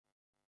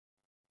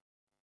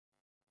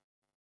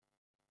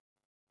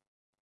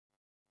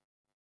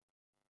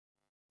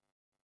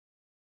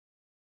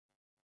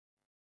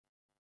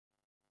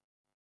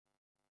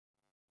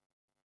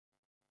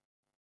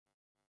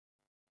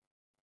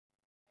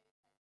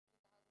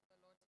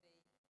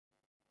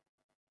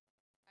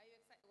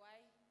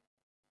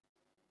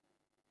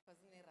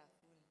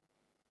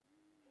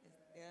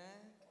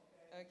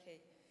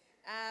Okay.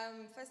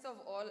 First of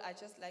all, I'd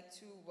just like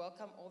to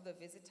welcome all the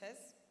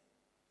visitors.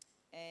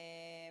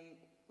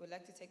 We'd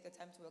like to take the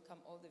time to welcome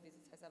all the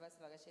visitors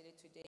abasivakashele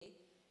today.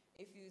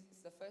 If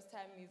it's the first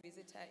time you're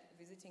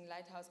visiting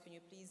Lighthouse, can you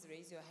please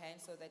raise your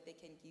hand so that they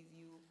can give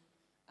you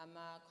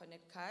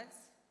Connect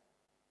cards?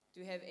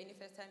 Do you have any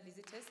first-time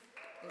visitors?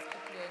 There's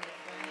people here in the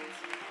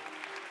front.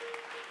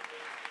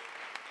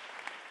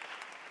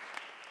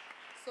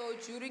 So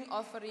during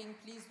offering,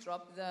 please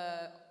drop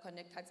the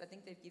Connect cards. I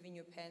think they've given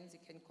you pens, you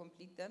can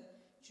complete them.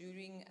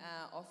 During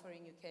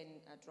offering, you can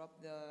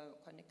drop the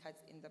Connect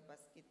cards in the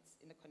baskets,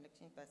 in the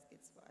connection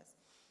baskets for us.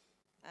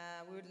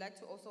 We would like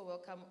to also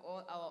welcome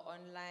all our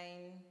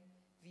online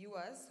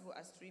viewers who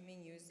are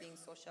streaming using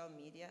social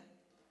media.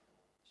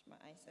 My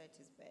eyesight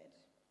is bad.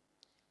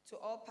 To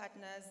all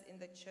partners in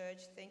the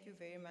church, thank you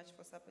very much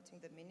for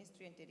supporting the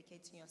ministry and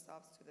dedicating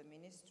yourselves to the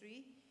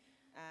ministry.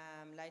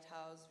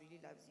 Lighthouse really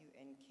loves you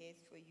and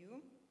cares for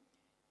you.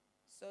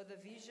 So the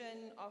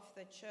vision of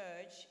the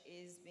church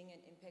is being an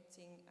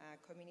impacting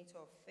community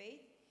of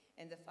faith,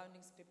 and the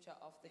founding scripture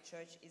of the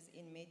church is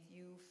in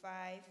Matthew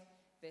 5,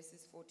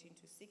 verses 14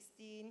 to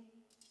 16,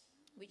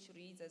 which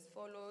reads as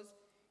follows: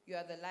 "You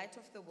are the light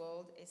of the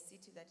world, a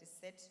city that is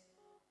set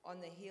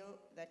on the hill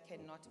that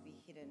cannot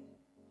be hidden.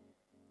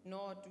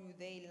 Nor do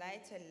they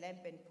light a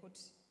lamp and put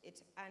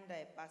it under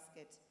a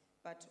basket,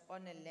 but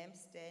on a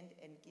lampstand,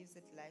 and gives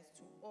it light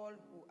to all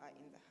who are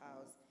in the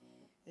house.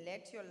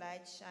 Let your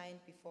light shine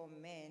before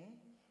men,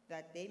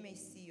 that they may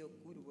see your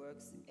good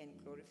works and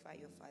glorify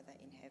your Father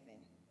in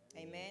heaven."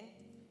 Amen.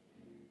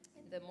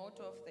 And the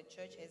motto of the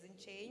church hasn't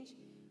changed.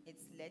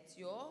 It's "Let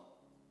your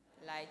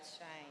light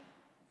shine."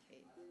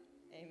 Okay.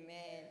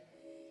 Amen.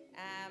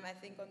 I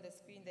think on the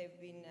screen they've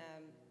been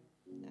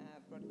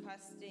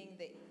broadcasting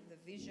the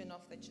vision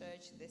of the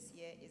church this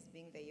year is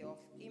being the year of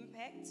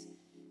impact,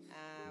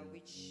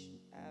 which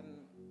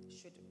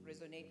should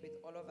resonate with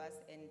all of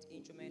us, and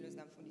Injumelos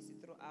Namfundisi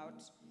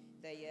throughout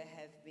the year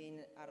have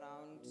been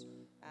around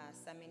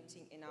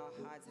cementing in our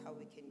hearts how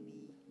we can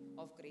be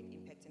of great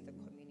impact in the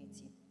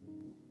community.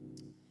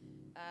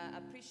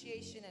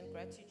 Appreciation and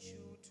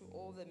gratitude to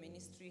all the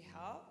ministry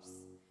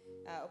helps.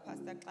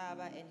 Pastor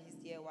Klaba and his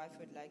dear wife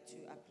would like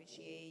to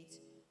appreciate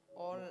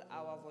all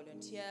our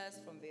volunteers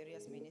from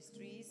various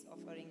ministries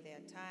offering their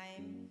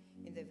time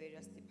in the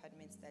various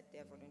departments that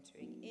they're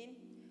volunteering in,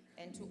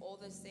 and to all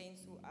the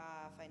saints who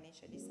are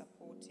financially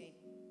supporting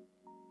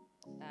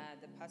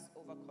the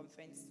Passover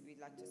conference, we'd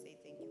like to say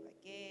thank you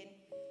again.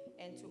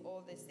 And to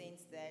all the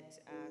saints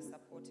that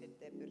supported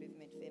the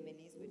bereavement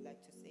families, we'd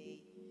like to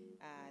say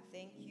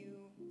thank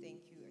you,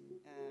 Singer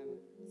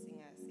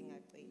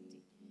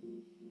Qedi.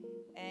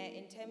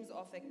 In terms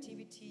of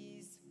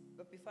activities,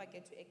 but before I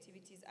get to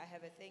activities, I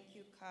have a thank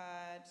you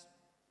card.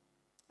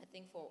 I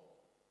think for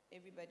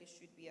everybody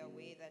should be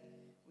aware that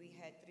we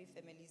had 3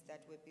 families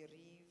that were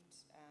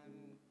bereaved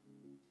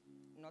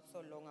not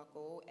so long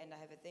ago, and I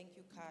have a thank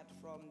you card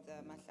from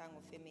the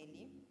Mahlango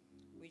family,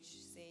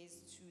 which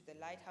says, "To the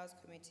Lighthouse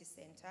Community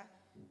Center,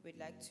 we'd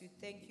like to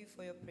thank you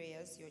for your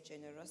prayers, your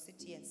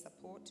generosity and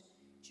support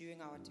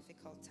during our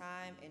difficult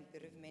time, and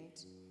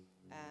bereavement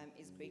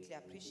is greatly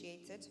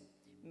appreciated.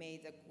 May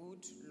the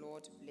good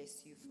Lord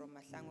bless you, from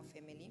Mahlango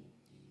family."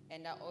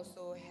 And I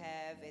also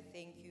have a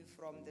thank you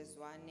from the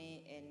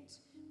Zwane and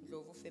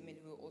Ndlovu family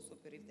who also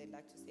bereaved. They'd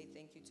like to say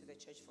thank you to the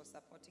church for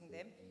supporting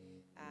them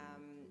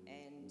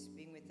and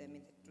being with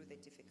them through the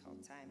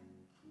difficult time.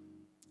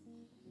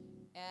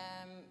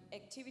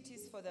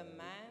 Activities for the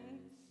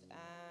month,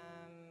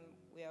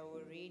 we are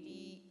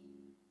already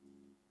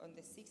on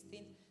the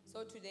 16th.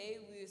 So today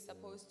we're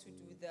supposed to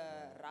do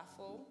the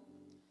raffle.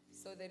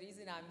 So the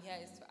reason I'm here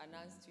is to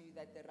announce to you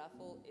that the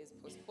raffle is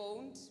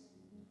postponed.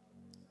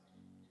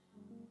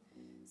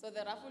 So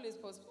the raffle is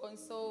postponed.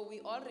 So we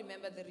all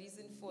remember the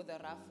reason for the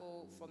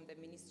raffle from the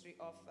Ministry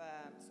of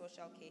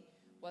Social Care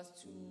was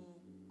to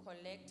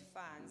collect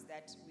funds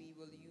that we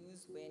will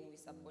use when we're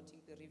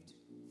supporting bereaved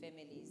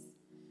families.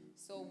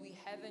 So we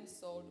haven't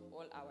sold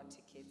all our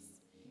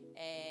tickets.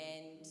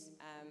 And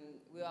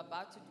we were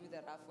about to do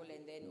the raffle,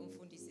 and then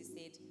Umfundisi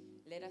said,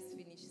 "Let us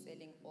finish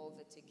selling all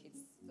the tickets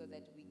so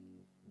that we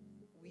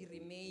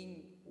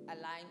remain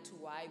aligned to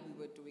why we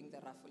were doing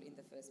the raffle in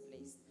the first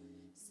place."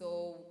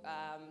 So,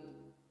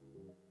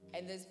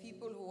 and there's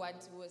people who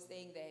were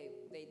saying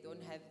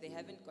they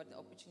haven't got the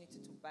opportunity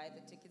to buy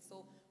the tickets.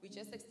 So we're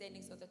just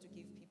extending so that to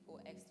give people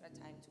extra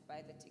time to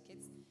buy the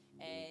tickets.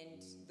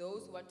 And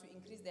those who want to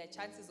increase their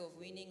chances of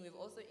winning, we've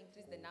also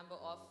increased the number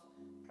of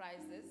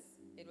prizes.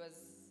 It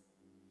was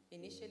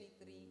initially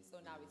 3, so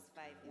now it's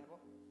 5, yabo.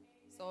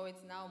 So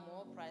it's now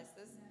more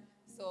prizes.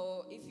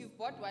 So if you've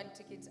bought one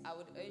ticket, I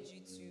would urge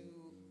you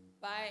to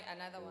buy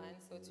another one,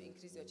 so to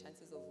increase your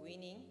chances of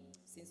winning,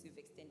 since we've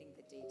extended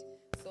the date.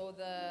 So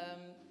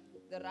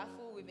the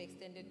raffle we've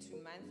extended to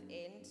month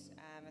end.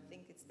 I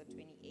think it's the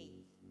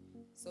 28th.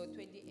 So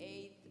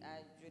 28th,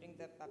 during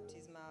the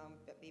baptismal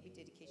baby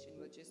dedication,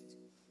 we'll just,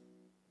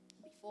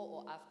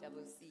 before or after,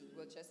 we'll see.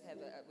 We'll just have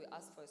we'll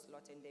ask for a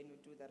slot and then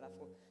we'll do the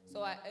raffle.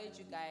 So I urge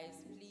you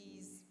guys,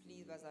 please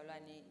please,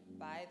 bazalwane,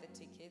 buy the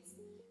tickets.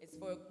 It's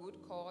for a good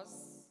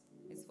cause.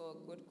 It's for a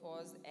good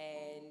cause,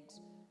 and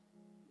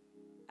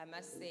I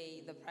must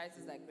say the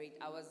prices are great.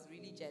 I was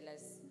really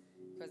jealous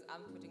because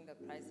I'm putting the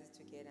prices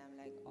together. I'm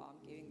like, oh, I'm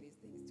giving these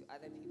things to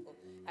other people.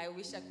 I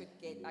wish I could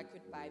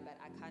buy, but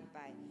I can't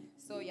buy.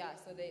 So yeah,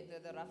 so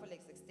the raffle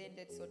is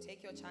extended. So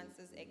take your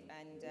chances and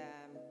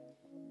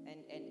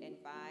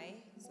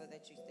buy so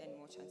that you stand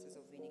more chances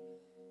of winning.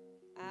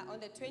 On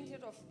the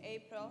 20th of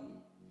April,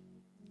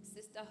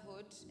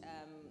 Sisterhood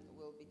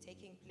will be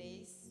taking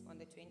place on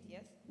the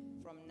 20th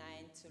from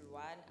 9 till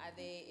 1. Are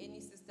there any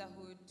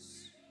sisterhood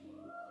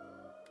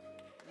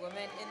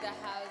women in the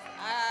house?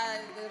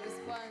 The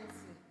response.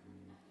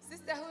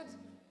 Sisterhood,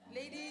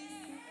 ladies?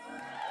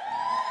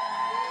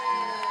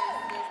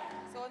 Yes.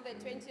 So on the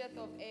 20th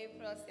of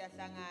April,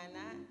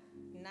 siyahlangana,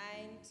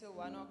 9 to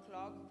 1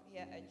 o'clock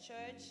here at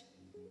church.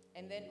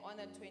 And then on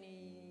the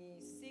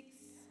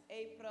 26th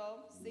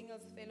April,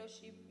 Singles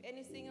Fellowship.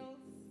 Any singles?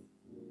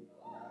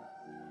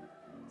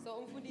 So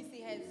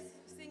Umfundisi has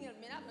single.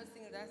 Me, I'm not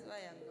single, that's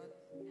why I'm not.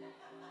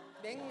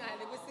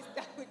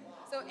 Sisterhood.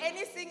 So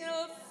any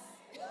singles?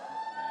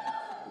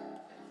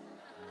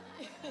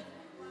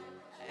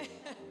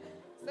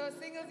 So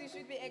singles, you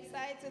should be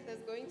excited.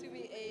 There's going to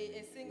be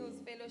a singles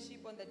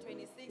fellowship on the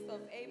 26th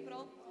of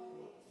April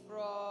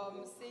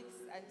from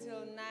 6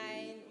 until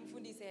 9.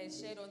 Mfundisi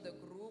has shared on the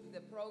group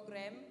the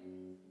program.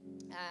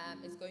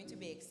 It's going to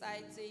be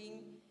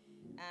exciting.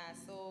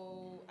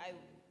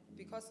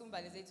 Because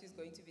Umbalizetu is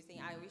going to be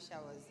saying, I wish I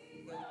was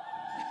going.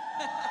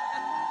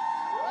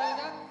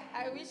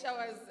 I wish I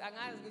was.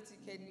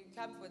 Can you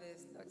come for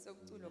this? Not so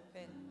too long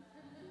pen.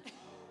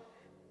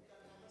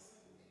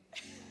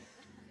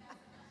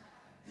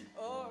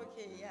 Oh,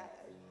 okay, yeah,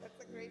 that's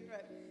a great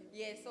one.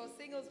 Yeah, so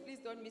singles,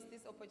 please don't miss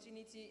this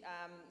opportunity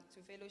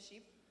to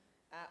fellowship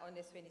on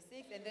the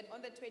 26th. And then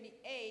on the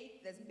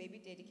 28th, there's baby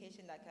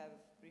dedication, like I've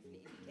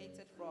briefly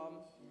indicated,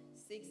 from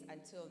 6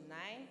 until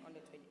 9 on the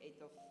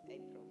 28th of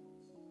April.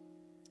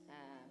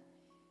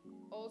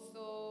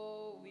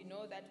 Also, we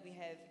know that we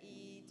have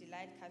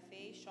Delight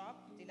Cafe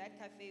shop. Delight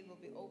Cafe will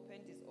be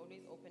opened, is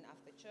always open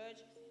after church.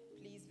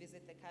 Please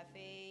visit the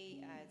cafe.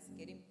 It's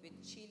getting a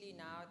bit chilly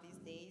now these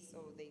days,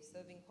 so they're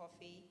serving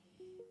coffee.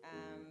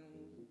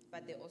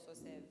 But they also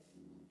serve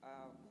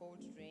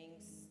cold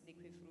drinks,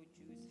 liquid fruit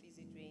juice,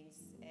 fizzy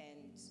drinks,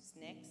 and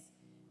snacks.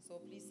 So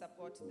please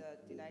support the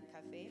Delight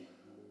Cafe.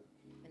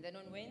 And then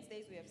on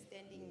Wednesdays, we have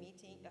standing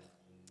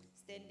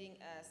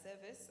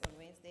service on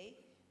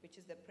Wednesday, which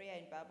is the prayer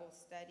and Bible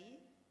study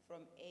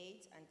from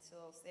 8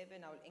 until 7.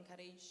 I will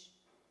encourage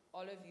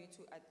all of you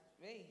to,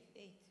 8,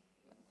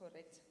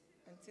 correct,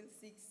 until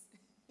 6.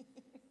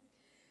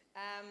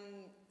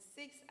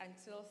 6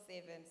 until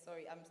 7,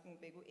 sorry, I'm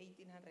thinking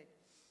 1800.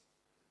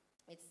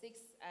 It's 6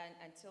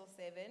 until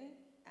 7.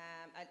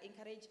 I'll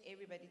encourage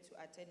everybody to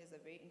attend. It's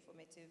a very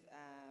informative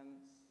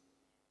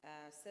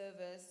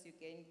service. You're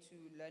going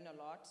to learn a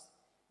lot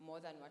more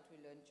than what we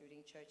learned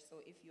during church.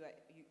 So if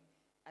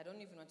I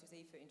don't even want to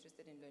say if you're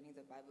interested in learning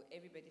the Bible,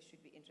 everybody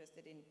should be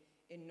interested in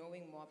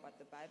knowing more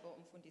about the Bible.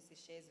 Umfundisi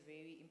shares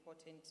very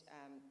important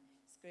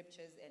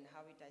scriptures and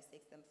how he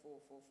dissects them for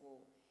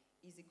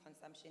easy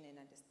consumption and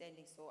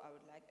understanding. So I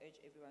would urge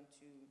everyone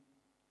to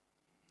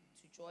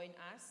join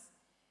us.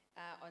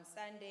 On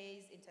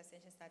Sundays,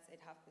 intercession starts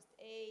at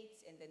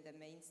 8:30, and then the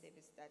main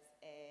service starts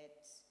at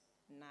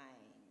 9.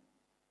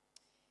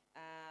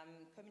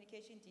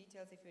 Communication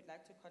details, if you'd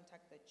like to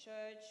contact the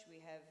church,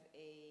 we have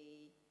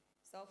a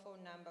cell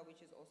phone number,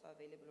 which is also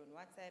available on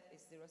WhatsApp,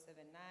 is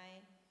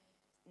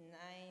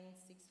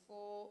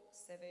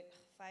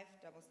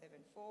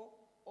 079-964-5774,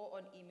 or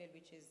on email,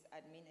 which is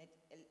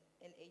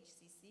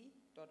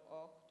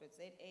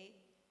admin@lhcc.org.za.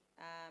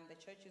 The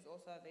church is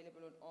also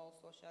available on all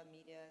social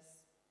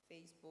medias,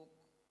 Facebook,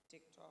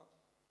 TikTok,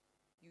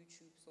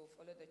 YouTube. So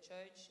follow the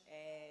church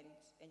and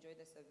enjoy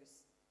the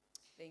service.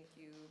 Thank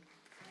you.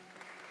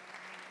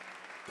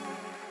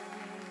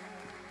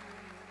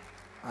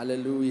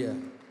 Hallelujah.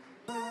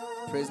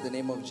 Praise the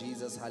name of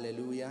Jesus.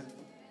 Hallelujah.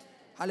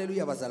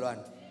 Hallelujah,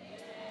 bazalwane.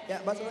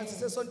 Yeah, bazalwane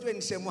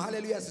sisesontweni shemu.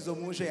 Hallelujah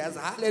sizomusho yazi.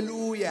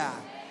 Hallelujah.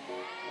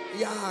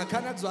 Yeah,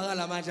 kana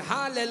kuzwakala manje.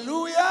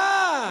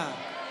 Hallelujah.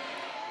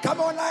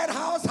 Come on,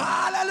 Lighthouse.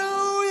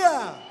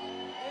 Hallelujah.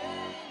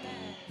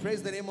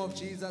 Praise the name of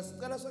Jesus.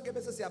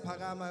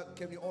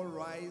 Can we all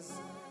rise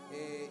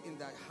in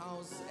the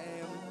house?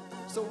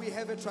 So we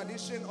have a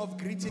tradition of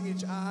greeting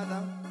each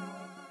other.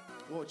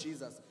 Oh,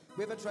 Jesus.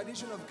 We have a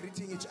tradition of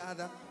greeting each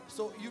other.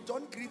 So you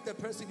don't greet the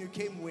person you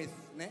came with.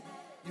 Ne?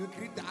 You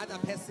greet the other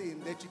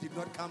person that you did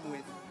not come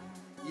with.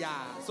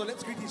 Yeah. So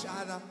let's greet each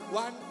other.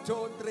 1,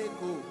 2, 3,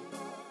 go.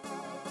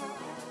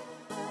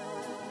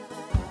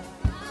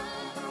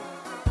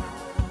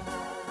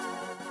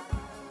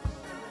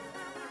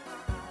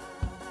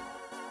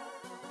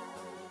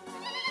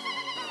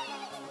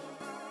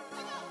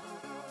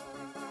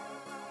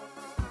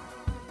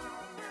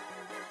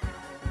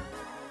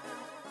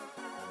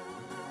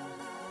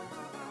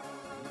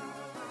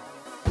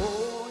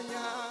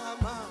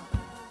 Onyama,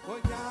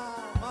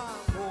 onyama,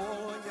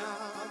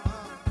 onyama.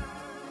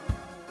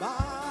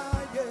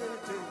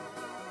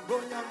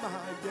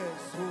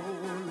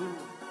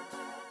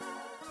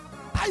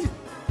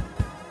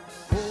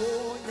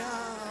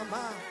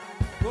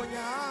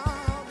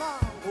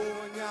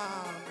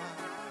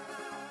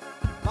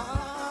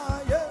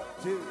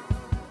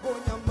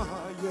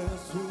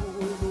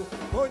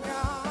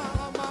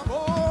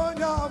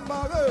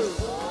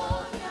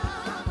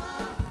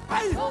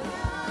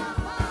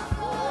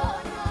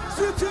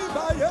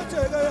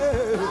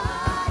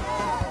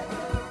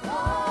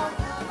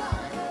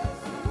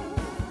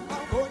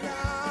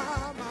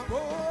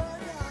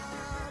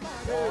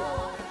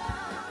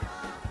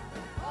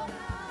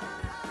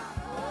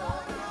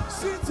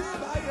 Sithi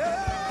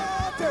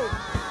bayete.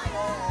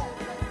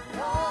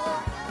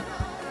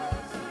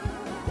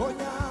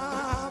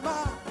 Onyama,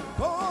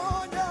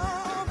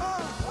 onyama.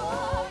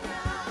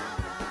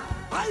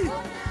 Ay.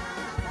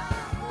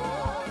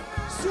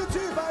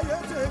 Sithi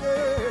bayete.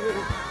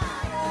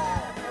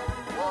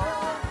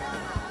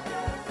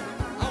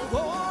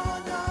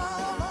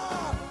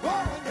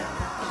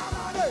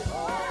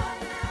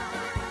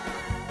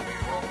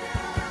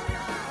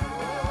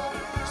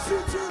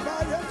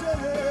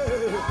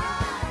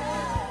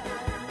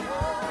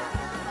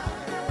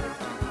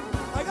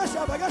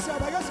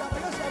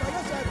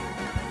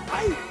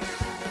 Ay!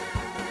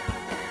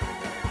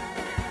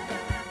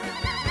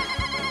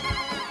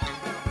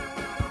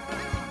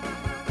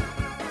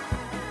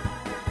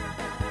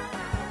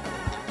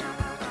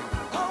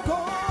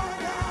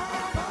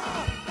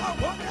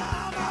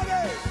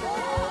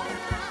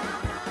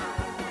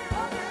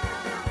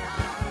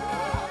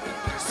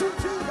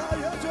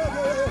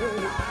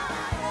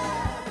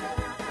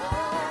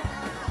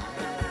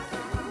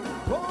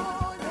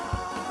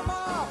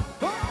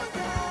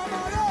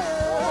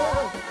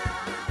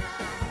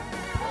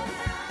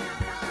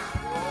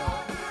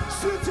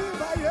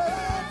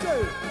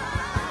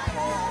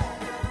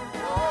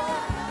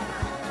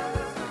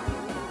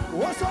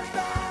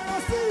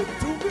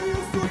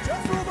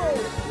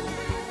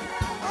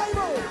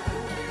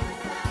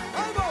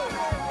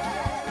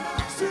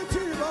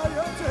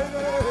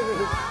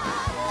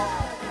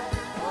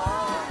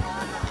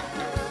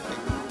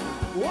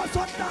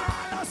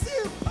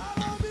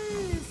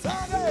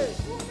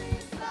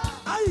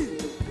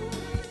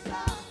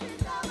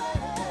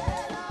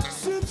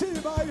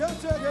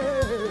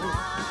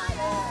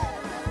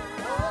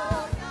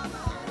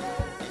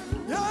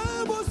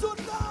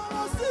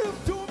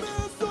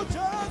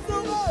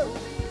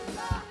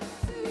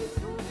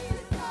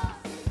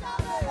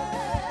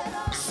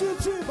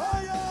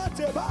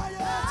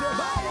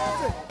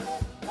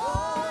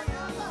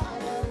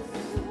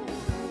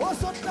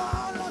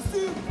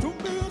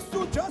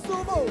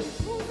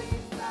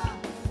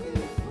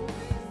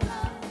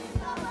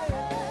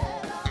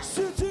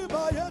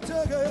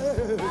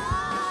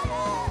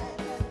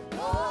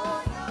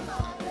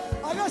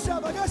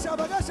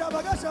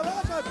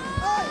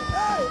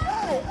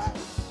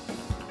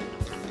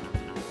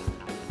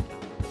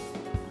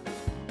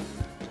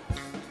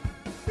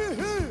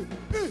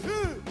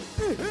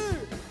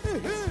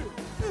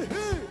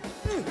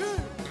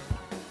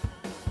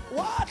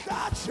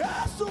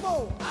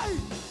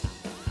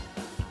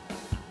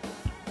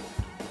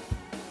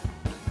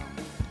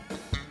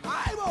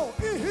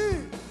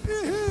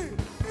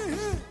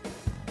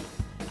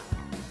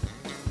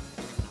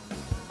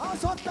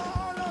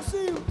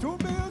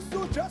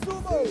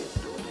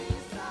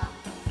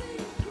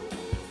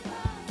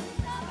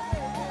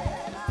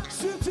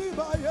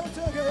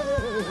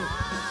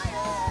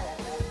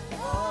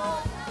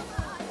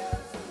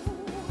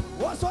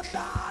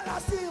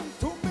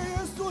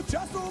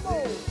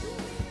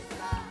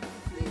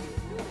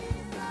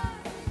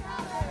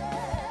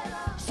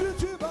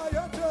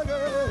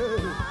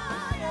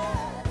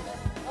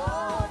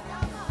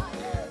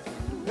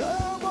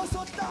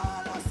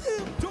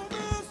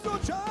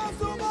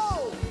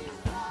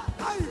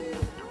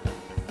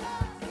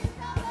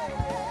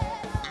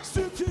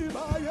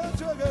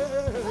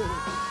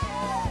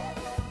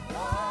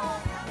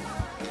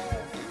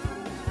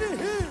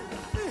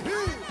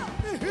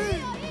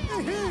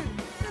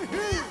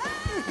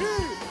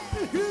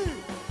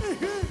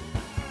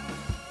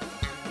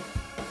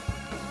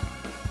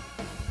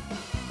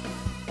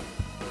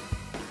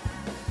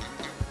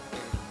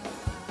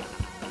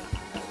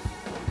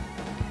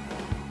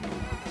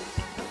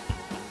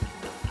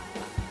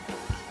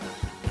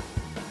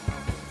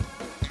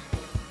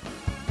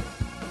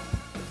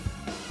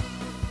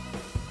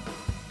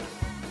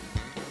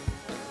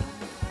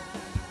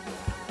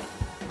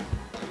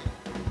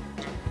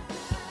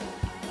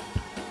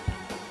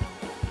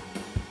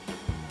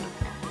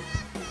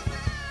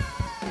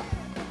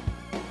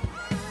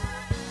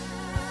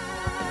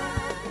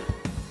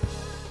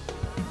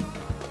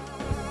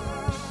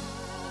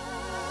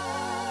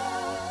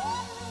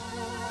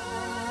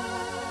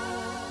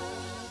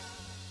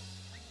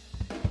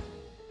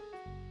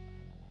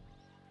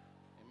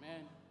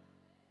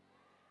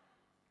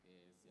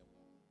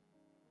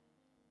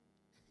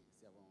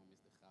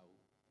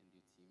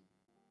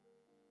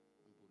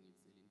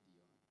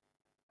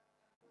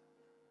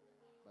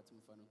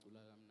 Umfana ucula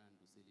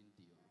kamnandi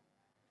uselindiyo.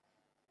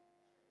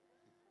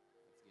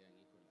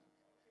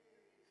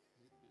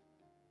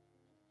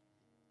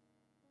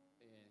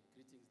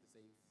 Greetings the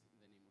saints in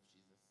the name of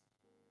Jesus.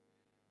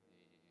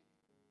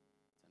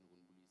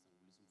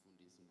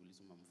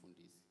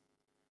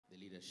 The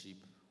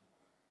leadership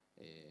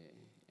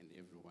and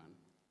everyone.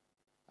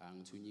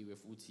 Ngithunyiwe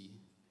futhi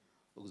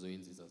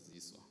ukuzoyenza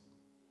izaziso.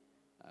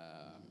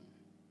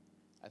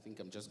 I think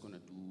I'm just going to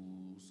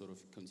do sort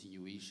of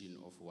continuation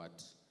of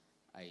what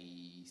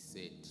I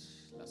said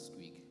last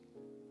week.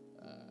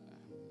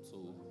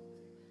 So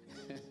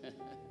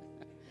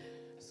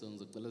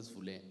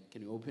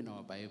can we open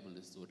our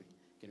Bible story?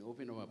 Can you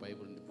open our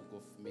Bible in the book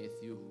of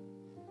Matthew,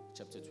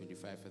 chapter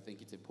 25? I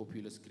think it's a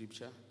popular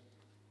scripture.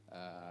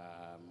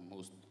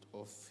 Most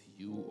of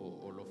you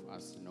or all of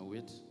us know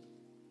it.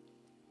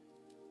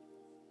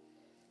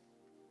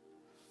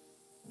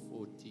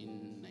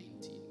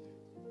 14:19.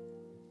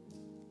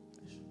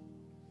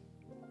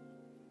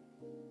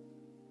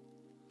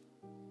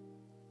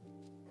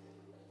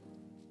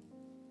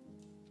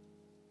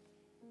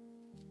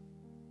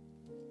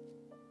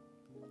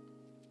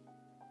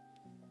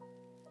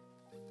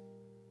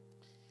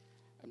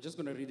 I'm just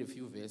going to read a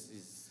few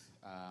verses.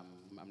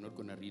 I'm not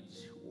going to read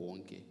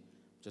wonke.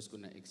 I'm just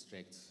going to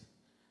extract,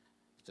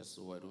 just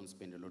so I don't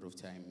spend a lot of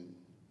time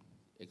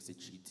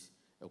exegete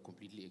or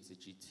completely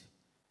exegete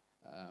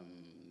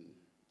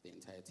the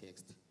entire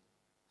text.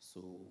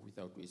 So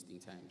without wasting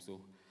time.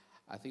 So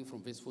I think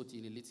from verse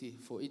 14, let's see,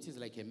 for it is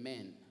like a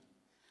man.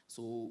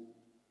 So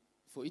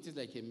for it is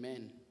like a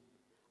man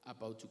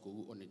about to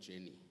go on a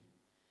journey.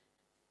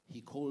 He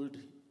called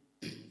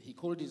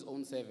his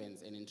own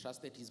servants and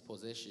entrusted his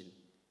possession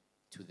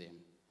to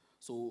them.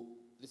 So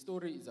the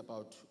story is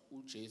about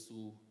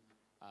Jesu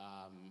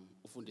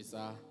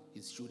ufundisa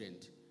his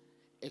student.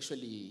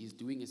 Actually, he's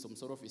doing some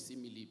sort of a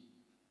simile,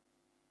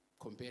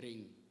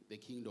 comparing the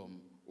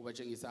kingdom,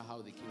 ubatshengisa how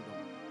the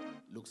kingdom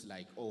looks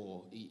like,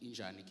 or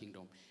injani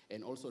kingdom,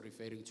 and also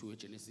referring to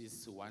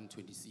Genesis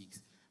 1:26,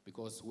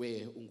 because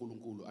where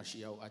uNkulunkulu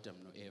ashiya Adam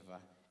no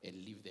Eva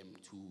and leave them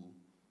to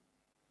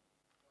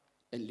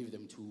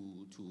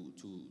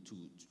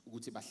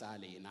ukuthi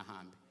bahlale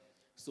enahambe.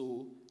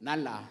 So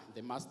Nala,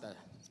 the master,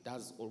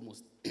 does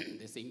almost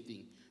the same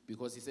thing,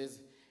 because it says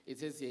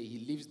here he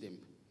leaves them.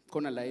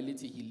 Kona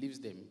liability, he leaves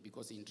them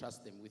because he entrusts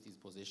them with his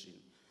possession.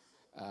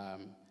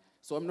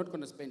 So I'm not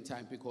going to spend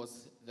time,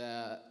 because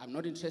I'm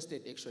not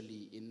interested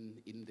actually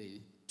in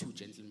the two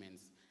gentlemen,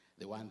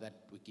 the one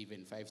that were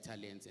given 5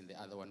 talents and the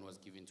other one was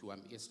given 2.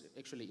 I'm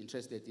actually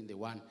interested in the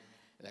one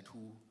that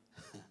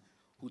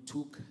who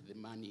took the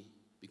money,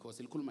 because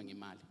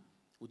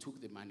who took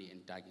the money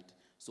and dug it.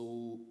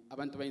 So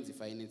abantu abayenza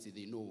finance,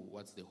 they know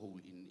what's the whole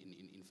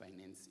in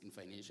finance, in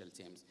financial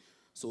terms.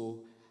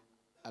 So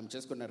I'm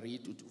just going to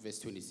read to verse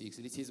 26.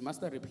 It says,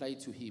 Master replied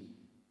to him.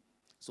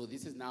 So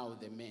this is now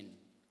the man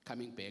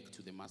coming back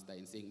to the master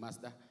and saying,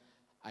 Master,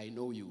 I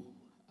know you.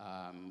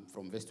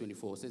 From verse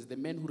 24, it says, the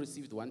man who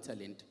received 1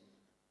 talent,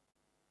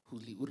 who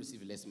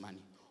received less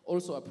money,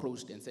 also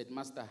approached and said,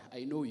 Master,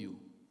 I know you.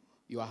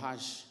 You are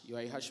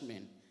a harsh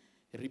man,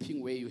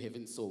 reaping where you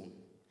haven't sown,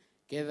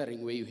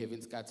 gathering where you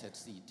haven't scattered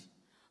seed.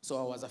 So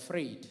I was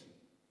afraid,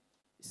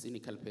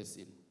 cynical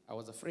person, I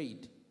was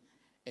afraid,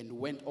 and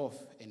went off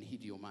and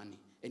hid your money,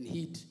 and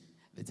hid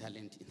the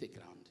talent in the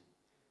ground.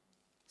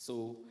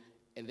 So,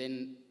 and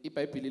then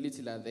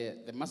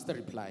the master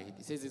replied.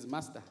 He says his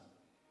master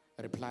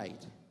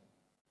replied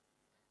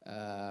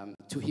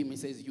to him. He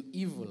says, you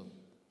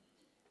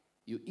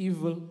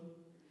evil,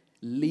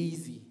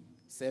 lazy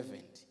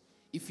servant.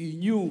 If you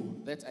knew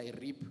that I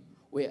reap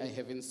where I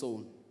haven't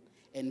sown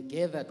and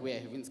gathered where I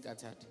haven't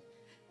scattered,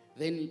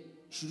 then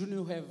shouldn't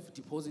you have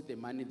deposited the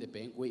money in the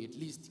bank where at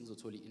least things are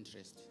totally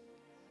interest?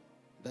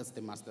 That's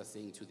the master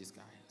saying to this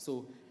guy.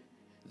 So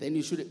then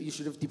you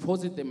should have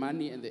deposited the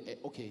money and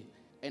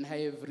and I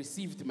have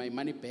received my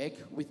money back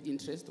with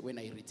interest when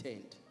I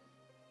returned.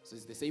 So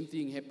it's the same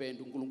thing happened.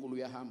 uNkulunkulu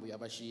uyahamba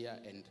uyabashiya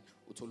and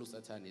utholu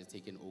Satan has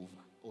taken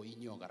over, or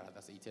inyoka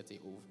rather say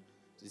take over.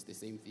 So it's the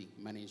same thing,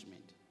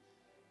 management.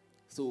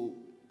 So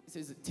it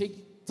says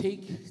take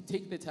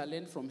the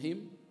talent from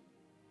him.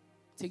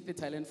 Take the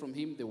talent from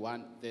him, the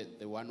one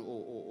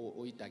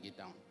or he dug it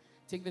down.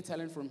 Take the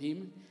talent from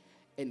him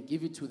and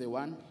give it to the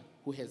one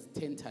who has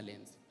 10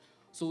 talents.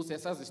 So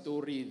there's a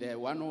story, the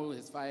one who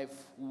has 5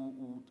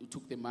 who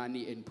took the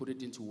money and put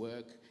it into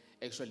work,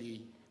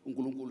 actually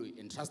uNkulunkulu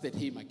entrusted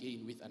him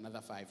again with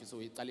another 5. So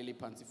he talele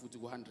phansi futhi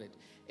ku 100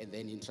 and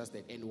then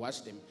entrusted and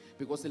watched them.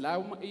 Because the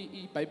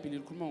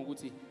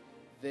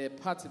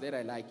part that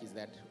I like is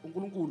that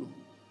uNkulunkulu,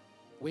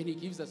 when he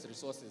gives us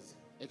resources,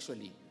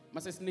 actually,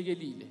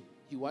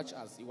 he watches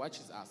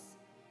us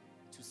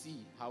to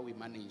see how we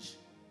manage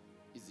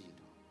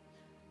izinto.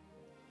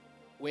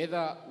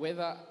 Whether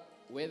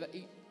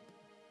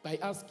by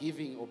us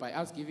giving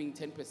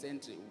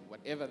 10%,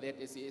 whatever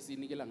that is,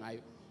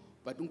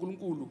 but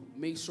uNkulunkulu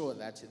makes sure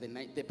that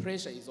the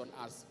pressure is on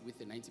us with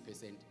the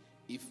 90%.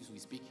 If we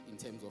speak in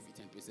terms of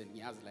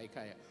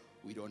 10%,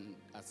 we don't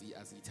as he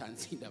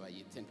turns in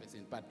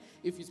 10%. But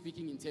if you're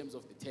speaking in terms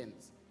of the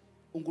tens,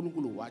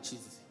 uNkulunkulu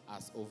watches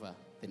us over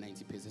the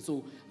 90%.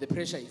 So the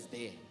pressure is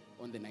there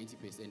on the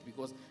 90%,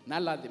 because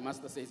Nala, the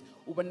master says,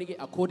 ubanike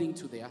according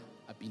to their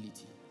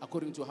ability,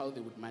 according to how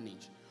they would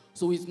manage.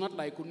 So it's not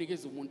like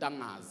unikeza umuntu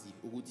angazi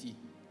ukuthi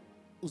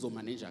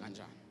uzomanage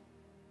kanjani.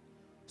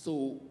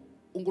 So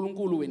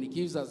uNkulunkulu, when he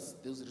gives us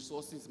those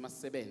resources,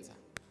 must sebenza,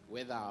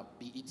 whether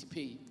be it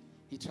pay,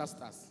 he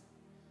trusts us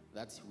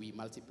that we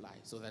multiply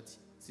so that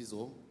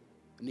sizo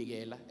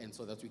nigela and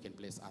so that we can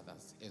bless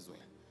others as well.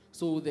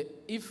 So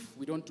if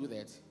we don't do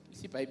that,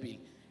 see Bible,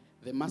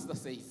 the master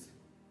says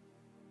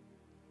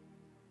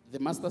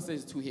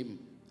to him,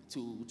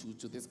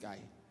 to this guy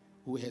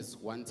who has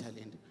one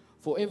talent.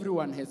 For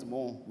everyone has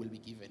more will be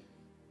given.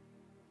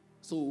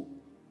 So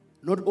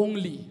not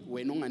only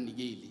when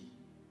unganikeli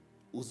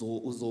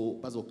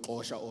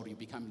bazoxosha or you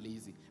become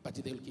lazy, but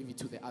they'll give it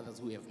to the others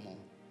who have more.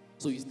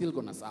 So you're still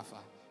gonna suffer.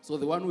 So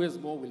the one who has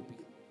more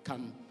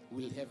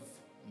will have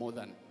more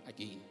than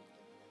again.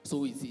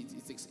 So it's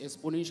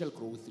exponential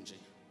growth.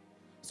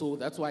 So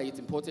that's why it's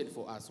important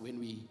for us when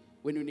we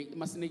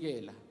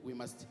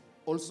must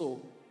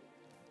also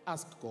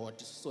ask God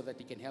so that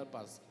He can help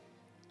us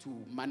to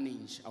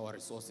manage our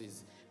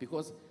resources.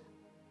 Because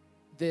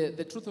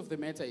the truth of the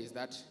matter is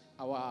that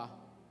our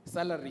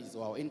salaries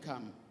or our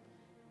income,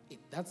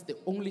 that's the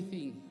only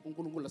thing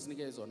uNkulunkulu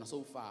asinikeze zona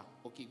so far.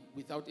 Okay,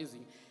 without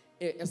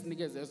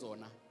asinikeze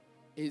zona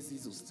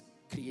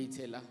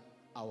create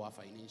our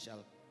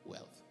financial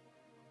wealth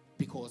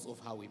because of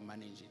how we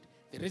manage it.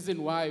 The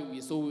reason why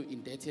we're so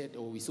indebted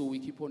or we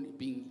keep on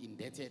being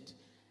indebted,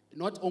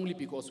 not only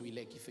because we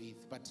lack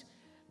faith, but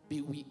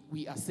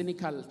we are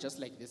cynical just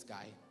like this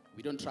guy.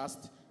 We don't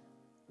trust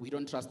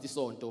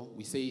isonto.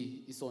 We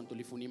say isonto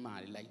lifuna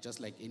imali, like just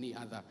like any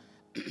other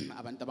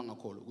abantu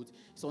abangakholwa ukuthi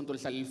isonto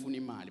lihlala lifuna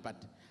imali. But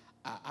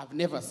I've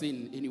never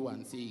seen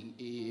anyone saying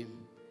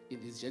in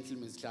this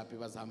gentleman's club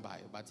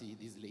ebazihambayo but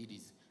these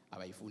ladies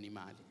abayifuna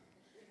imali.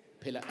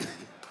 Phela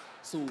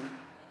so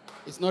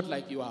it's not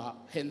like you are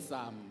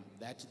handsome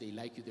that they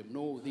like you.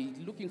 No,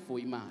 they're looking for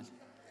imali.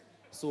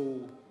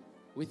 So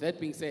with that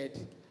being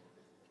said,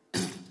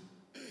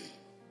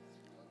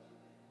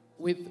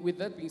 with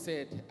that being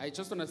said, I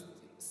just want to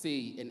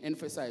say and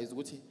emphasize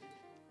what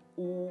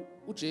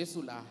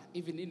uJesu la,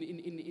 even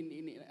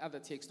in other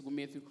texts,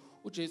 Matthew,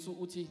 uJesu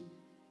uthi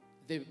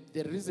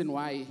the reason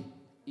why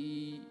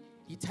he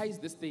ties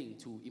this thing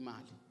to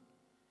imali,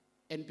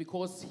 and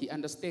because he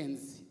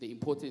understands the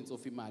importance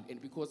of imali,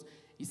 and because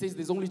he says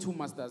there's only two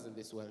masters in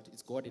this world,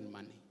 it's God and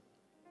money.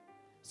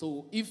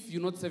 So if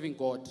you're not serving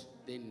God,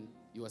 then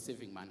you are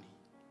saving money.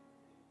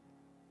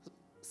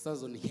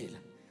 Sazonikela.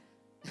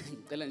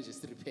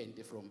 Just repent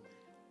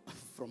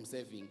from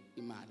serving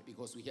imali,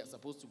 because we are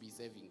supposed to be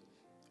serving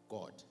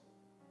God.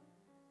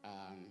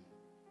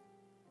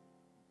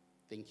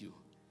 Thank you.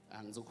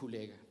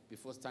 Ngizokhuleka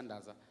before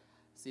standards.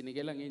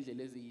 Sinikela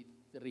ngendlela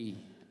ezi-3.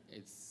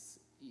 It's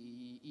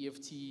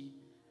EFT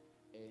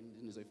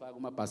and nizoyifaka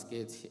kuma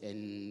basket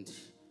and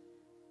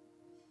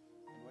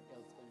what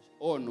else?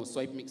 Oh no,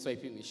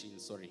 swiping machine,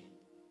 sorry.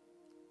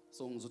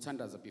 So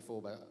ngizothandaza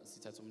before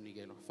sithatha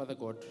umnikelo. Father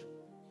God,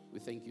 we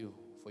thank you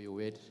for your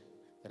word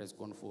that has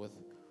gone forth.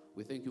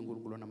 We thank you,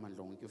 Nkulunkulu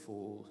Namandla, thank you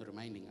for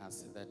reminding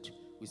us that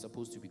we're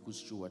supposed to be good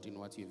steward in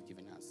what you have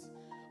given us.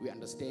 We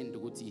understand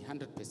that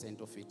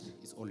 100% of it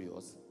is all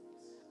yours.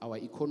 Our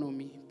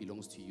economy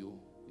belongs to you.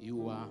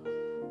 You are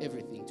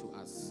everything to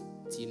us.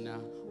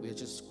 Tina, we are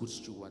just good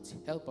stewards.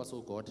 Help us,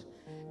 oh God,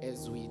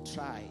 as we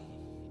try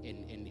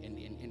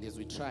and as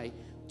we try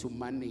to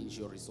manage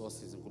your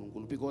resources,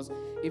 Nkulunkulu. Because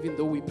even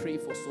though we pray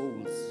for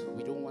souls,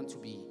 we don't want to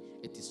be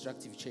a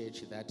destructive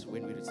church that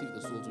when we receive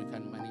the souls, we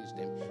can't manage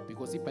them.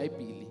 Because the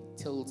Bible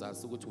tells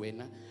us that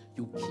when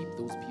you keep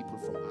those people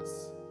from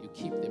us, you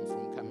keep them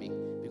from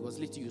coming. Because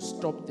literally you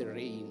stop the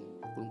rain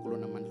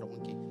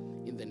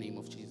in the name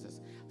of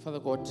Jesus. Father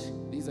God,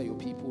 these are your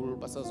people.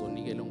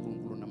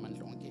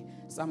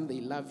 Some,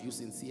 they love you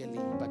sincerely,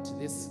 but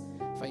this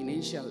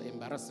financial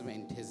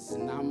embarrassment has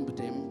numbed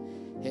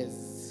them,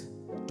 has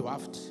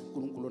dwarfed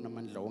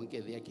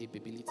their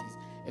capabilities.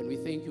 And we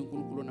thank you,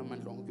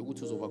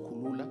 ukuthi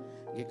uzobakhulula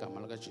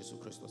ngegama lika Jesu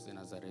Kristu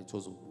waseNazaretha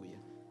ozobuya.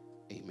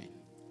 Amen.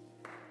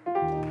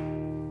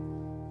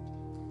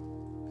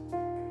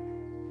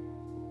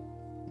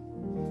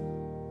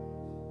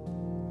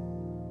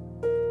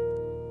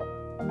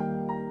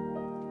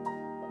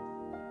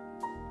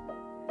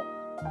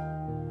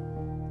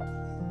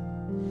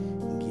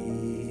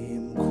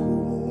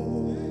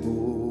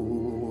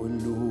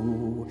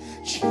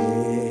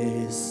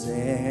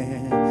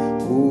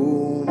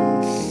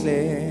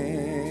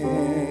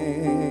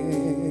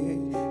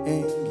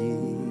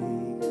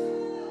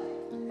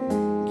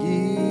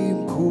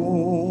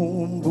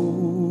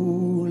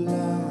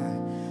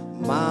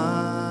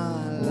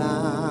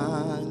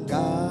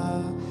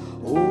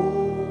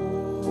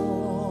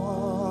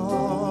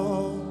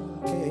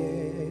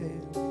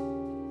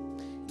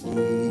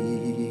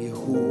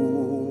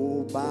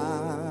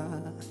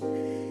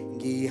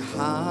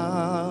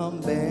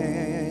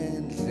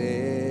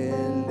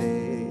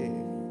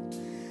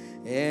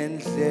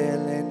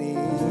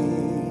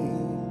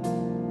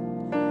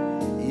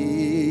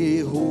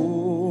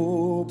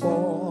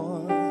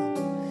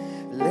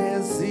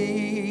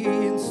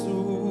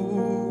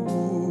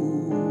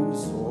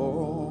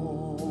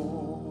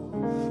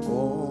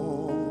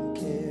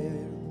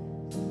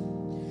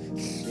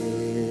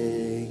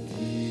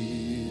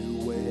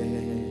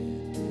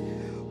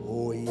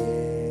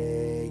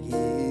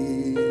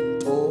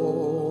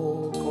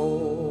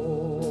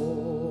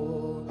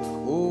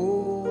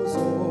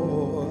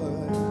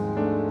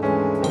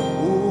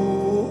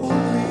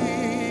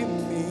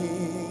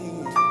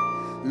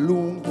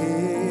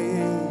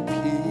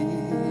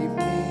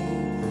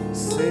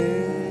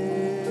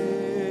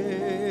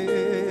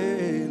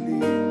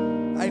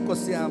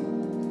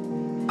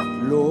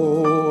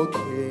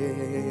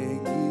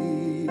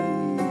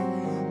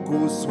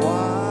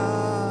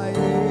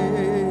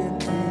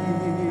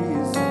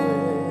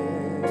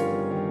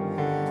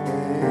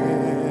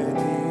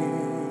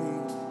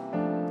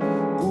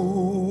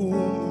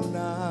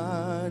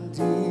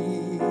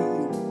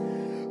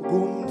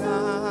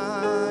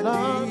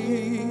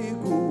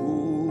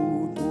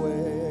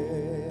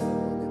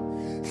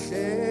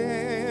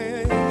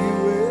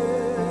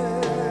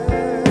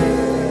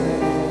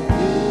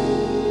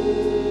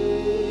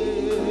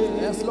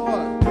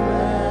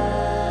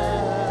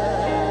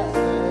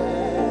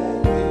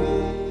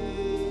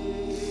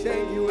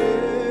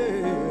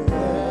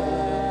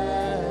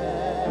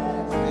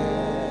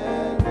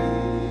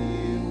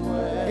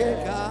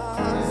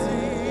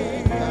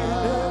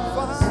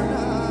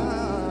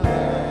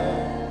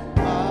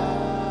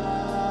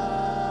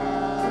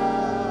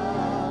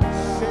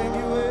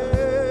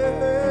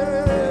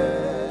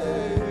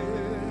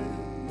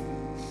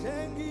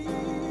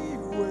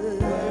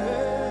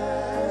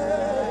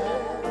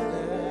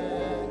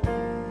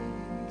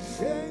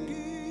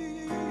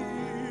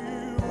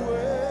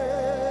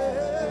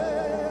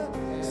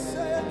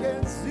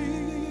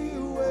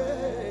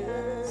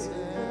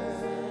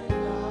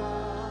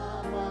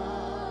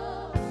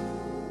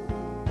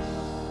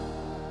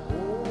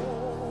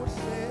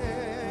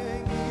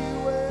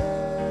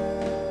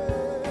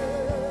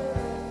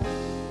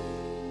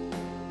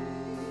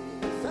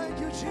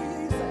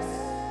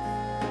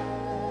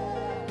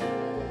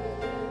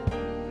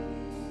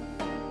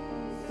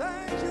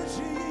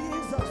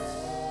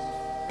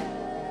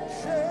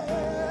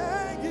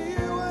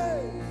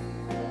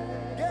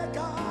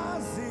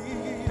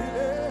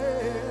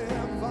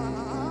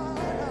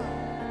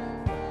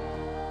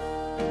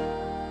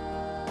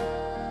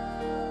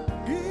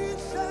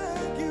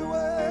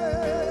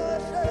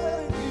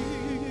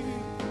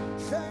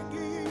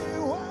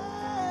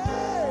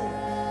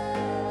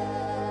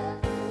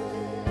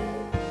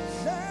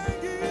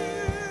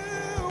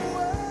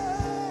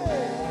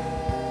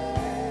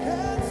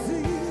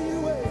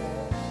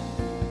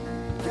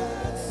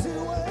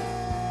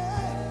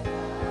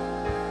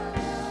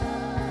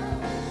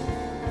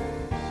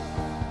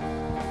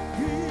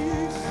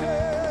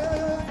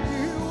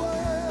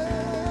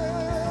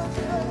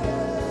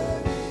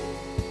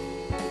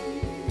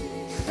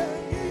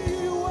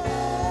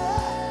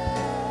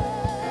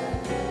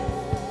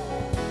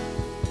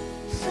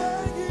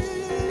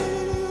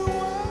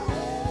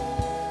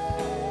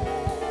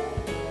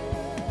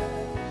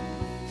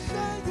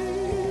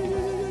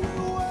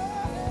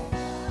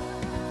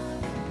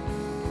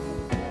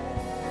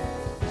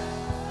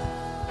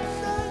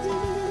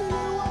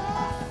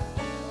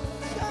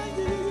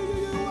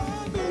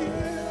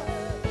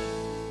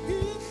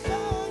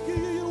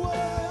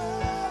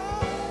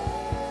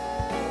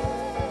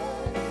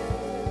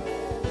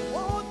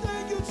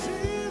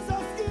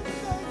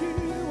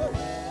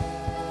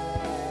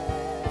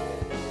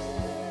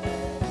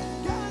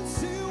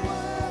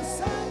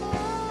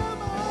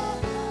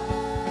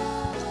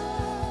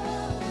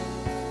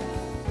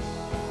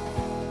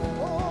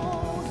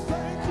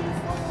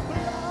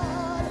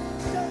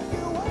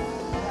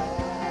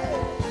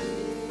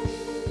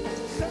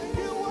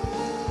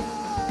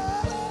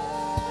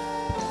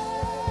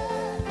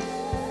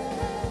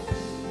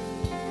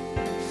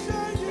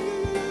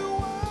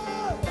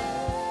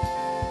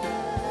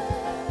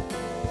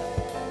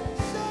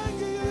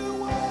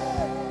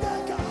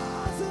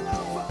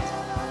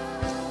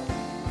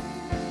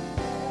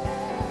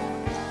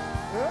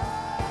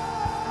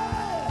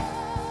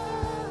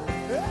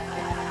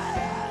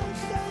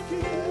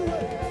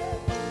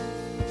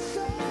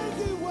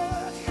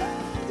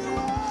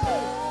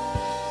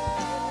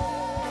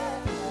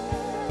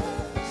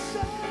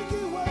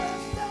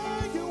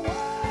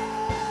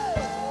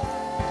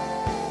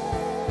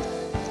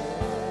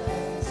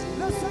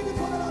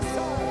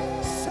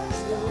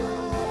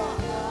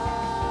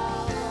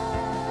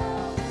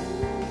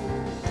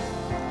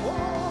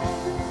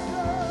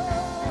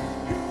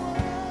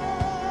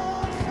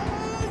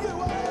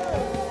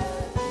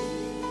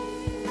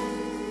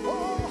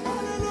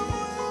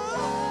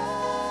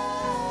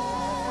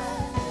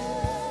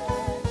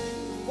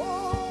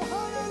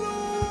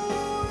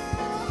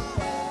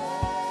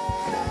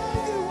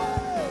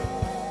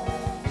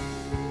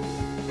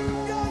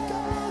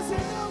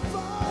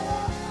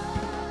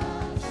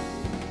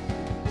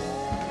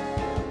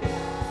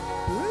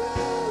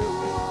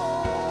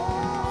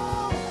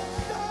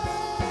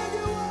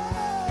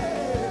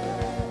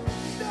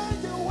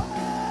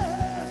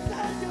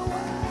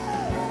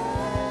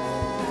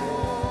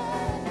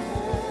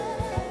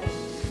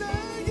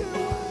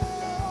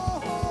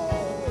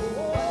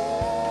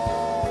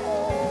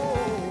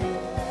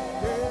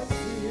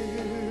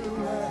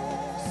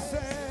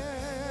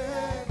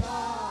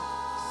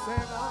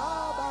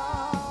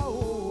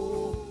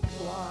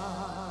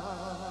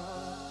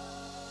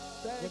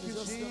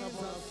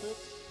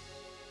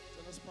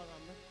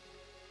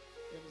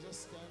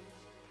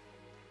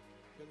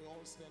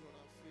 stand on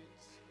our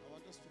feet. I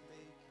want us to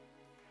make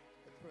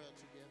a prayer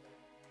together.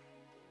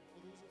 For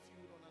those of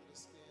you who don't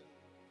understand,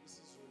 this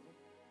is Zulu.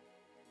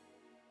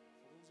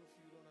 For those of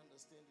you who don't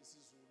understand, this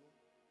is Zulu.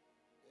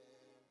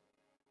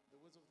 The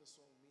words of the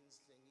song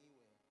means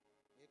Tlengiwe,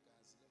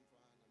 Egazi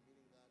lemfana,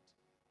 meaning that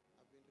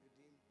I've been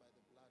redeemed by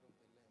the blood of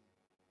the Lamb.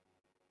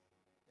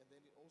 And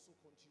then it also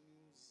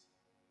continues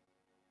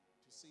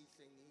to say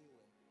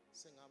Tlengiwe,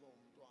 Sengaba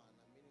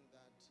umntwana, meaning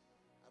that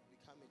I've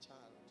become a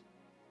child.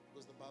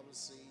 Because the Bible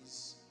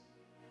says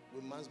we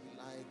must be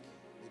like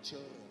the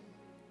children.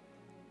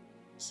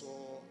 So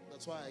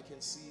that's why I can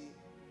see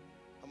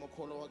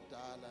Amakolo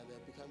Wakdala,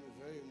 they're becoming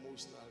very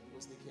emotional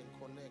because they can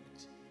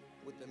connect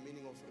with the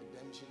meaning of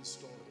redemption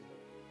story.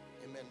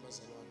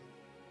 bazalwane.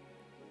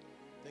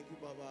 Thank you,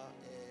 Baba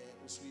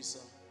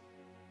Uswisa,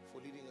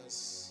 for leading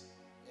us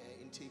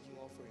in taking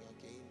offering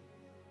again.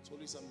 It's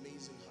always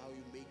amazing how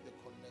you make the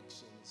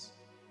connections,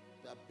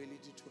 the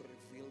ability to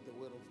reveal the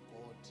word of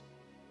God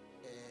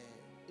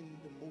in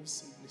the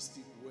most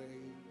simplistic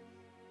way,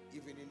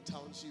 even in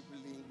township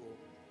lingo.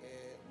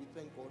 We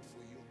thank God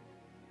for you.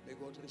 May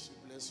God richly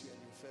bless you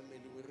and your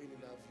family. We really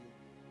love you.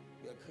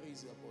 We are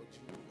crazy about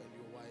you and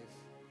your wife.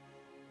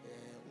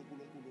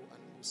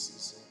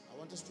 I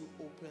want us to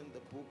open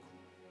the book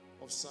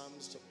of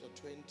Psalms chapter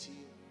 20.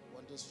 I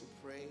want us to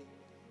pray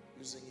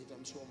using it.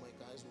 I'm sure my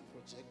guys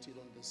will project it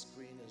on the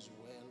screen as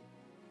well.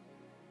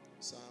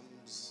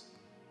 Psalms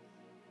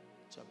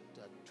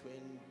chapter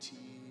 20.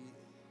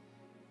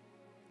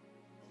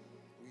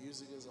 We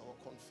use it as our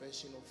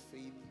confession of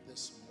faith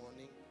this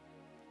morning.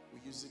 We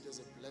use it as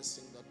a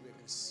blessing that we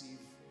receive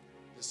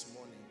this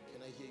morning.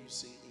 Can I hear you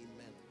say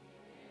amen?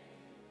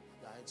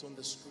 Yeah, it's on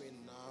the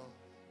screen now.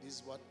 This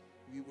is what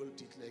we will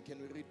declare. Can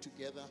we read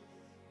together?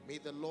 May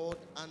the Lord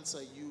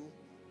answer you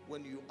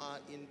when you are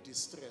in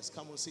distress.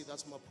 Come on, say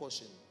that's my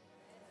portion.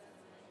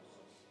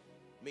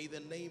 May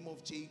the name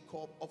of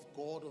Jacob, of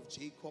God of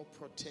Jacob,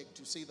 protect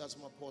you. Say that's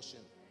my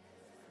portion.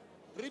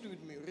 Read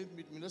with me, read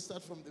with me. Let's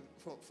start from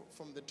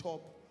the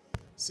top.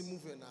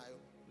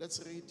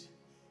 Let's read.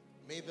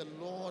 May the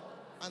Lord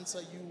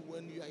answer you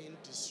when you are in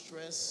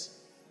distress.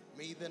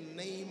 May the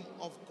name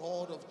of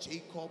God of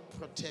Jacob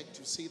protect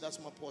you. Say that's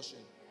my portion.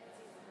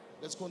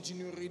 Let's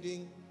continue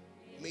reading.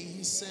 May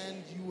he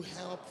send you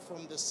help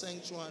from the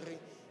sanctuary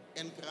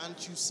and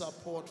grant you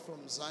support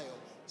from Zion.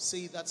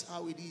 Say that's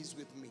how it is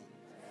with me.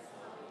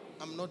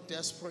 I'm not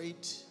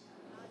desperate.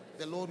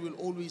 The Lord will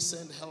always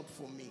send help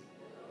for me.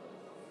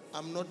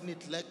 I'm not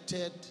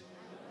neglected.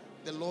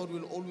 The Lord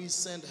will always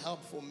send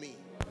help for me.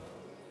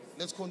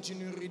 Let's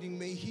continue reading.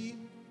 May he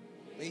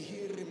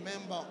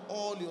remember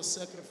all your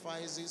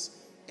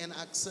sacrifices and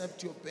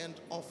accept your burnt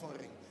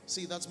offering.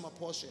 See, that's my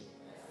portion.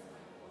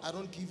 I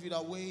don't give it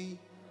away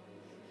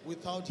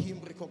without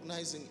him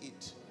recognizing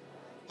it.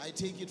 I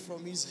take it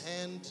from his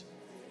hand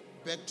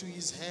back to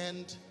his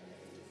hand,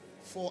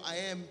 for I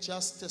am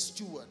just a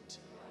steward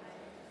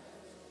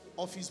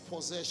of his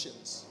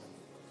possessions.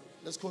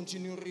 Let's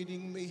continue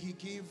reading. May he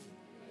give.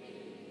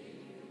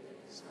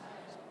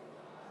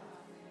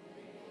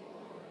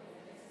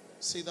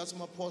 Say, that's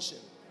my portion.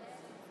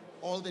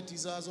 All the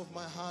desires of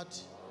my heart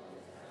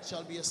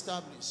shall be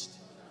established.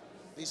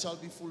 They shall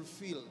be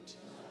fulfilled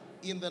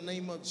in the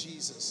name of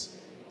Jesus.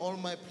 All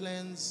my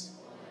plans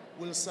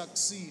will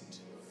succeed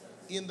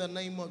in the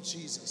name of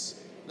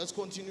Jesus. Let's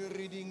continue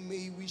reading.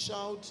 May we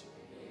shout.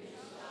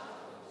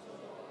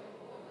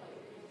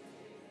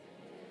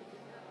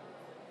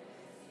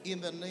 In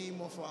the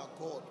name of our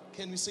God.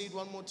 Can we say it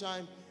one more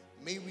time?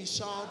 May we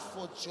shout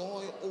for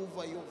joy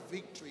over your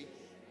victory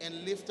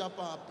and lift up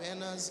our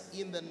banners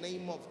in the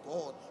name of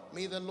God.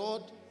 May the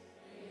Lord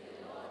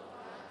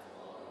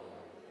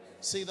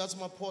say, that's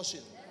my portion.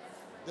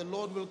 The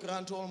Lord will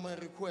grant all my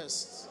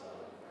requests.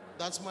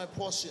 That's my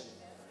portion.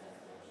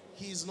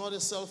 He is not a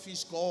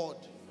selfish God.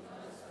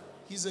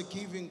 He's a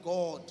giving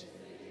God.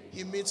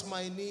 He meets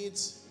my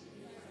needs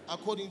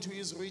according to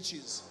his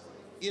riches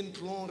in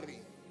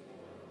glory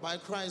by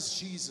Christ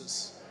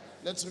Jesus.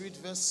 Let's read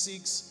verse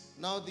 6.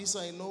 Now this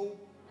I know.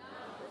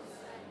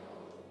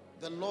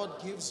 The Lord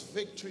gives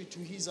victory to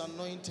his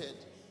anointed.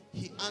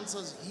 He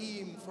answers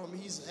him from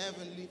his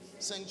heavenly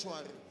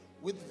sanctuary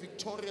with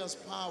victorious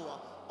power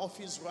of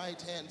his right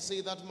hand.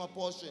 Say that my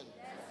portion.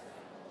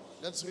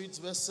 Let's read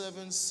verse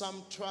 7.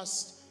 Some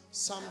trust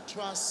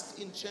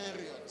in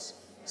chariots,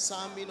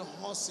 some in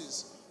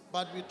horses,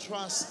 but we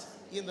trust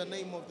in the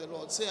name of the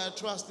Lord. Say, I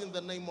trust in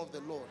the name of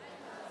the Lord.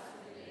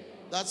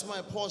 That's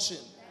my portion.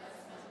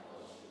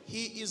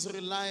 He is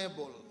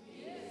reliable.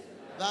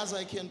 Thus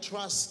I can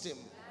trust him.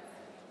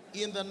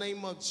 In the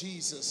name of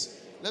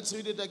Jesus. Let's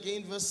read it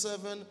again, verse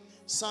 7.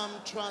 Some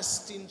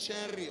trust in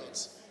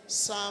chariots,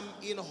 some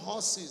in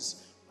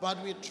horses,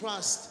 but we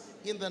trust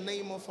in the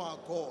name of our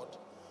God.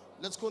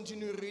 Let's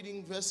continue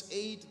reading verse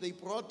 8. They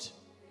brought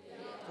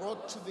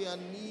to their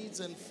needs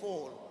and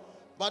fall,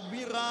 but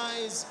we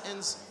rise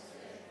and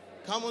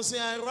come on, say,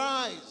 I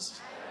rise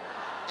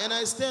and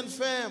I stand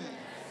firm,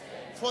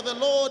 for the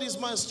Lord is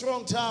my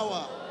strong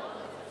tower.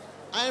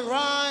 I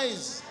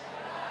rise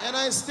and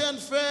I stand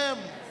firm,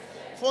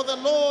 for the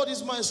Lord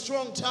is my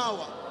strong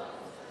tower.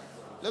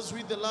 Let's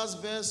read the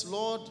last verse.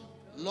 Lord,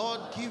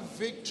 give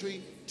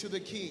victory to the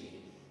King.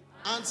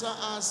 Answer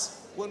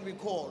us when we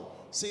call.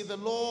 Say, the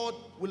Lord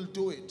will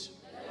do it.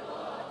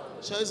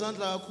 Let's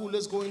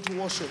go into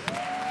worship.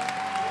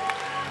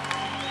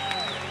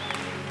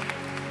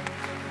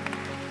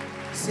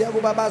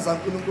 Siyakubabaza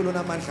uNkulunkulu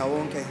namandla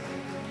wonke.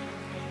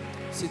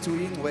 Sithi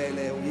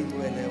uyingcwele,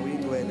 uyingcwele,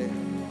 uyingcwele.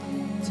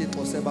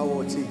 Thixo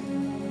sebawothi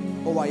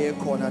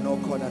owayekhona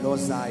nokhona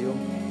nozayo.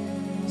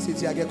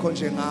 Sithi akekho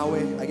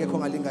njengawe, akekho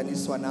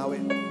ngalinganiswa nawe.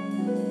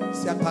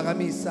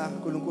 Siyakuphakamisa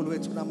uNkulunkulu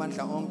wethu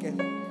namandla onke.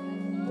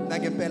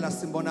 Nangempela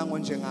simbona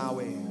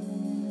ngonjengawe.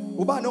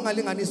 Ubani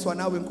ongalinganiswa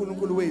nawe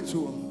uNkulunkulu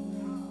wethu?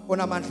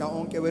 onamandla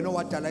onke, wena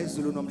owadala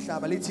izulu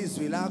nomhlaba, lithi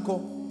izwi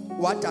lakho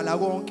wadala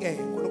konke,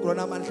 uNkulunkulu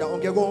onamandla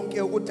onke,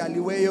 konke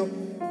okudaliweyo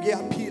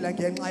kuyaphila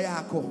ngenxa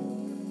yakho.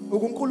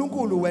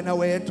 UNkulunkulu wena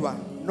wedwa,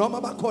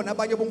 noma bakhona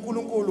abanye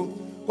bonkulunkulu,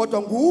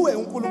 kodwa nguwe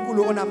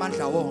uNkulunkulu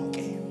onamandla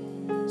wonke.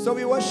 So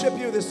we worship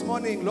you this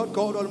morning, Lord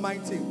God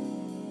Almighty.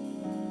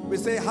 We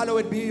say,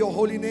 hallowed be your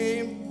holy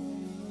name.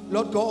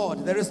 Lord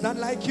God, there is none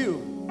like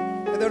you,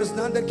 and there is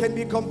none that can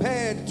be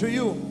compared to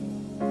you.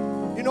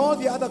 In all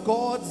the other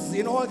gods,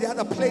 in all the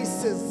other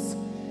places,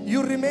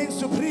 you remain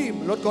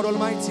supreme, Lord God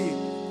Almighty.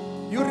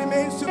 You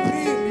remain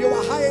supreme. You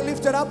are high and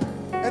lifted up,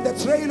 and the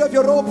trail of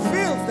your robe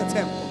fills the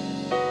temple.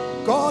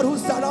 God,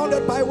 who's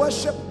surrounded by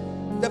worship,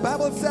 the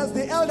Bible says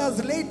the elders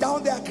lay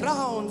down their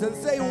crowns and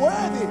say,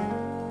 worthy,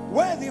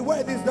 worthy,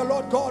 worthy is the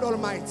Lord God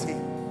Almighty.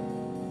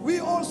 We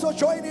also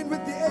join in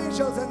with the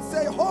angels and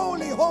say,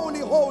 holy, holy,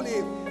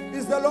 holy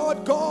is the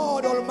Lord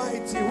God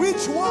Almighty,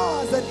 which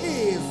was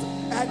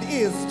and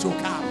is to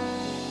come.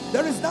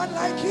 There is none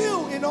like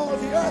you in all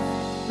the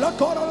earth, Lord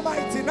God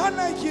Almighty, none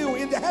like you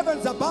in the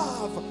heavens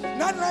above,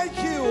 none like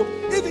you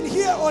even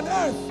here on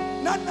earth,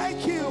 none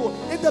like you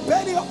in the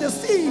belly of the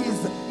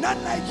seas,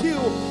 none like you,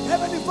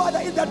 Heavenly Father,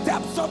 in the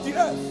depths of the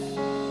earth.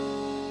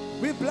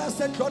 We bless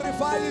and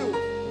glorify you.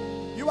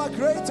 You are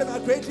great and are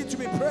greatly to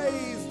be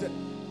praised,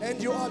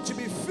 and you are to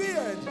be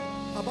feared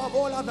above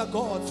all other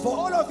gods. For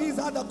all of these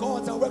other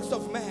gods are works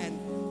of man,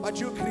 but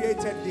you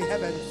created the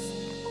heavens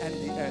and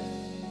the earth.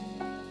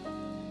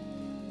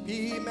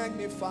 Be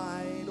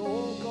magnified,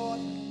 oh God.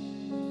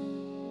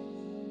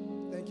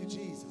 Thank you,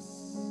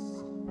 Jesus.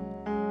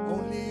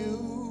 Only you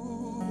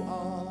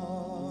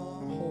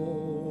are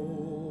holy.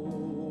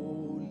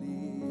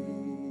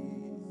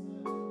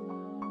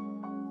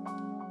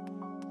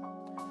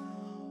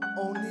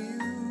 Only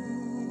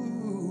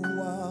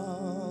you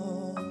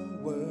are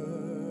worthy.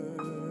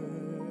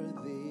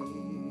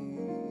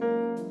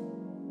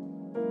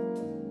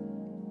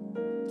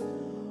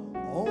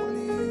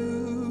 Only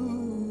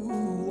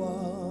you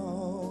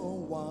are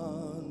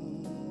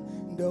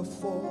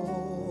wonderful.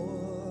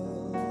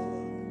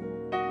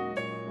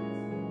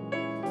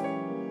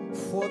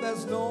 For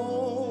there's no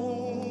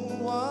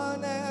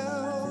one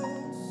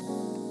else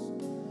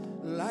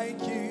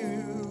like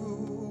you,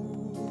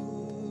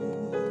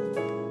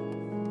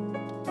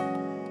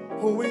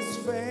 who is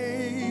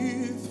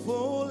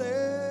faithful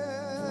ever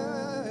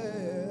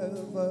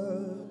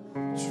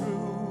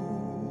true.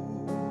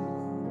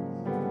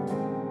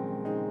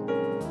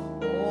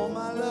 Oh,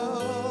 my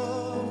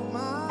love, my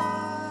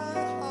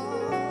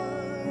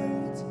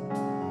heart,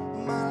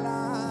 my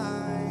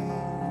life,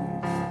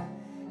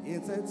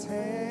 it's a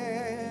testimony.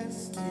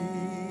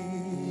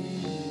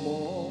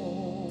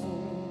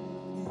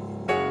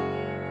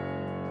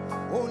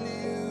 Only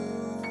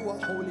you are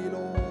holy,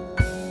 Lord.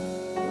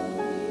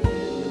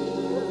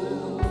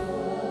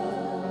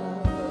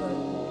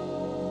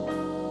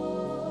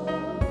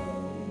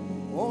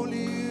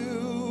 Only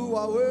you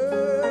are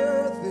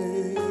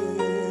worthy.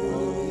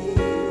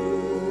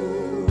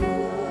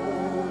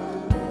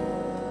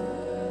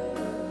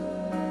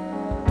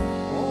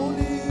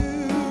 Only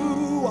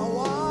you are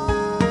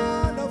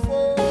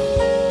wonderful.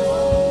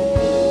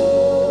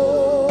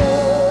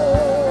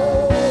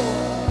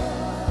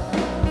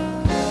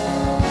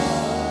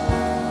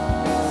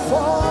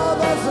 For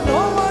there's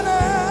no one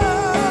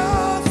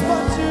else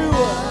but you.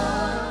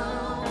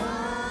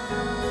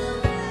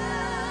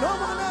 No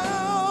one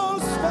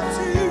else but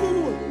you,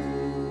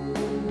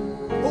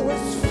 who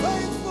is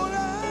faithful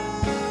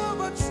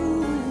ever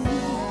true.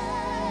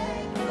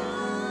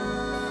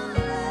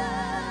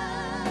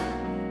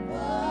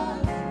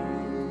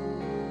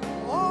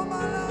 Oh,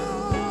 my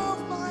love,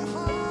 my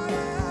heart,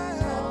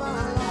 and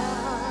my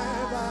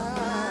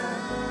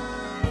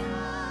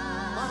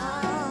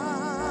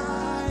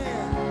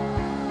life,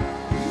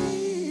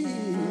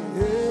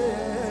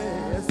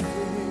 yes,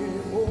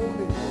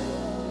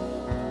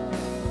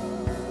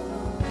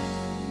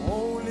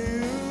 only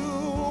you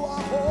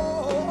are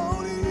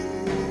holy.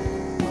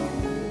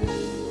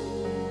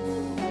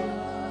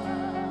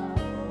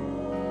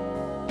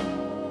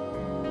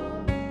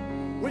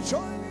 We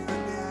join in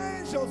with the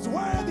angels.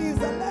 Worthy is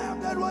the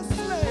Lamb that was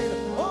slain.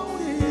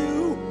 Only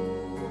you,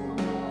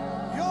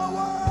 you're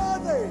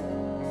worthy.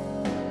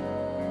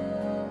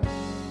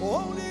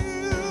 Only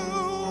you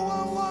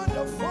are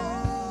wonderful.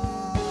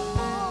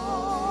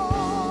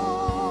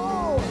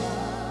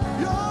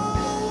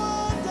 You're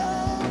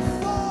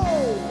wonderful.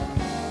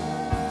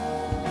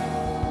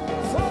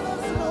 For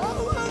there's no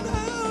one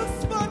else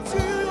but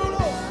you,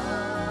 Lord.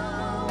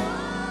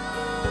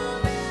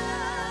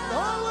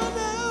 No one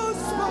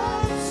else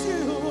but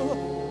you,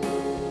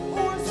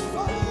 who is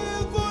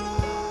faithful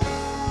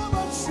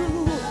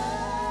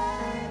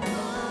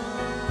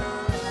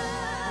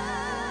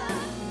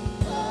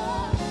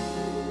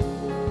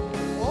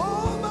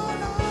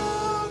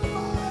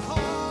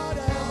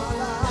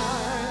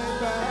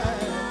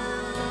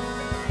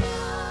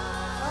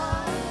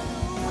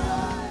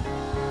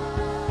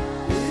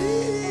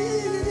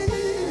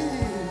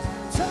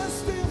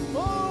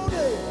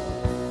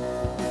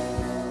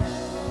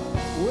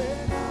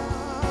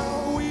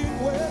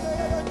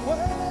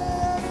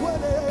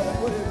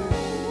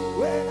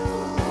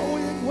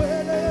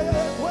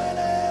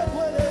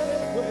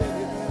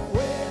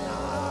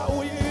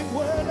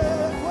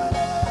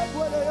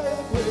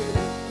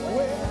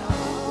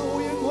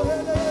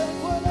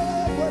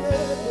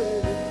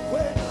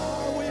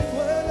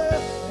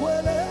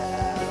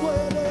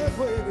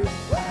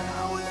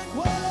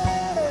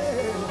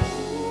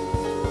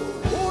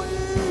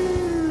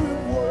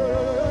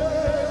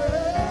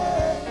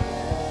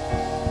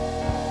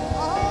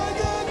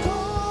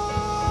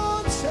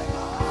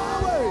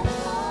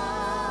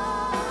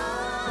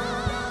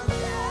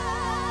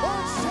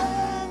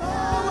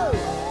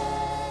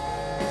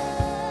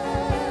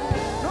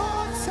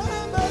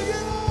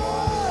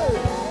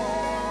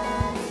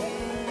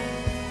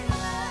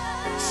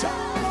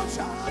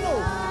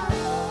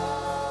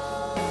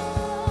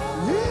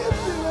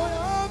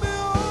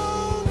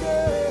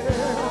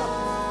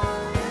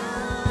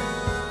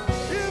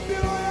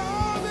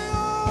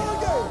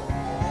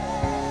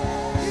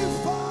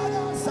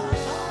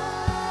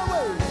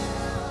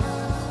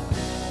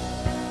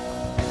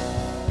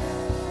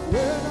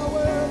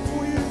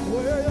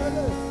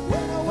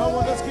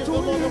Let's give the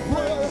Lord a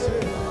praise.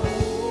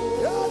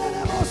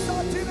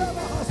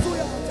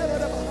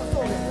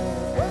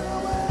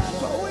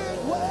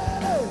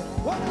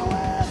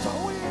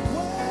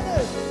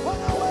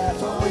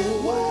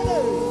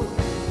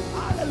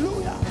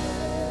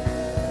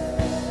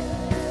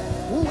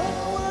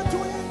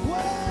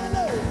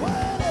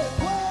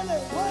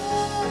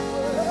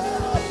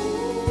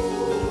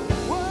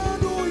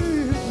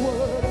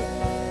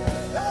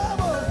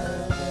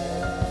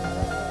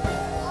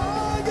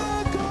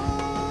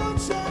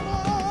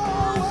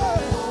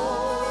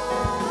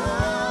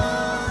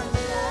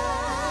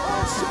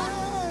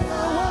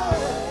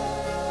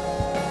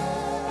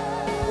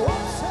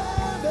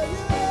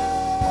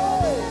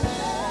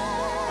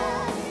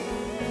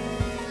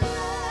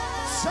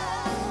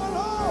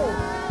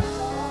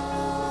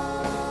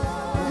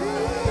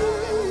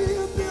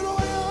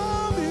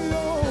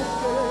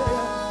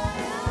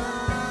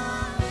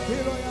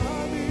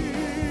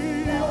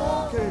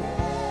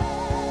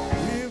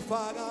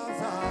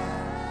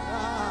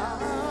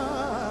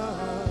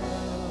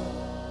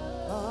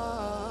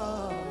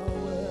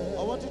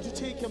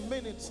 Take a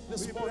minute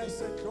this morning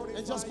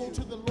and just go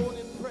to the Lord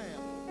in prayer.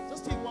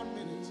 Just take 1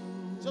 minute.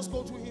 Just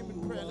go to Him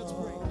in prayer. Let's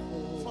pray.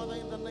 Father,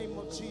 in the name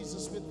of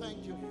Jesus, we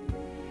thank you.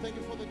 Thank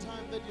you for the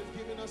time that you've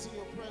given us in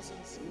your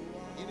presence.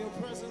 In your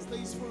presence,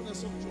 there is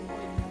fullness of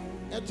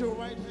joy. At your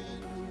right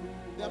hand,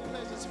 there are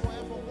pleasures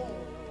forevermore.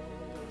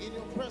 In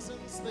your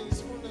presence, there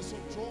is fullness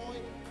of joy.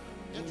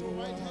 At your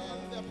right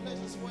hand, there are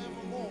pleasures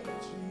forevermore.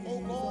 Oh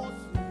God,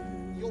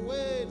 your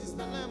word is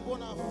the lamp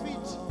on our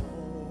feet.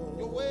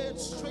 Your word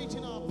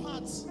straighten our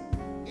paths.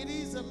 It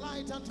is a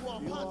light unto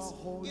our paths.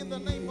 In the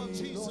name of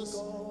Jesus,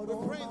 we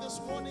pray this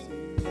morning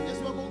as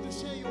we are going to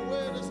share your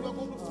word, as we are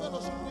going to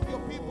fellowship with your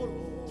people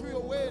through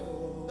your word,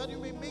 that you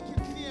may make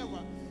it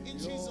clearer in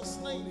Jesus'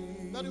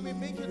 name, that you may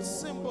make it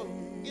simple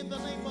in the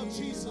name of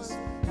Jesus,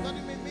 that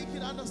you may make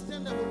it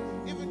understandable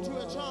even to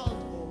a child.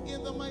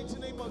 In the mighty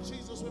name of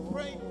Jesus, we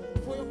pray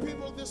for your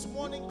people this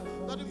morning,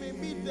 that you may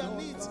meet their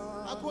needs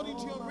according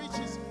to your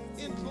riches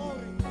in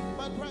glory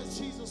by Christ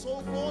Jesus.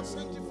 Oh God,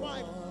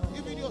 sanctify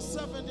even your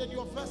servant and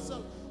your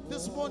vessel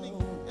this morning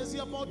as he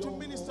about to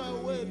minister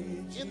your word.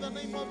 In the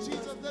name of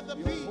Jesus, let there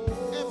be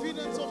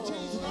evidence of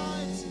changed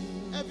lives,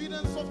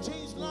 evidence of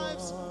changed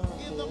lives.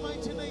 In the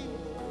mighty name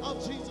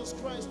of Jesus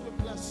Christ, we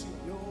bless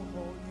you.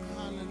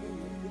 Hallelujah.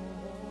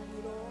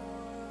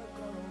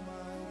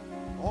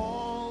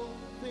 All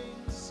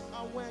things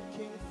are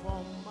working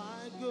for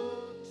my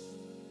good.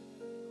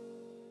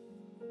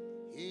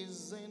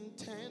 He's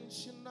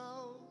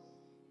intentional.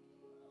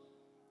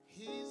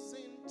 He's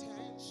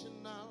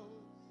intentional.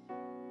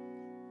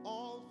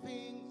 All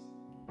things.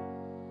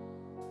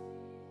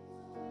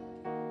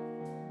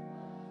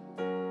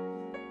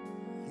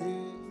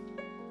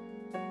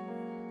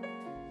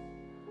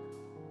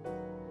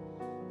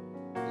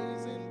 He's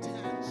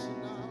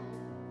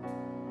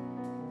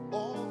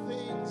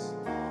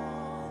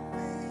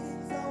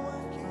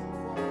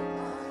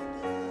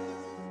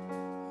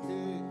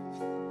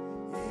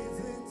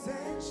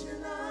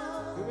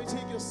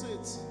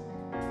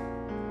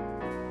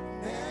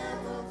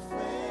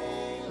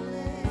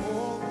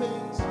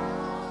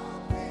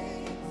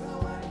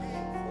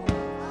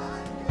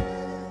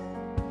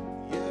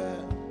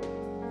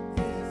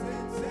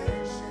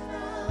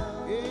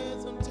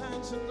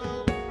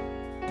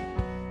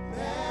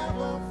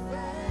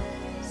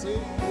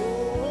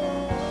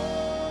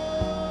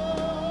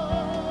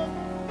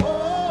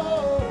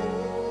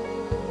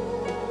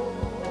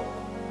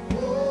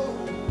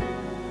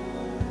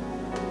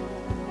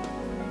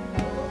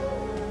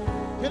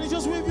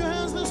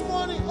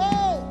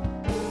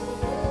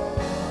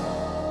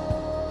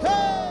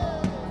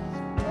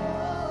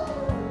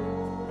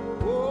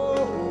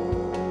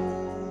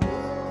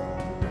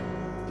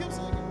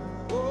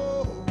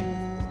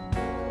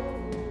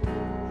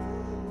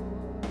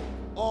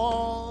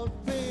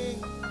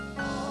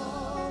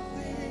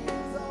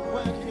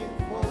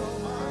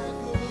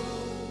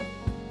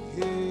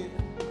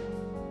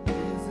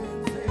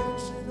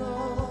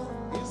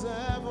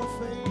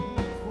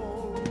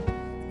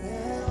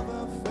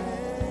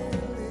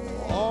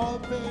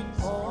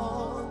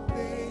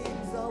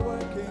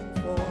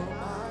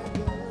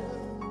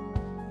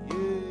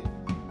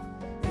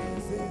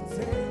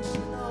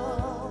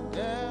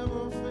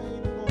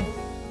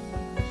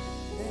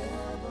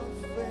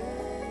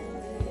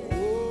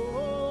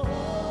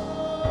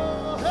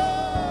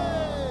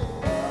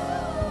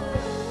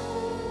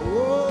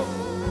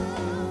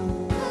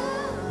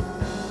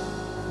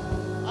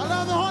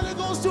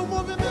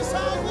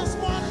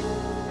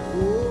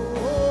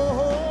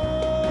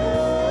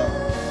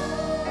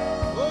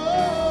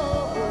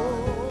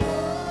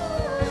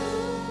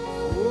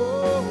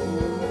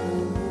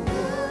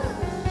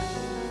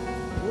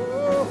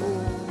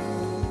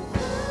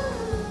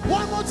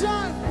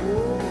time.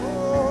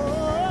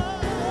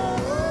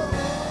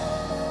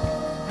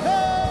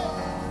 Hey.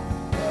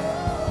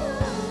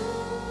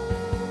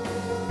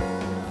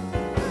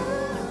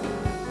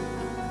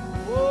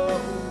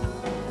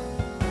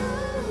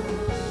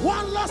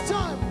 One last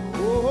time.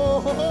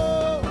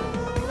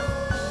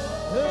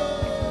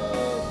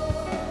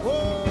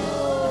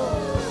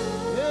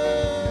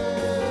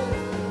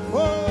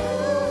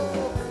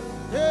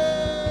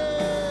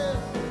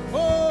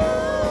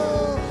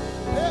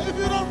 If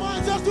you don't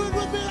mind, just do it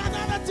with me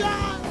another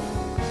time.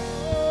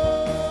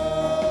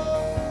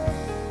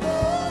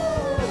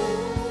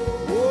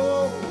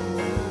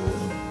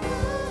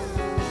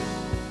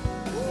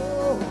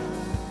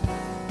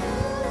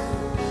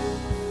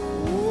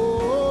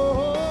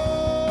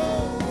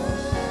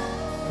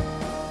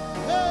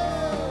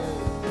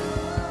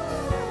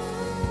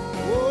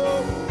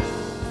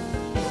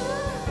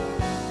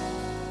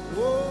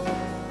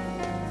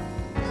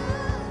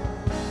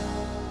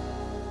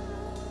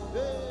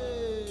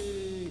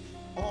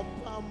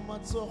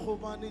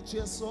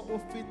 Jesu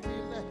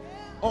ufihlile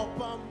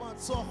oba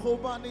matsogo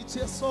bani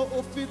Jesu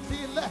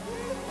ufihlile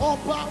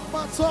oba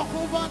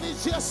matsogo bani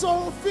Jesu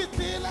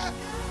ufihlile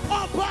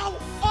oba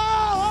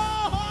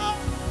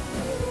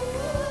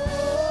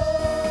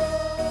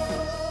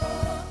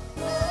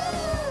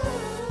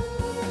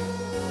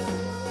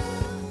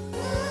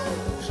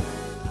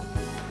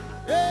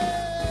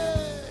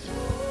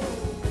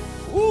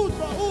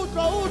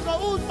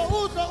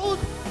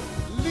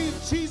Leave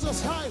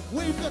Jesus high,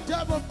 wave the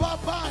devil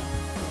bye-bye.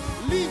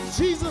 Leave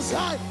Jesus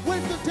high,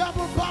 wave the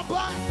devil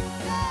bye-bye.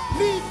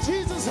 Leave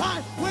Jesus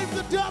high, wave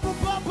the devil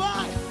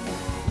bye-bye.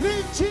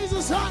 Leave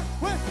Jesus high,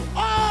 wave,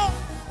 oh!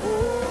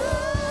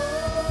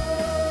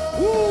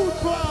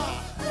 Oudra!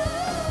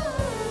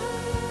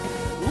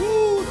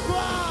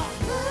 Oudra!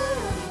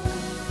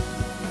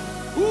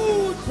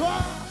 Oudra!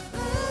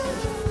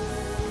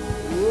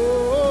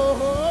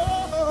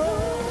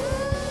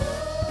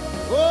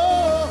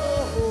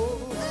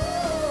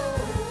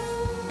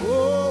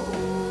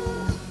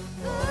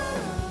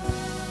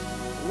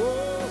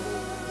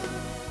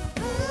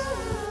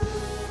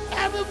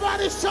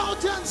 Everybody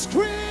shout and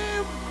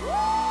scream.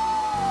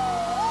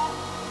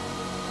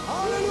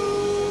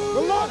 Hallelujah.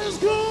 The Lord is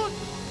good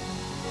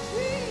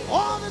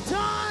all the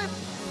time.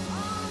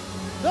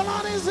 The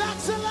Lord is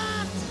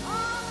excellent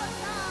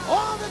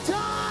all the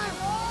time.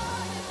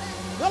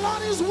 The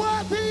Lord is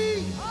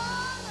worthy.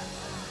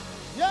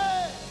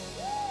 Yeah.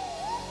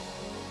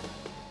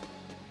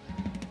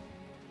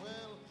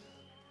 Well,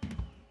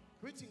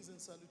 greetings and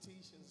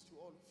salutations to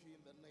all of you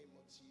in the name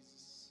of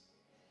Jesus.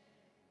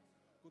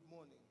 Good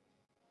morning.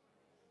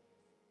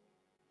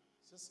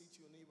 Just say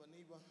to your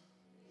neighbor,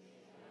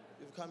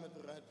 you've come at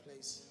the right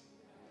place,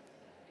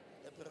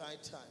 at the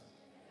right time,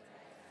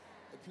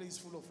 a place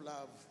full of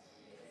love.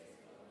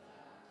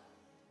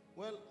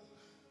 Well,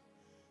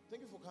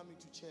 thank you for coming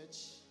to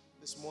church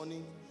this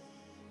morning.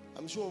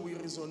 I'm sure we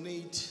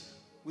resonate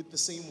with the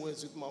same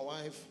words with my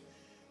wife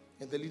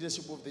and the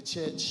leadership of the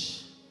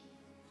church.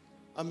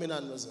 Amen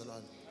and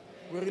Mazalan.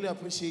 We really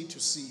appreciate to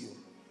see you.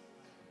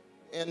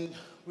 And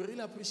we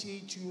really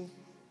appreciate you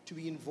to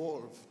be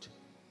involved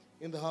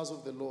in the house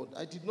of the Lord.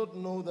 I did not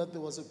know that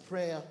there was a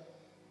prayer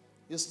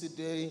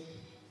yesterday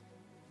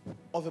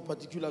of a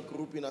particular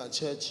group in our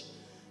church.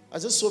 I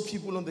just saw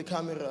people on the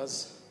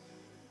cameras.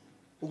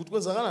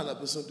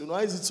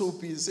 Why is it so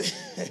busy?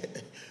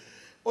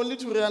 Only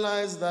to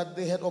realize that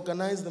they had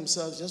organized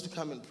themselves just to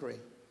come and pray,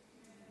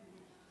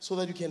 so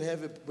that you can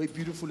have a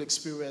beautiful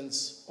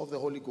experience of the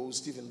Holy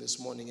Ghost even this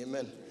morning.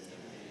 Amen.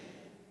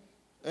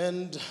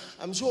 And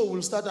I'm sure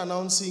we'll start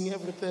announcing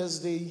every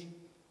Thursday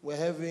we're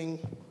having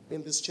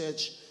in this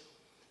church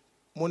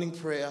morning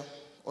prayer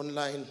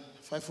online,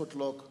 5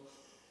 o'clock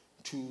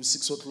to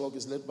 6 o'clock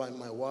is led by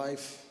my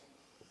wife.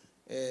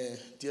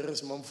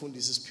 Dearest Mom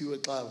Fundis is pure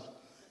club.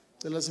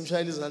 I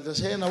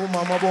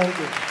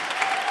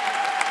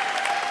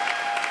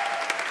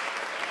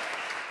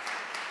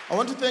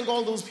want to thank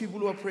all those people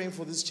who are praying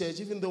for this church,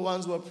 even the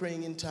ones who are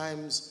praying in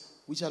times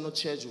which are not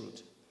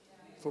scheduled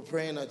for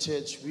praying at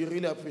church. We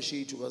really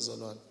appreciate you,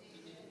 Bazalwan.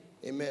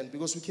 Amen.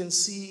 Because we can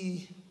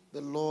see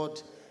the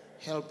Lord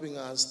helping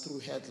us through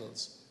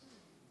hurdles.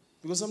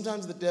 Because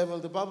sometimes the devil,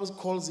 the Bible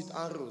calls it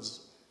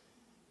arrows.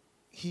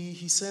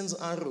 He sends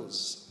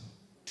arrows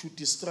to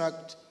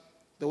distract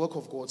the work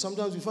of God.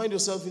 Sometimes you find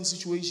yourself in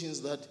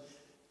situations that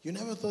you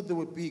never thought they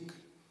were big.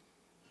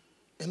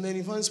 And then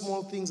you find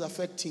small things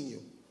affecting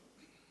you.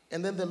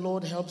 And then the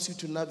Lord helps you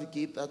to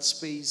navigate that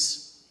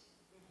space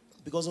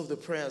because of the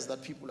prayers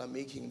that people are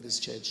making in this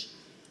church.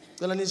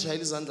 For being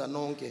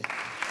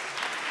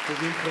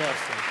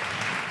prayerful.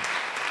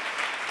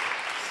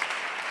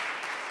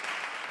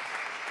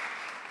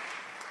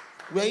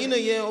 We are in a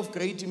year of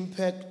great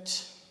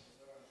impact.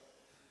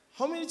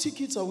 How many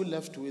tickets are we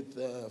left with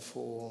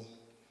for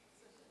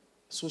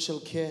social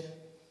care?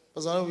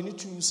 Because we need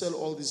to sell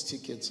all these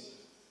tickets.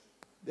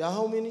 There are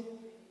how many?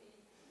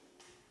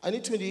 I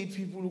need 28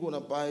 people who are going to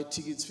buy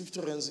tickets,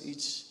 50 rands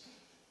each.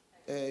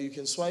 You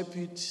can swipe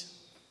it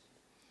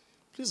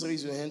Please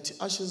raise your hand.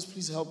 Ushers,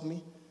 please help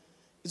me.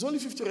 It's only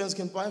 50 rands,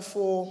 can buy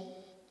 4.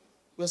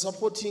 We're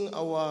supporting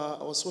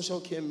our social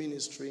care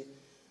ministry.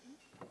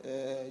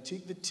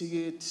 Take the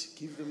ticket,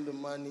 give them the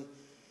money.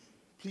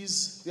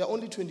 Please, there are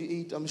only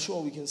 28. I'm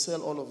sure we can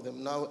sell all of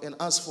them now and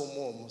ask for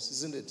more,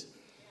 isn't it?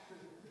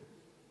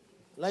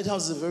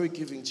 Lighthouse is a very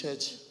giving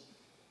church.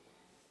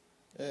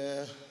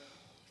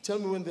 Tell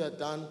me when they are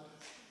done.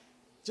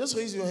 Just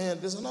raise your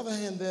hand. There's another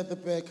hand there at the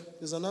back.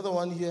 There's another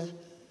one here.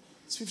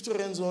 It's 50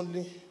 rands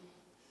only.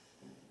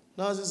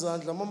 Nazi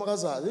izandla mama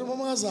kazaza. Hey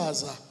mama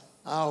kazaza.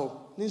 Awu,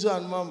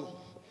 ninjani mama?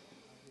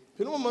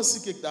 Phela mama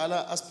sike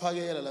kudala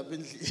asiphakela lapha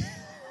endlini.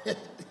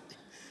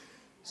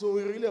 So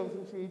we really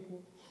appreciate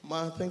you.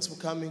 Ma, thanks for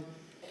coming.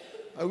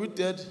 Are we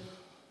dead?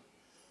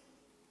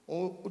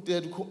 Oh,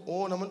 dead.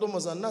 Oh,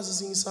 namantombazana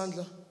nasi sinye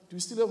isandla. Do we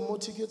still have more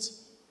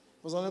tickets?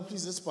 Bazana,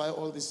 please, let's buy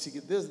all these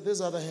tickets.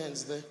 There's other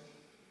hands there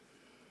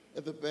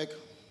at the back.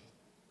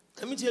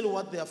 Let me tell you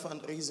what they are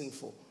fundraising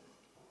for.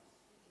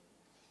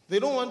 They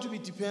don't want to be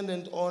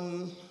dependent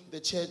on the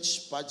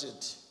church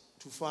budget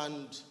to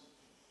fund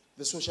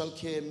the social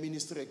care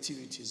ministry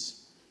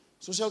activities.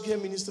 Social care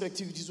ministry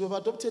activities, we've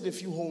adopted a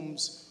few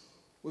homes.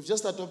 We've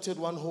just adopted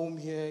one home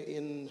here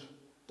in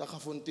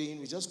Dagafontein.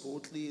 We just go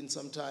clean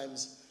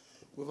sometimes.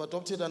 We've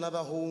adopted another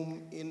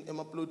home in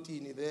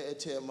Emaplotini, there at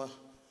Tema,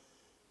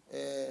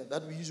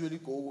 that we usually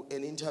go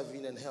and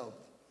intervene and help.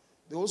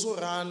 They also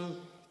run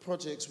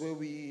projects where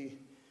we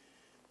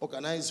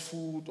organize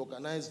food,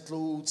 organize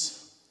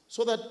clothes,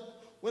 so that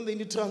when they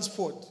need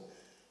transport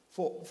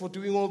for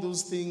doing all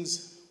those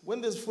things,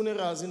 when there's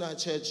funerals in our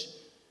church,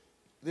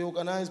 they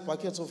organize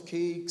buckets of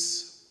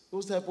cakes,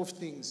 those type of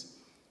things,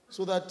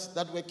 so that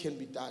that work can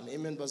be done.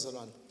 Amen,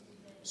 Bazalan.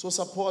 So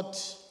support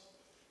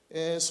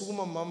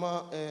Sukuma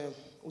Mama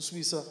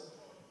Uswisa.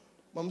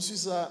 Mama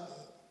Uswisa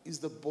is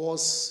the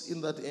boss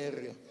in that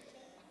area.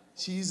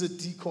 She is a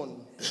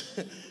deacon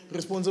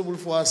responsible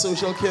for our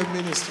social care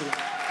ministry.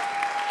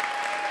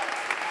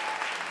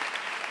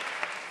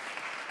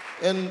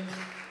 And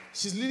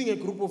she's leading a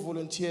group of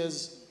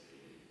volunteers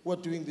who are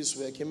doing this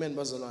work. Amen,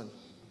 Bazalan.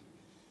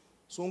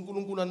 So, do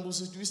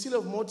we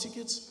still have more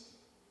tickets?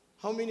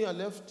 How many are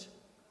left?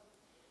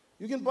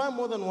 You can buy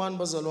more than one,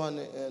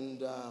 Bazalwane,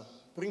 and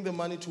bring the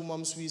money to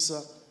Mam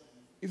Swisa.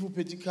 If you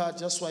pay the card,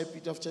 just swipe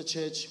it after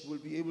church. We'll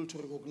be able to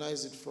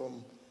recognize it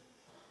from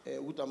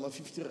Utama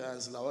 50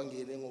 rands, and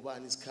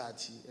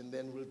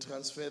then we'll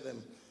transfer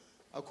them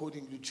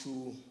accordingly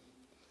to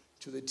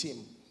the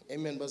team.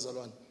 Amen,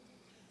 Bazalwane.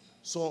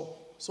 So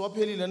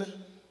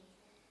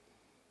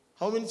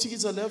how many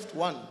tickets are left?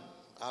 One.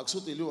 Thank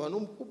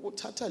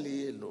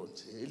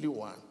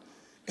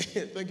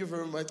you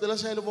very much.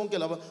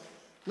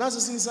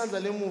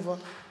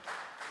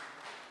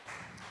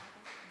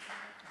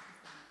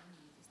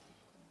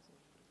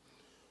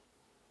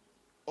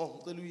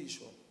 Oh,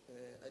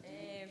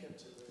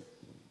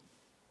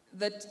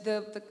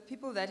 the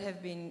people that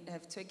have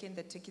taken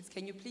the tickets,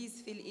 can you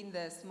please fill in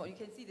the small, you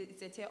can see that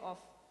it's a tear off.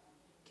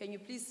 Can you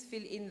please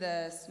fill in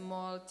the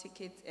small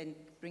ticket and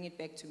bring it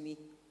back to me,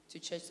 to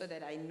church, so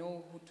that I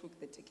know who took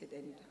the ticket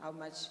and how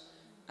much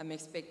I'm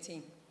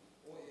expecting?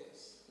 Oh,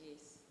 yes. Yes.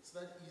 It's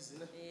that easy,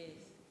 no? Yes.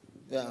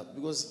 Yeah,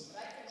 because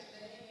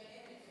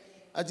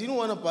I didn't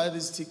want to buy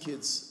these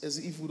tickets as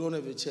if we don't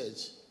have a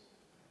church.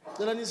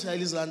 Can I need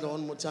Shaile's land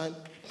one more time?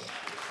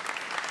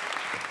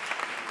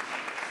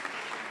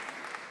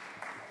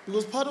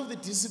 Because part of the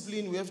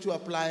discipline we have to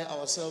apply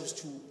ourselves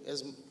to,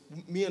 as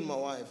me and my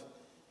wife,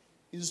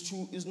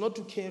 is not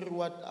to carry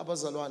what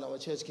Abazalwan, our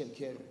church, can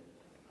carry.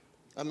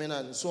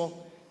 Amen.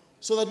 So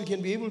that we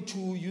can be able to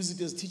use it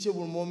as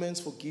teachable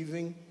moments for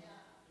giving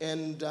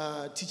and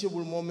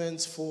teachable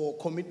moments for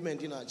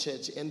commitment in our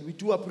church. And we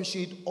do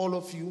appreciate all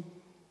of you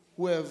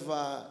who have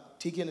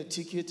taken a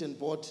ticket and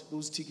bought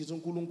those tickets.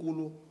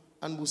 Unkulunkulu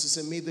and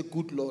Busise, may the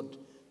good Lord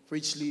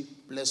richly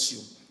bless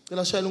you.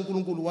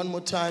 One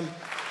more time.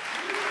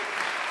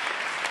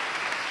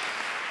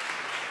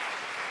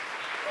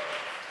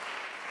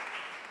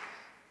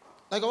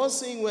 Like I was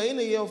saying, we're in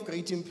a year of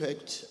great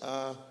impact.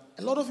 A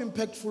lot of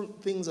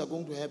impactful things are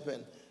going to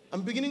happen.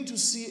 I'm beginning to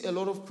see a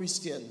lot of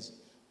Christians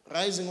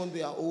rising on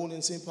their own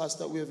and saying,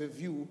 Pastor, we have a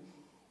view,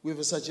 we have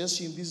a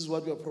suggestion, this is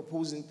what we are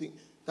proposing.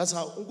 That's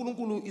how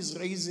Unkulunkulu is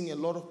raising a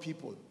lot of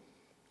people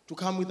to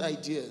come with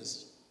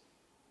ideas.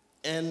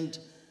 And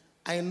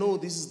I know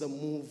this is the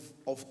move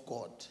of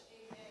God.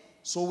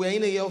 So we're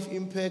in a year of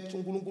impact.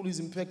 Unkulunkulu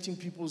is impacting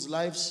people's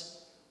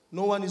lives.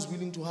 No one is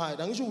willing to hide.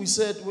 I'm sure we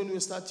said when we were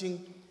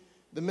starting,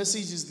 the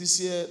message is this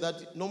year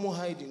that no more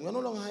hiding. We're no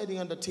longer hiding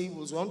under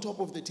tables. We're on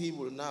top of the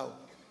table now.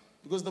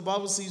 Because the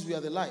Bible says we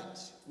are the light.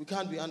 We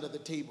can't be under the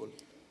table.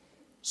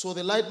 So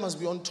the light must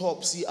be on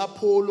top. See,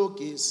 Apollo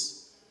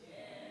case.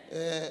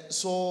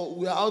 So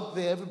we are out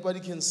there. Everybody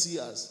can see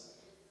us.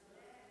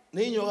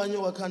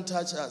 Nenyoka can't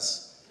touch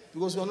us.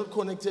 Because we are not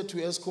connected to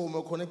ESCOM.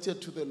 We're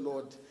connected to the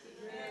Lord.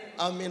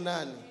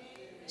 Amen.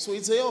 So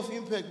it's a year of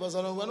impact.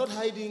 We're not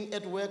hiding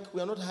at work.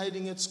 We're not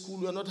hiding at school.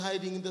 We're not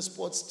hiding in the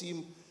sports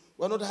team.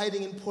 We're not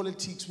hiding in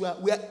politics. We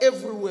are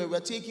everywhere. We're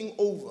taking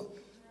over.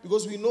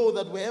 Because we know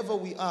that wherever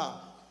we are,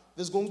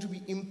 there's going to be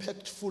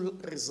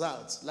impactful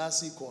results.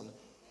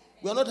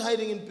 We are not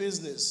hiding in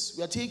business.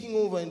 We are taking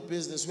over in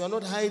business. We are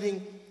not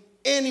hiding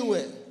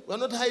anywhere. We are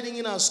not hiding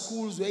in our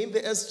schools. We are in the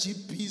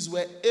SGPs.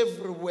 We are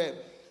everywhere.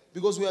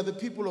 Because we are the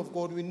people of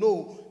God. We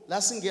know,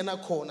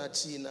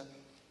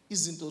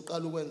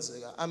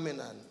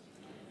 amen.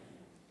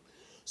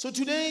 So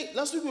today,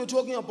 last week we were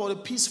talking about a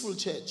peaceful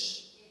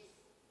church.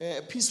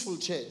 A peaceful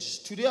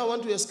church. Today I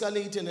want to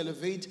escalate and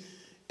elevate.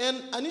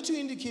 And I need to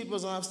indicate,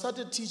 because I've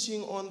started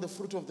teaching on the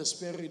fruit of the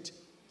Spirit.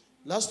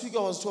 Last week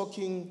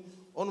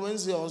on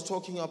Wednesday I was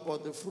talking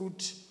about the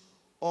fruit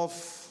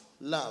of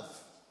love.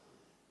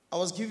 I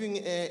was giving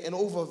an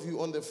overview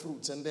on the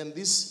fruits. And then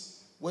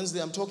this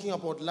Wednesday I'm talking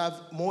about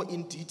love more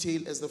in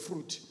detail as the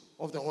fruit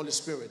of the Holy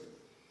Spirit.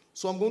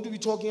 So I'm going to be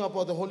talking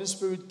about the Holy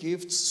Spirit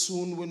gifts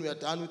soon when we are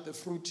done with the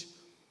fruit.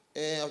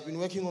 I've been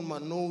working on my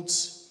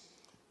notes,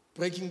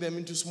 breaking them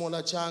into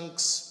smaller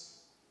chunks.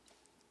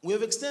 We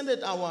have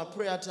extended our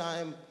prayer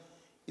time.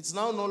 It's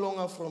now no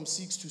longer from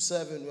 6 to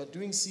 7. We're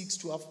doing 6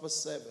 to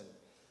 7:30.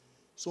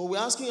 So we're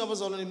asking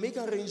Abazalwane to make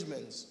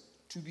arrangements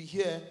to be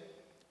here.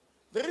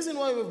 The reason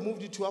why we've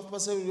moved it to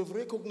 7:30, we've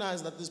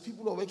recognized that there's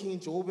people who are working in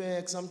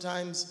Joburg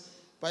sometimes.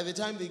 By the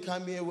time they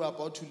come here, we're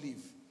about to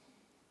leave.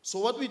 So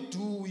what we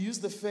do, we use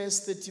the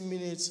first 30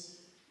 minutes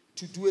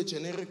to do a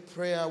generic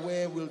prayer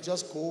where we'll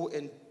just go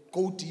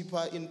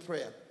deeper in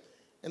prayer.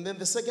 And then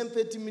the second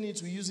 30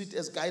 minutes, we use it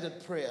as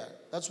guided prayer.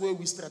 That's where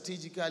we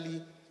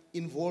strategically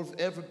involve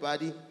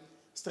everybody,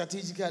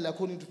 strategically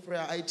according to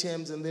prayer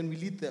items, and then we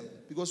lead them.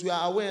 Because we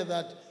are aware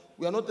that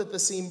we are not at the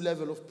same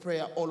level of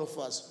prayer, all of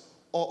us,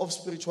 or of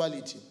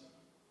spirituality.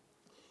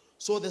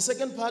 So the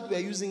second part, we are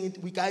using it,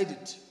 we guide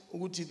it.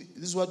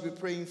 This is what we're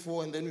praying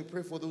for, and then we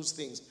pray for those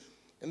things.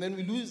 And then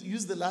we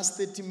use the last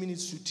 30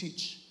 minutes to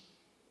teach.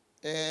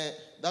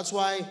 That's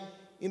why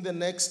in the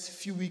next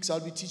few weeks, I'll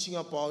be teaching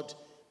about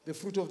the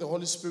fruit of the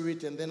Holy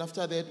Spirit. And then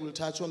after that, we'll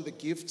touch on the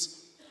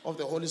gifts of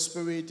the Holy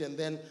Spirit. And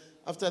then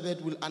after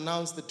that, we'll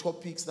announce the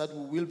topics that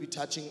we will be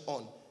touching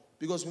on.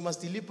 Because we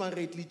must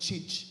deliberately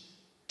teach.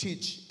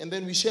 And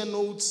then we share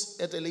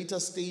notes at a later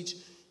stage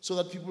so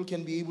that people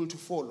can be able to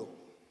follow.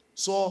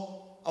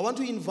 So I want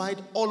to invite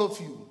all of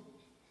you.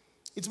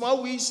 It's my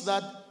wish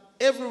that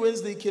every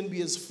Wednesday can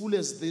be as full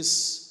as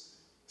this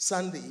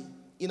Sunday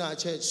in our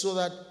church so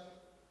that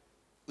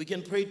we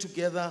can pray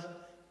together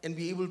and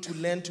be able to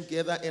learn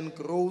together and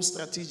grow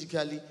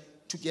strategically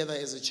together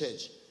as a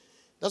church.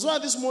 That's why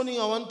this morning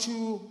I want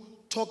to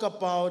talk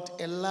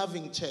about a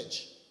loving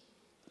church.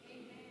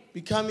 Amen.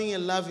 Becoming a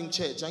loving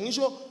church. And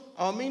sure,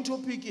 our main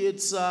topic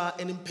is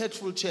an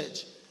impactful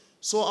church.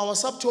 So our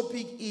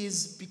subtopic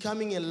is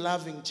becoming a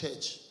loving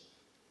church.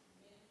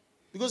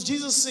 Because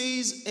Jesus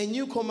says, a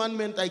new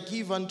commandment I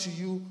give unto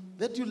you,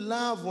 that you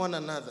love one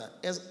another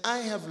as I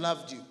have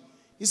loved you.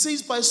 He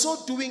says, by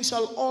so doing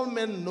shall all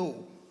men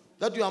know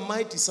that you are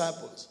my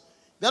disciples.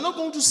 They are not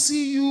going to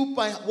see you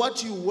by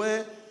what you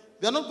wear.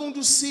 They are not going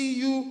to see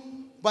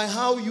you by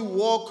how you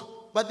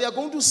walk, but they are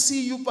going to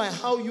see you by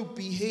how you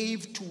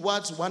behave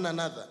towards one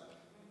another.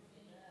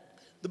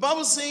 The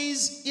Bible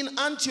says in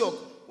Antioch,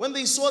 when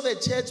they saw the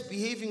church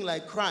behaving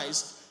like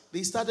Christ,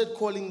 they started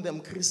calling them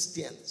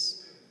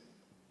Christians.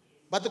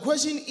 But the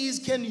question is,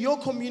 can your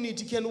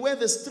community, can where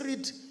the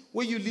street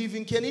where you live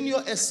in, can in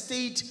your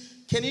estate,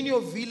 can in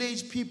your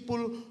village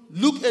people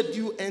look at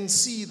you and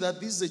see that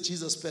this is a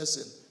Jesus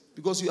person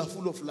because you are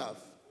full of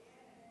love?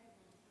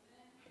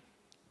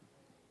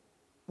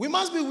 We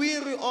must be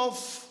wary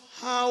of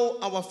how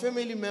our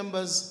family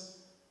members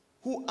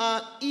who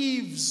are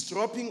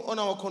eavesdropping on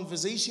our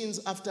conversations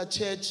after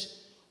church,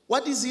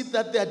 what is it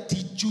that they are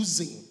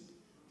deducing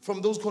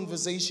from those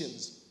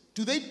conversations?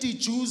 Do they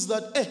deduce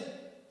that,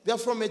 they are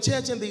from a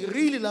church and they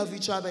really love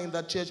each other in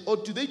that church? Or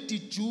do they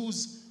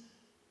deduce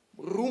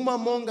rumor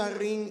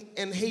mongering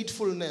and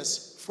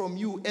hatefulness from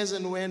you as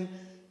and when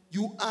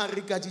you are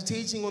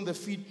regurgitating on the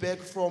feedback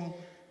from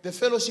the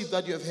fellowship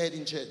that you have had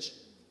in church?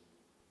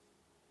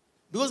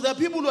 Because there are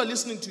people who are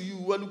listening to you,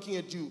 who are looking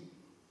at you.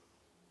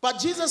 But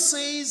Jesus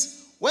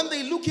says, when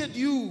they look at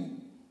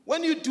you,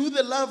 when you do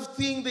the love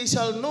thing, they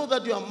shall know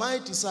that you are my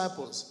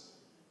disciples.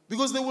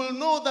 Because they will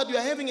know that you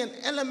are having an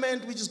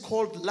element which is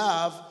called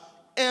love,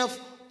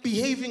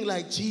 behaving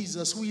like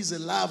Jesus, who is a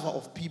lover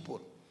of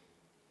people.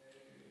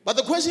 But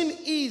the question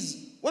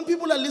is, when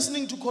people are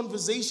listening to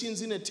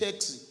conversations in a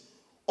taxi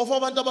of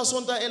abantu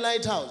abasonta a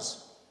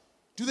Lighthouse,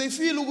 do they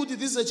feel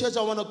this is a church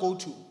I want to go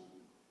to?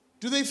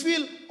 Do they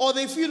feel, or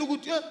they feel,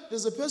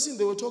 there's a person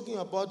they were talking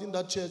about in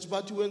that church,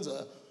 but he went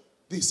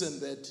this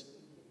and that.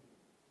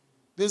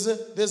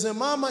 There's a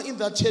mama in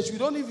that church, we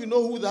don't even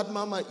know who that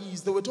mama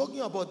is. They were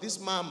talking about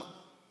this mama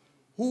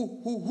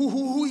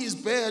who is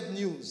bad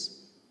news.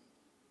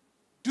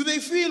 Do they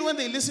feel when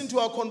they listen to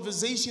our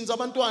conversations,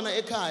 abantwana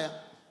ekhaya,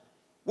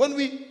 when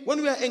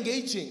we are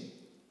engaging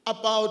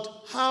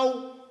about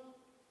how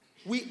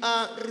we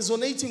are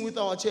resonating with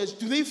our church,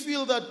 do they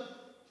feel that,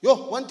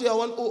 one day I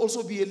want to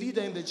also be a leader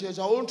in the church,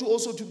 I want to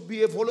also to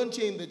be a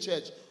volunteer in the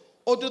church?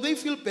 Or do they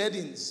feel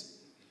burdens?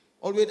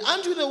 Always.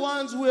 Aren't you the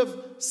ones who have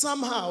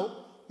somehow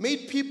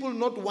made people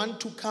not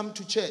want to come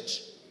to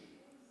church?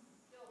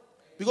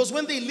 Because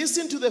when they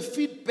listen to the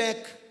feedback,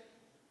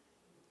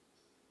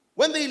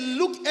 when they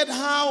look at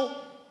how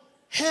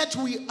hurt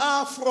we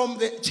are from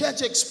the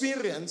church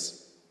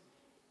experience,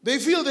 they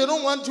feel they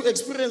don't want to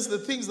experience the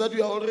things that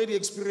we are already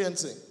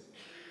experiencing.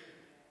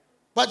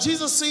 But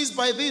Jesus says,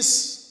 by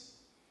this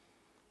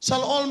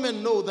shall all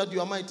men know that you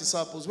are my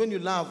disciples, when you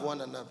love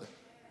one another.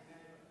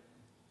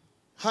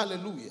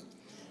 Hallelujah.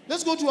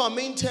 Let's go to our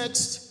main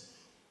text,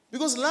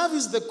 because love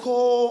is the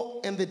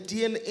core and the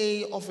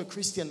DNA of a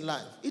Christian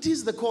life. It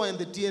is the core and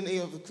the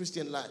DNA of a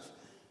Christian life.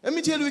 Let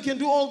me tell you, we can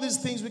do all these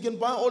things. We can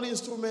buy all the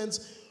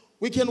instruments.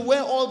 We can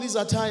wear all these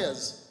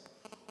attires.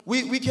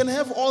 We can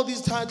have all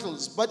these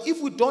titles. But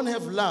if we don't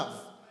have love,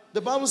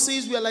 the Bible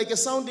says we are like a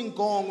sounding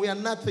gong. We are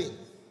nothing.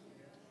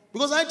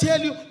 Because I tell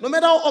you, no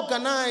matter how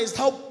organized,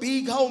 how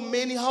big, how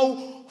many,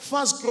 how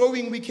fast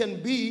growing we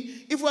can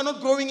be, if we're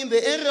not growing in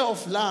the area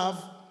of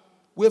love,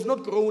 we have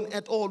not grown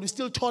at all. We're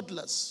still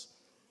toddlers.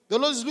 The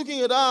Lord is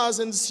looking at us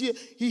and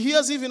He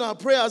hears even our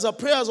prayers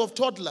of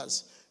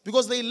toddlers,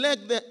 because they lack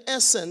the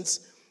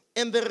essence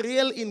and the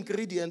real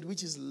ingredient,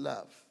 which is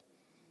love.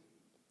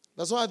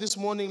 That's why this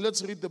morning,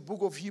 let's read the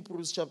book of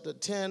Hebrews chapter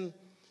 10.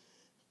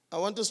 I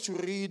want us to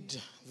read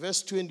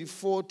verse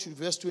 24 to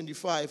verse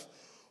 25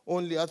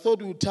 only. I thought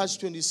we would touch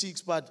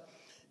 26, but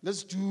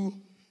let's do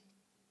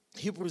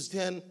Hebrews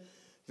 10,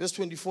 verse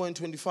 24 and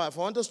 25. I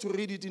want us to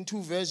read it in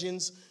two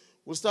versions.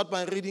 We'll start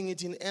by reading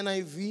it in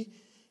NIV,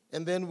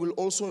 and then we'll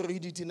also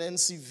read it in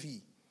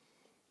NCV.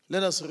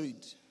 Let us read.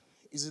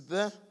 Is it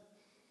there?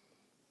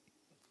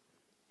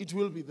 It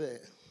will be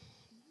there.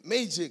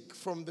 Magic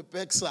from the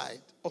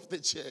backside of the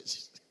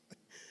church.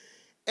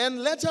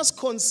 And let us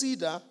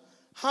consider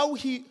how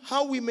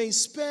we may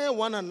spare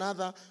one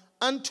another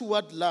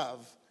untoward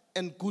love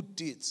and good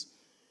deeds,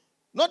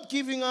 not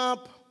giving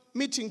up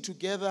meeting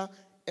together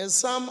as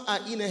some are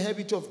in a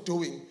habit of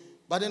doing,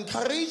 but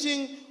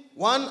encouraging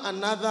one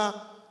another,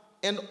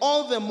 and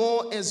all the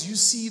more as you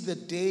see the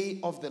day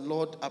of the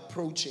Lord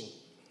approaching.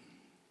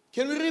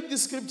 Can we read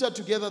this scripture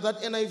together, that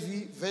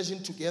NIV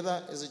version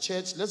together as a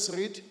church? Let's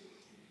read.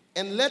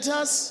 And let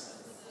us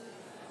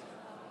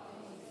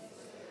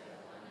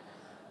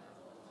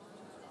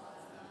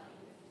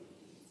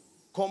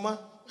comma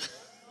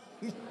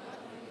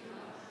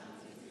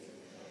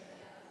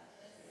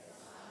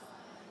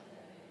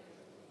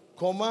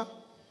comma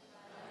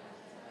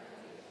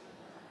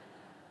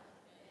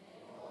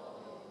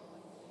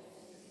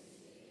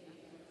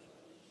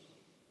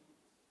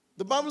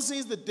the Bible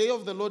says the day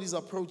of the Lord is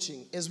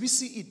approaching. As we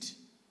see it,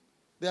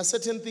 there are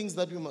certain things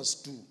that we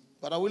must do,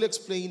 but I will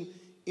explain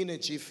in a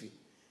jiffy.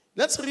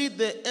 Let's read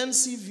the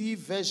NCV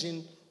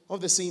version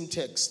of the same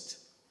text.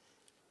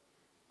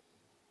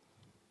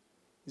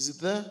 Is it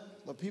there,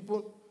 my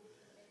people?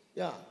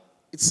 Yeah,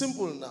 it's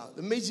simple now.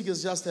 The magic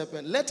has just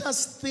happened. Let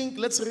us think,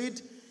 let's read.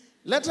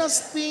 Let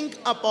us think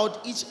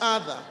about each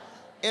other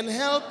and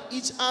help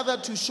each other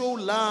to show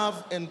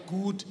love and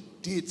good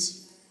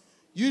deeds.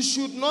 You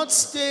should not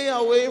stay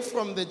away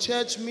from the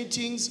church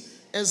meetings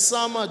as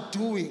some are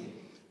doing,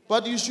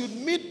 but you should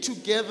meet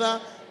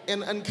together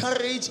and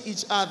encourage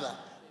each other.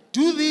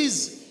 Do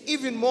this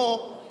even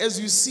more as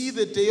you see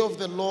the day of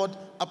the Lord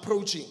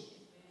approaching.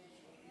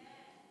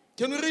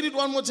 Can we read it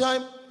one more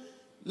time?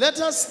 Let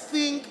us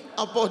think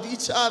about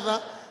each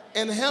other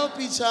and help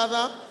each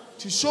other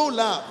to show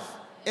love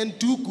and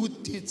do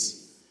good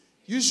deeds.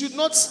 You should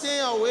not stay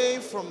away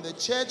from the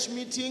church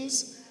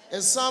meetings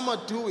as some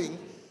are doing,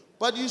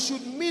 but you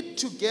should meet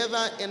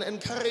together and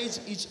encourage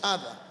each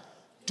other.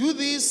 Do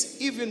this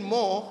even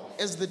more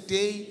as the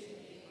day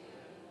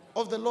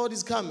of the Lord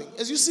is coming.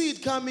 As you see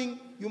it coming,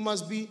 you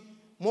must be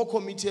more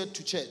committed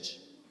to church.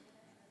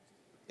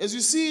 As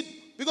you see it,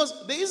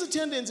 because there is a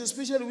tendency,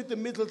 especially with the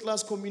middle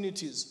class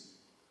communities,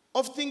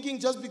 of thinking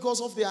just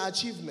because of their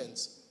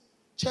achievements,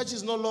 church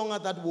is no longer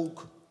that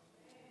woke.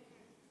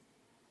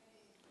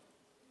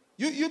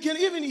 You can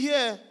even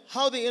hear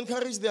how they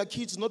encourage their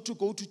kids not to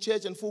go to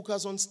church and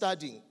focus on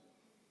studying.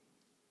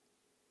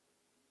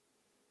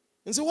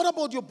 And so what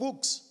about your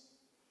books?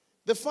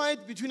 The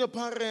fight between a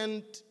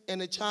parent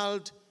and a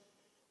child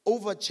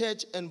over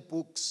church and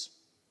books.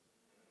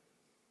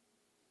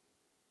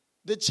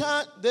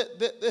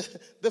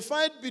 The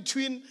fight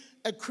between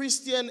a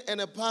Christian and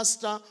a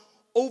pastor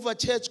over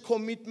church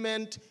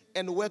commitment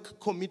and work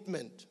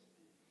commitment.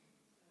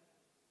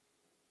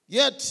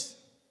 Yet,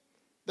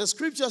 the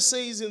scripture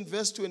says in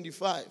verse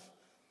 25,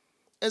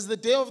 as the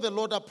day of the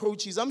Lord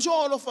approaches, I'm sure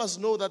all of us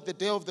know that the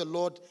day of the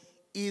Lord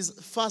is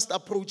fast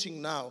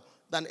approaching now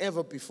than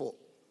ever before.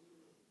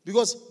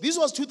 Because this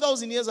was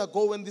 2,000 years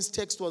ago when this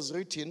text was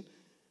written.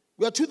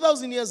 We are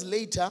 2,000 years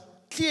later.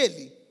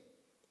 Clearly,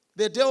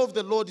 the day of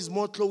the Lord is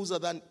more closer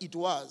than it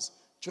was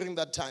during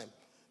that time.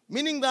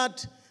 Meaning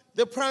that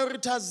the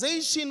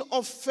prioritization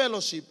of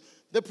fellowship,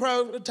 the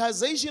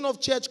prioritization of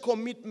church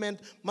commitment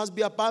must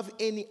be above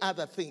any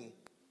other thing.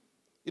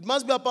 It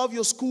must be above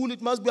your school,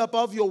 it must be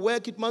above your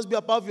work, it must be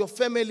above your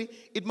family,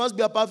 it must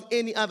be above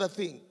any other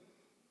thing.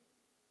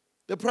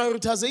 the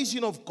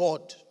prioritization of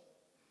God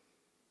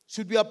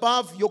should be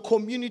above your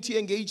community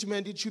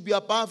engagement. It should be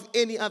above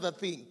any other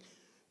thing.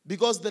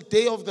 Because the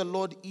day of the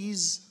Lord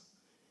is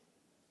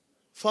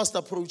fast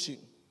approaching.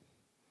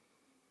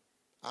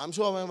 I'm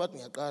sure I'm about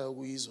to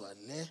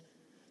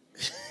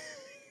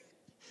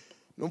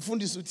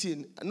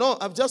No,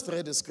 I've just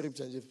read the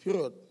scripture,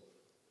 period.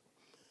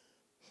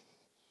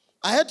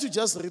 I had to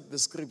just read the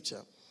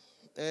scripture.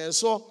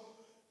 So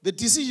the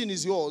decision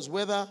is yours,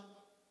 whether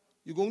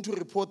you're going to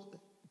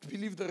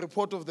believe the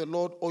report of the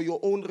Lord or your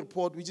own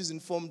report, which is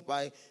informed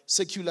by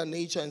secular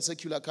nature and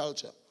secular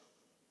culture.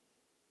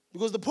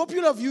 Because the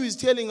popular view is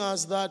telling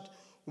us that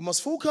we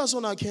must focus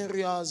on our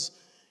careers.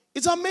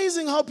 It's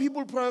amazing how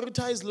people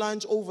prioritize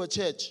lunch over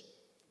church.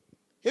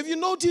 Have you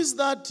noticed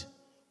that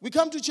we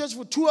come to church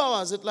for 2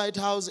 hours at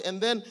Lighthouse,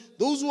 and then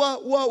those who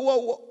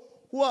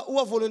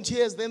are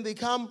volunteers, then they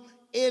come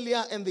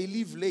earlier and they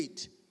leave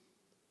late.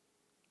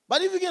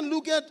 But if you can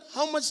look at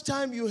how much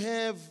time you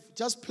have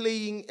just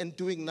playing and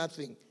doing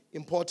nothing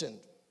important,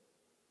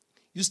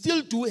 you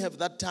still do have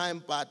that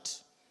time,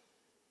 but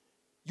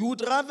you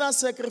would rather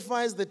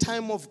sacrifice the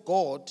time of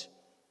God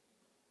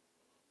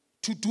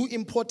to do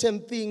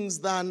important things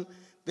than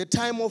the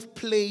time of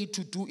play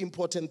to do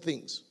important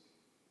things.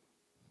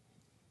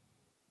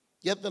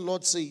 Yet the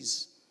Lord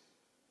says,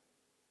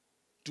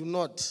 do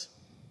not.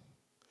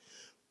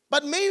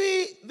 But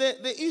maybe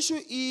the issue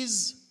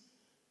is,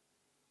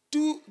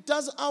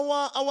 does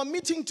our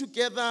meeting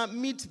together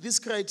meet this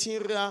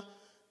criteria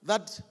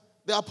that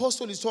the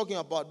apostle is talking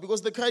about?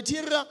 Because the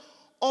criteria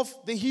of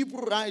the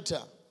Hebrew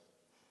writer,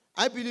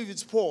 I believe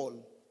it's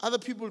Paul. Other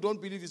people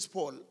don't believe it's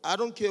Paul. I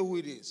don't care who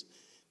it is.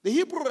 The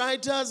Hebrew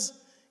writer's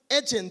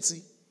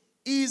agency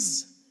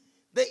is,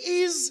 there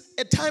is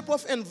a type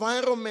of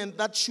environment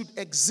that should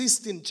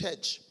exist in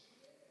church.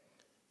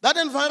 That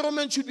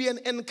environment should be an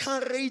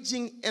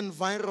encouraging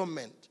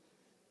environment.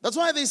 That's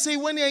why they say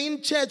when you're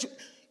in church,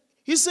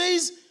 he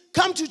says,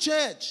 come to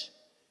church.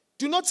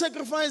 Do not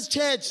sacrifice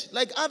church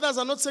like others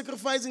are not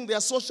sacrificing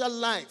their social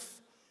life.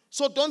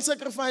 So don't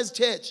sacrifice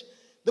church.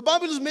 The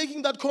Bible is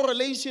making that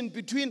correlation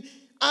between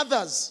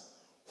others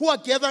who are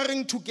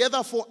gathering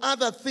together for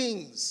other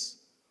things.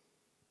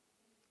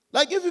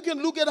 Like if you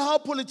can look at how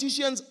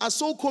politicians are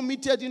so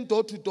committed in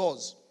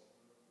door-to-doors.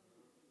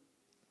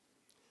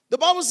 The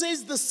Bible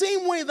says the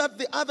same way that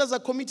the others are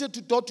committed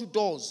to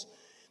door-to-doors.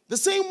 The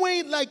same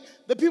way like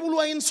the people who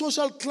are in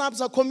social clubs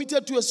are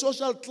committed to a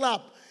social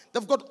club.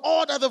 They've got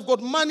order, they've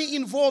got money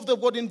involved, they've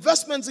got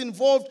investments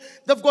involved,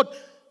 they've got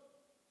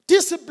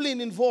discipline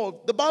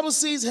involved. The Bible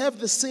says have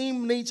the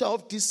same nature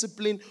of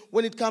discipline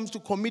when it comes to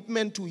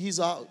commitment to his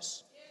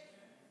house.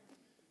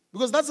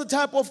 Because that's the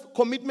type of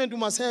commitment we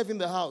must have in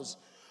the house.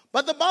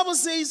 But the Bible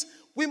says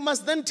we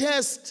must then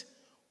test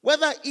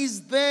whether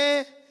is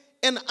there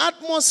an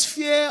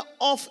atmosphere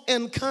of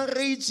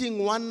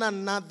encouraging one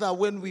another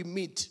when we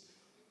meet.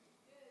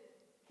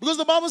 Because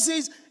the Bible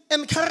says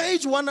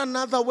encourage one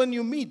another when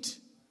you meet.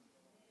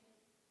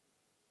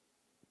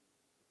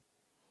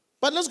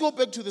 But let's go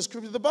back to the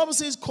scripture. The Bible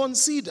says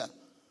consider.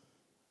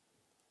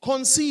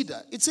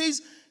 Consider. It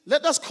says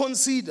let us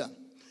consider.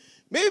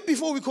 Maybe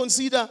before we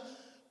consider,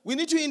 we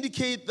need to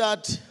indicate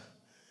that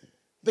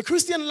the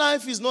Christian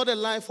life is not a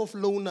life of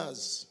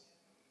loners.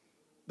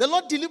 The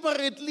Lord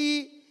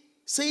deliberately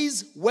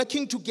says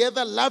working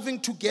together, loving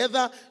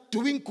together,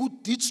 doing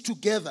good deeds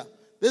together.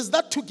 There's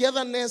that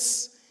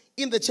togetherness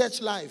in the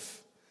church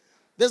life.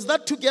 There's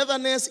that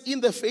togetherness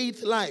in the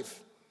faith life.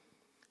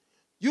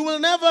 You will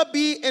never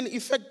be an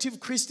effective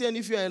Christian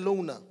if you are a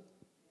loner.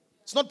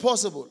 It's not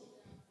possible.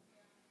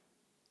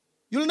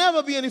 You'll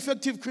never be an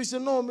effective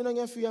Christian. No,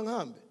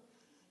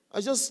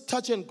 I just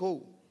touch and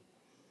go.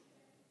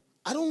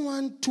 I don't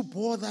want to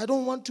bother. I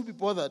don't want to be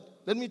bothered.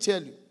 Let me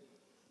tell you.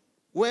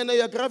 When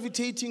you are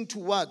gravitating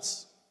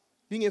towards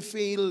being a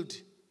failed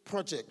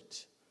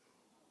project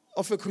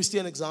of a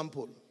Christian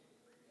example.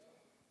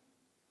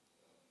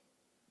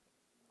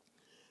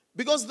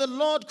 Because the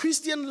Lord,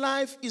 Christian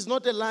life is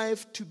not a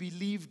life to be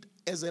lived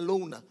as a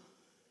loner.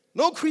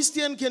 No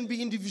Christian can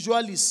be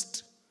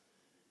individualist.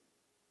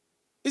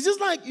 It's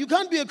just like you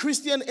can't be a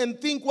Christian and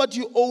think what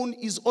you own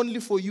is only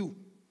for you.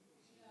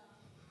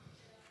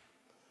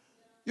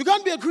 You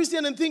can't be a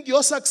Christian and think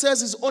your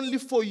success is only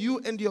for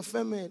you and your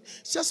family.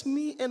 It's just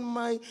me and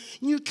my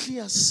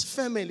nucleus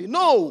family.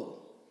 No.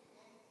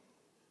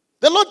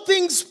 The Lord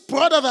thinks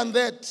broader than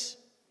that.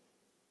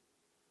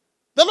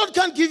 The Lord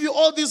can't give you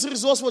all these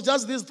resources for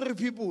just these 3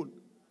 people.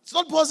 It's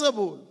not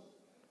possible.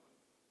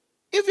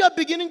 If you are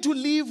beginning to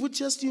live with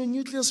just your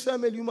nucleus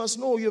family, you must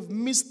know you have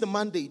missed the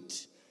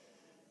mandate.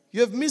 You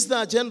have missed the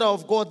agenda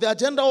of God. The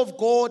agenda of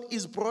God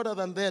is broader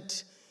than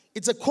that.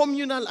 It's a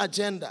communal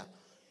agenda.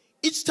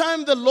 Each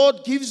time the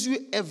Lord gives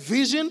you a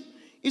vision,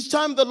 each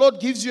time the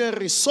Lord gives you a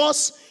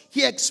resource,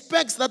 He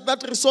expects that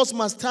that resource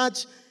must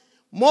touch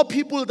more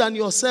people than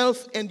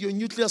yourself and your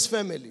nucleus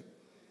family.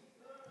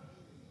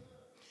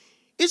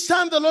 Each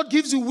time the Lord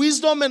gives you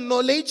wisdom and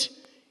knowledge,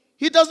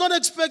 He does not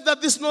expect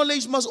that this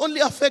knowledge must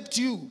only affect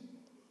you.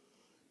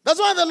 That's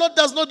why the Lord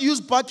does not use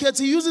buckets.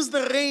 He uses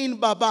the rain,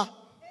 Baba.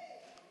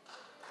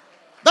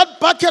 That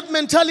bucket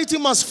mentality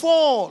must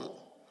fall.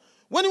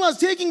 When he was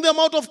taking them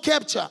out of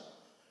capture,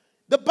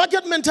 the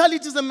bucket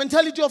mentality is the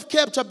mentality of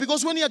capture,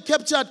 because when you are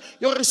captured,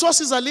 your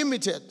resources are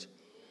limited.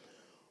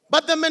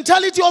 But the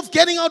mentality of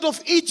getting out of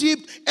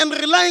Egypt and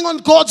relying on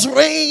God's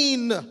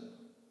rain,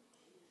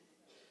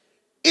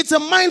 it's a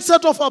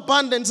mindset of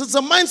abundance. It's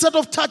a mindset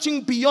of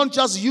touching beyond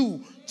just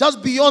you,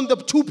 just beyond the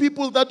two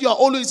people that you are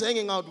always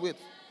hanging out with.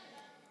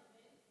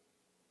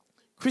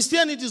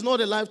 Christianity is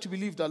not a life to be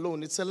lived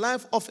alone. It's a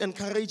life of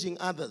encouraging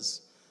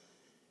others.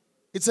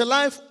 It's a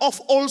life of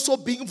also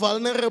being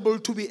vulnerable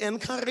to be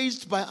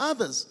encouraged by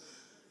others.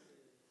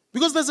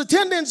 Because there's a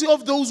tendency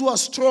of those who are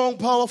strong,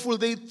 powerful,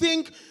 they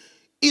think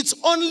it's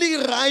only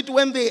right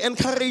when they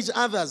encourage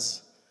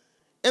others.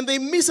 And they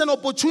miss an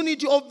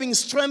opportunity of being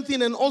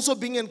strengthened and also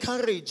being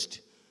encouraged.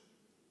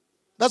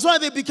 That's why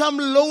they become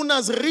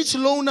loners, rich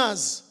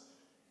loners,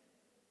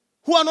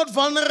 who are not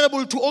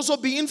vulnerable to also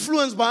be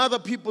influenced by other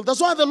people. That's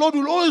why the Lord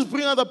will always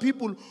bring other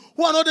people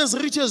who are not as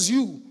rich as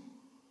you.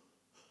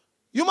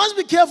 You must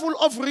be careful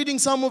of reading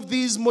some of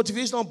these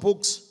motivational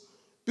books,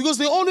 because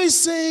they always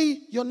say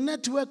your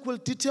network will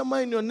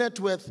determine your net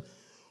worth,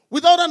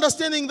 without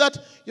understanding that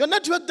your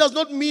network does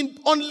not mean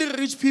only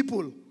rich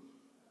people.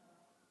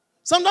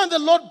 Sometimes the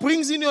Lord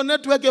brings in your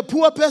network a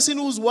poor person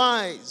who's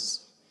wise.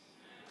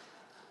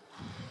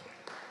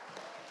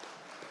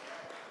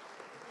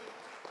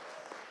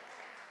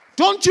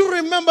 Don't you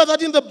remember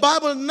that in the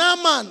Bible,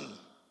 Naaman,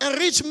 a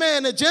rich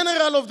man, a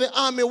general of the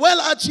army,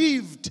 well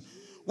achieved,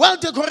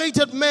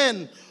 well-decorated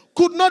man,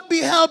 could not be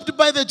helped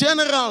by the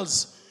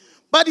generals,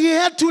 but he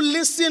had to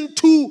listen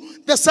to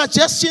the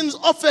suggestions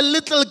of a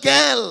little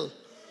girl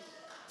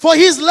for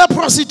his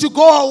leprosy to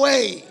go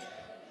away.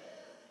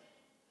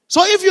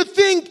 So if you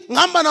think,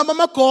 ngamba na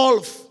mama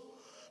golf,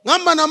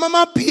 ngamba na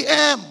mama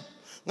PM,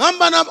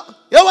 ngamba na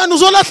yawan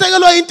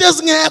uzolahlekelwa into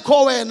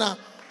ezingekho wena.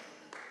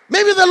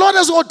 Maybe the Lord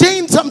has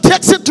ordained some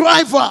taxi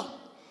driver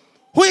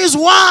who is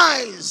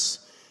wise.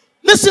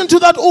 Listen to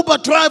that Uber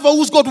driver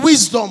who's got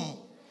wisdom.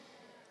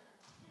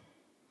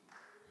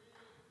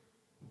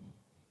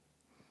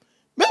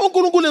 Maybe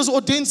uNkulunkulu has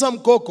ordained some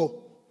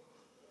koko.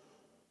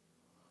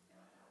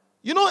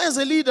 You know, as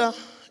a leader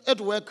at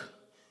work,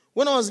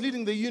 when I was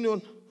leading the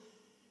union,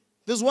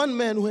 there's one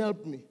man who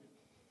helped me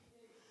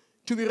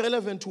to be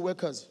relevant to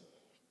workers.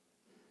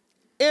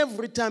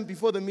 Every time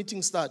before the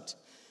meeting started,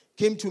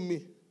 came to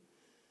me.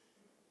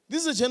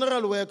 This is a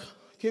general work,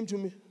 came to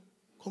me.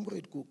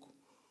 Comrade Cook,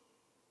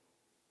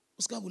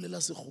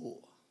 uskabulela sekgowa.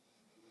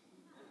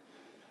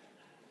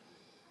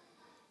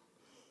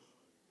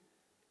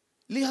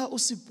 Liha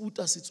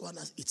usiputa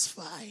Setswana, it's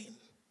fine.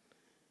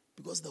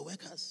 Because the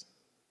workers,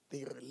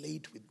 they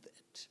relate with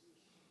that.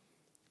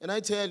 And I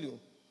tell you,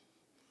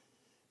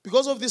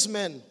 because of this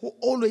man who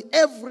always,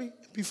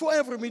 before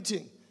every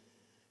meeting,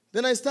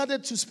 then I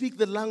started to speak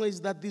the language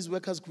that these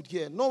workers could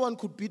hear. No one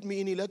could beat me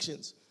in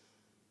elections.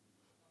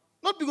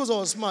 Not because I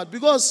was smart,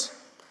 because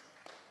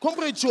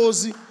Comrade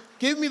Chosi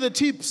gave me the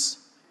tips.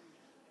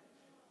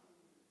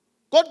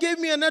 God gave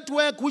me a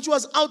network which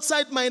was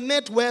outside my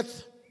net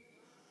worth.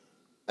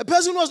 A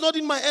person who was not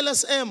in my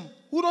LSM,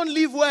 who don't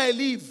live where I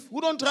live,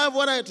 who don't drive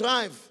what I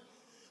drive.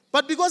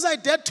 But because I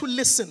dared to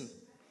listen,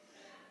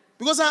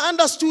 because I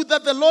understood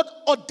that the Lord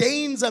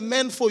ordains a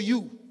man for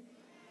you.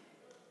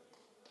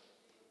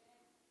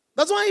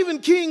 That's why even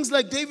kings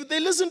like David, they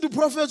listen to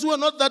prophets who are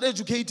not that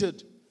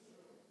educated.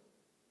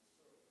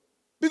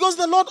 Because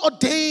the Lord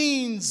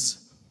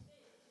ordains.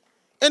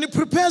 And He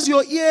prepares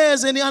your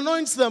ears and He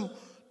anoints them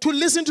to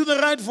listen to the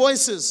right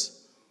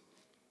voices.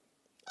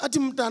 Ati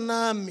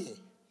mtanami.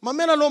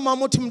 Mamela lo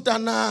mamoti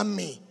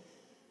mtanami.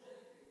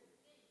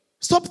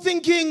 Stop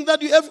thinking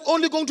that you are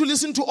only going to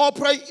listen to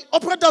opera.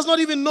 Opera does not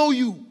even know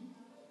you.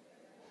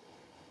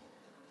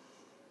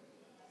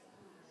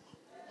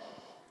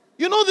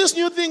 You know this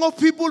new thing of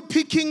people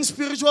picking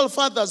spiritual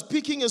fathers,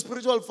 picking a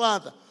spiritual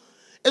father.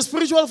 A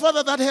spiritual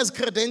father that has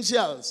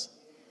credentials.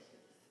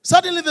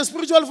 Suddenly the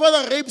spiritual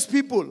father rapes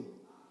people.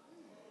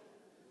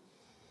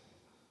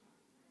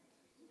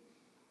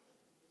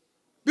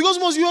 Because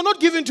most you are not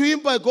given to him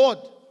by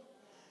God.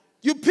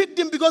 You picked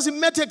him because he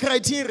met a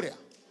criteria.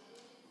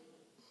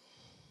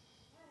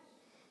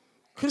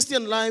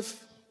 Christian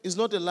life is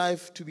not a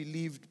life to be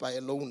lived by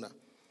a loner.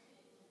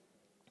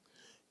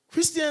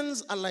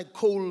 Christians are like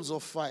coals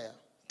of fire.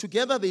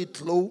 Together they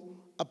glow,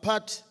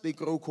 apart they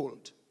grow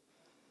cold.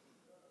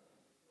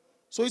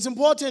 So it's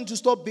important to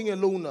stop being a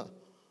loner.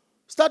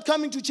 Start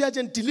coming to church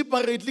and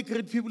deliberately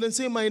greet people and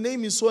say, my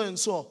name is so and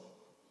so.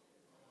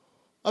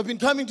 I've been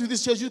coming to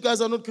this church, you guys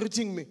are not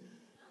greeting me.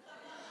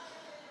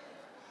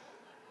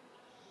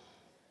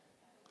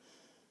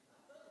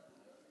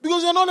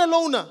 Because you're not a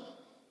loner.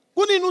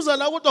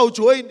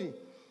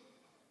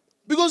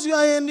 Because you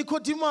are a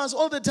Nicodemus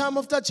all the time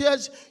after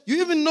church.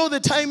 You even know the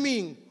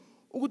timing.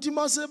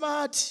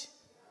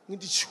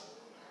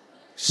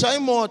 Shy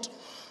mode.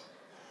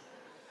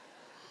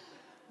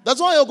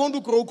 That's why you're going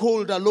to grow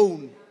cold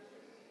alone.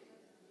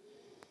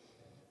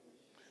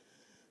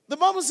 The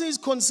Bible says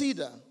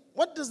consider.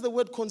 What does the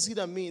word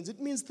consider mean?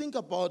 It means think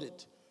about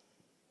it.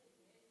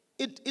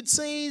 it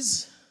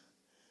says,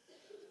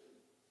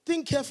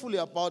 think carefully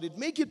about it.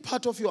 Make it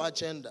part of your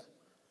agenda.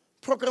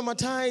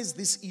 Programmatize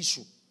this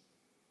issue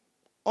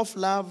of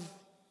love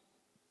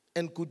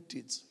and good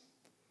deeds.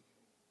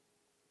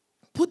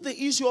 Put the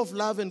issue of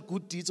love and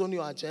good deeds on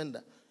your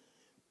agenda.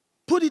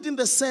 Put it in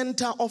the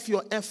center of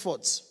your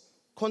efforts.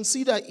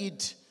 Consider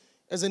it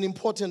as an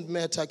important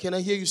matter. Can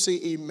I hear you say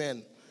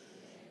amen?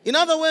 In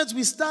other words,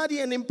 we study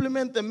and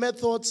implement the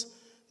methods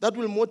that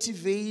will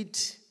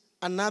motivate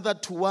another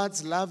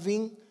towards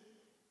loving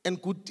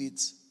and good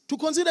deeds. To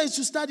consider is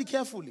to study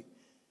carefully.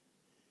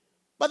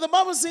 But the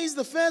Bible says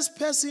the first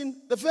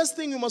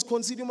thing you must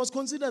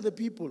consider the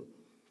people.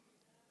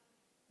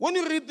 When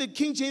you read the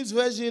King James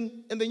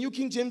Version and the New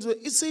King James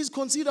Version, it says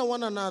consider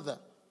one another.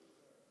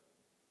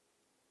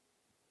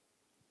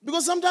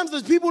 Because sometimes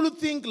there's people who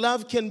think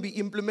love can be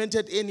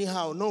implemented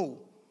anyhow. No.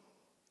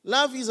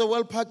 Love is a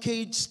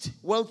well-packaged,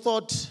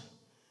 well-thought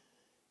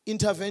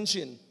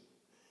intervention.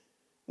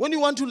 When you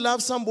want to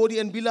love somebody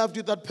and be loved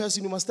with that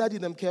person, you must study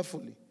them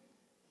carefully,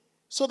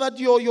 so that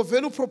your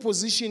value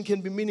proposition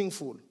can be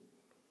meaningful.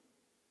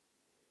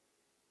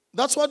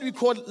 That's what we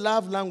call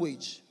love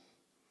language.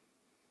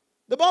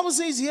 The Bible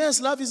says, yes,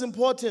 love is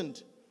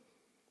important.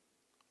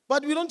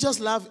 But we don't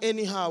just love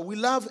anyhow. We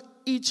love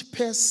each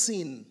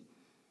person.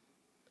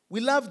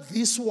 We love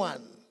this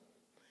one.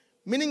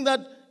 Meaning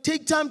that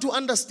take time to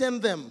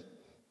understand them.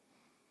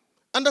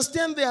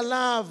 Understand their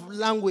love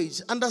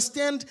language.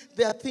 Understand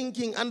their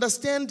thinking.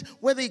 Understand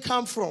where they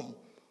come from.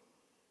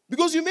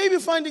 Because you may be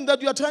finding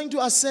that you are trying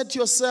to assert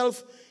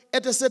yourself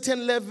at a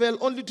certain level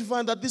only to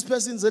find that this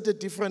person is at a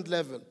different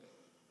level.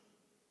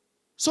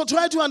 So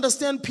try to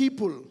understand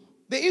people.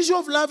 The issue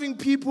of loving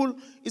people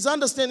is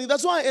understanding.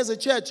 That's why as a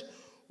church,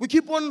 we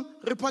keep on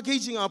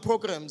repackaging our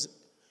programs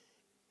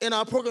and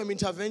our program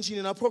intervention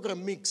and our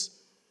program mix.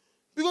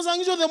 Because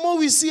the more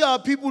we see our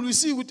people, we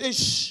see with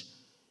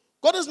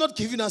God has not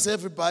given us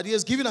everybody. He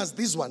has given us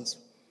these ones.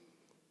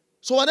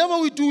 So whatever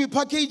we do, we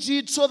package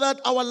it so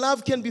that our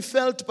love can be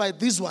felt by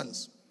these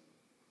ones.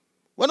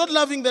 We're not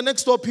loving the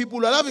next door people.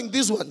 We're loving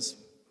these ones.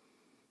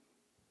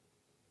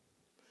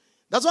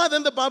 That's why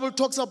then the Bible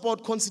talks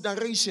about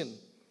consideration.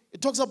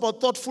 It talks about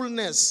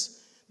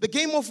thoughtfulness. The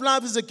game of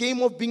love is a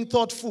game of being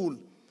thoughtful.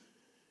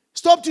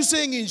 Stop to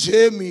saying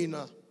inje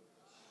mina.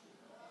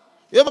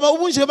 If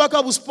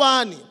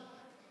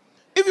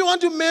you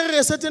want to marry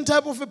a certain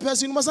type of a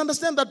person, you must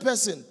understand that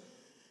person.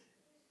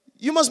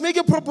 You must make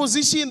a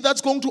proposition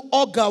that's going to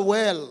augur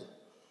well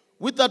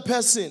with that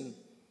person.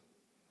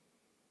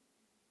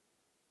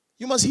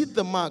 You must hit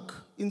the mark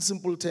in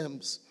simple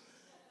terms.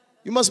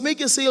 You must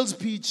make a sales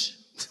pitch.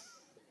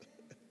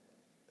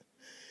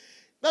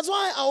 That's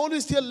why I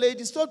always tell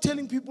ladies, stop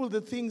telling people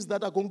the things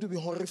that are going to be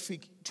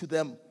horrific to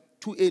them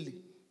too early.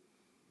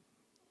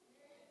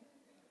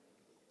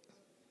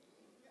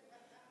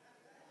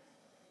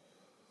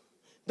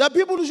 There are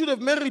people who should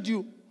have married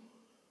you,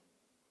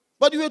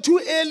 but you were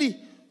too early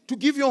to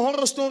give your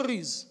horror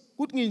stories.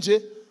 Good ninja.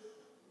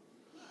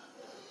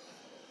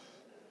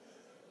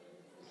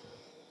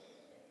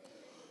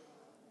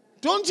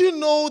 Don't you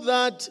know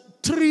that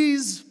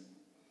trees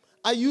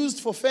are used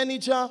for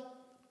furniture?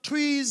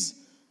 Trees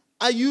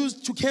are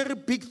used to carry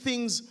big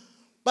things,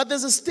 but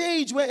there's a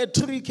stage where a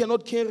tree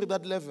cannot carry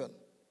that level.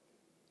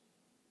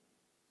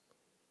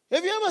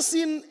 Have you ever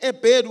seen a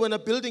bird when they're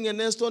building a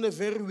nest on a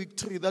very weak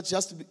tree that's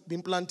just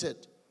been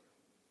planted?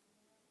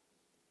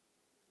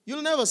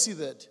 You'll never see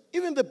that.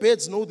 Even the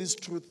birds know this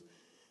truth,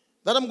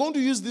 that I'm going to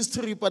use this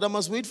tree, but I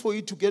must wait for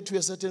it to get to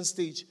a certain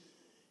stage.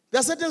 There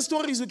are certain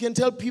stories you can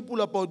tell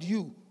people about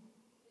you,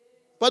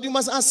 but you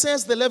must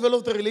assess the level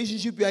of the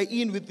relationship you are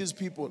in with these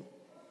people.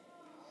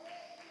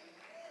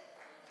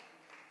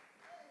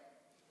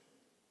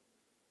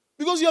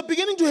 Because you are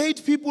beginning to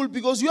hate people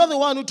because you are the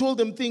one who told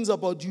them things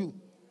about you.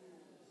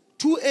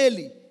 Too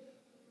early.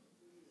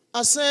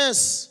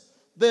 Assess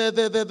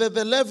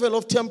the level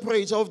of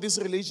temperature of this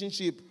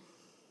relationship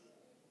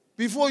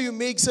before you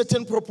make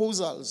certain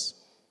proposals.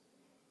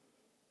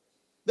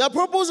 There are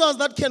proposals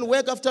that can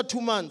work after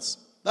 2 months.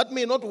 That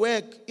may not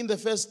work in the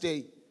first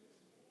day.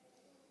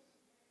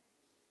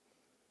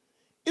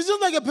 It's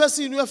just like a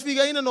person, you are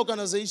figuring in an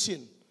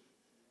organization.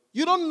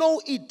 You don't know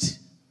it.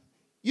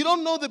 You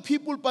don't know the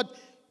people, but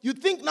you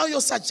think now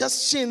your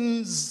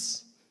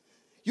suggestions,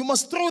 you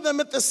must throw them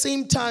at the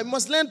same time. You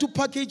must learn to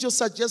package your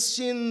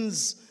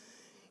suggestions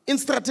in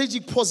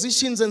strategic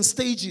positions and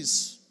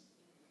stages.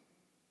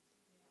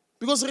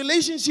 Because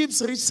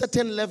relationships reach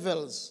certain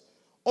levels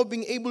of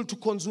being able to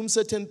consume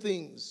certain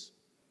things.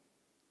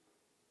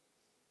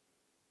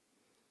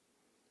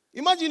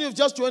 Imagine you've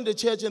just joined the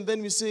church and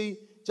then we say,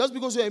 just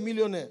because you're a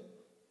millionaire,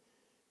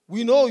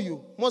 we know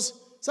you.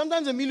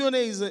 Sometimes a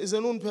millionaire is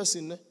a known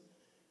person.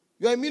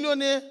 You're a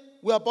millionaire.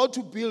 We're about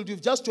to build.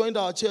 You've just joined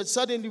our church.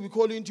 Suddenly we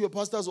call you into your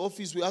pastor's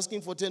office. We're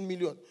asking for 10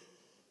 million.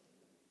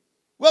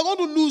 We're going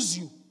to lose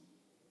you.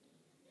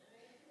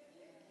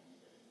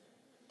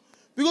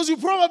 Because you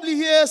probably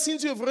hear,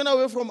 since you have run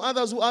away from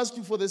others who asked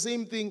you for the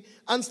same thing,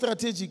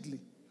 unstrategically.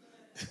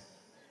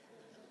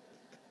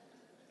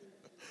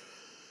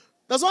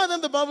 That's why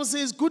then the Bible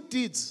says good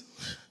deeds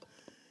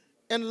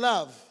and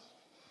love.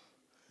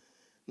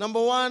 Number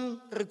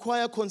one,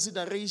 require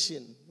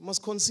consideration. You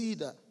must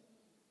consider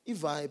a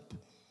vibe.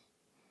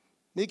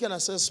 Make an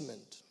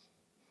assessment.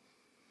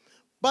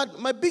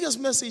 But my biggest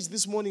message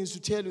this morning is to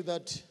tell you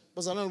that,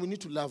 we need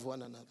to love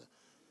one another.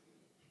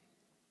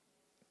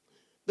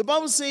 The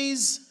Bible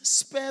says,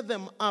 spare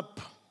them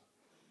up.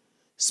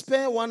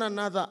 Spare one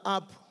another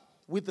up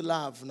with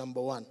love,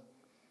 number one.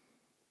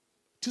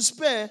 To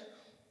spare,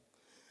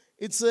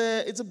 it's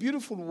a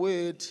beautiful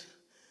word.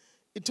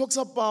 It talks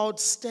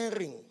about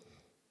stirring.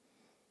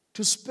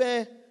 To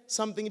spare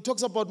something, it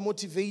talks about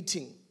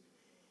motivating.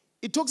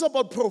 It talks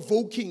about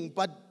provoking,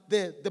 but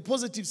the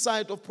positive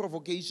side of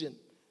provocation.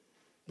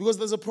 Because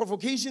there's a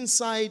provocation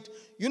side.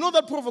 You know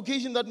that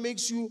provocation that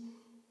makes you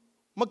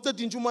that's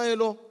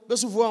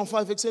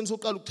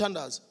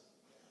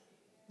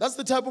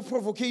the type of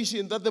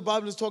provocation that the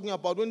Bible is talking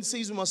about when it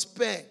says we must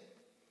spare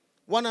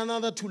one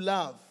another to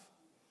love.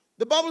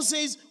 The Bible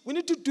says we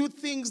need to do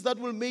things that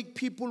will make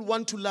people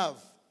want to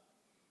love.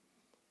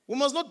 We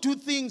must not do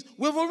things.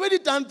 We've already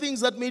done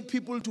things that made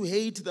people to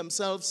hate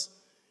themselves,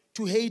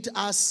 to hate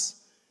us,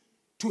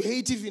 to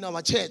hate even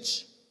our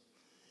church.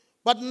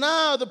 But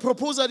now the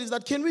proposal is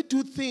that can we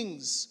do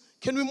things?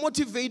 Can we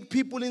motivate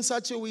people in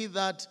such a way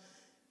that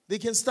they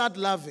can start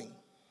loving?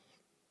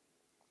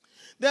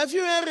 There are a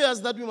few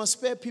areas that we must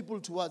spare people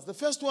towards. The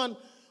first one,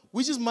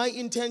 which is my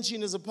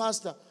intention as a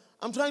pastor,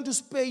 I'm trying to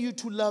spare you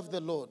to love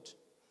the Lord.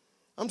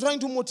 I'm trying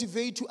to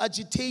motivate you,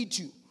 agitate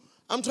you.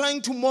 I'm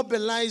trying to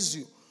mobilize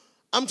you.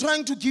 I'm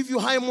trying to give you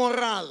high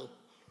morale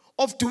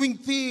of doing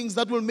things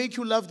that will make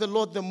you love the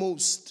Lord the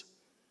most.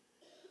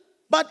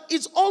 But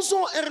it's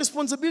also a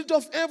responsibility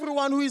of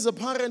everyone who is a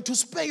parent to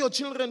spare your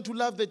children to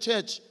love the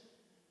church.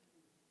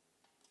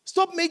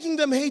 Stop making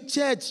them hate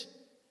church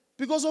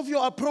because of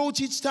your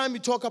approach each time you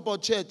talk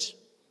about church.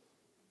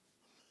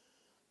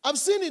 I've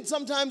seen it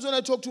sometimes when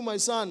I talk to my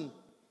son.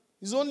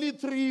 He's only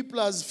 3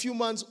 plus few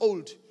months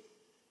old.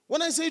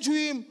 When I say to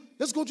him,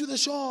 let's go to the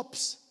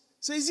shops,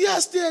 he says,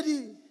 yes,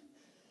 Daddy.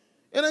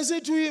 And I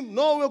say to him,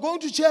 no, we're going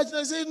to church. And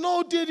I say,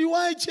 no, Daddy,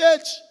 why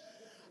church?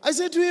 I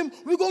say to him,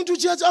 we're going to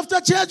church. After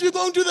church, we're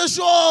going to the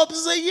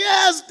shops. He say,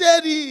 yes,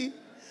 Daddy.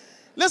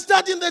 Let's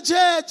start in the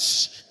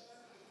church.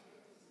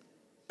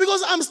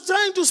 Because I'm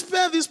trying to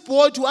spare this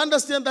boy to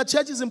understand that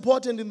church is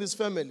important in this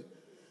family.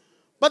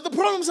 But the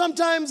problem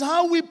sometimes,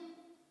 how we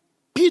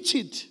pitch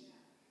it.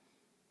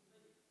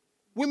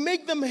 We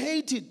make them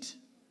hate it.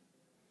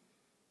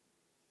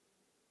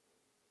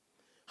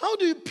 How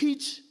do you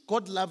pitch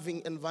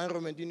God-loving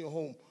environment in your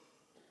home?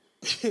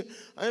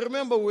 I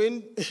remember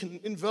when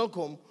in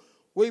Velcom,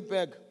 way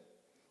back,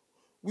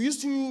 we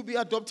used to be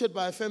adopted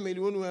by a family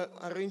when we were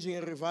arranging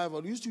a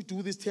revival. We used to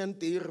do these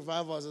 10-day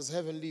revivals as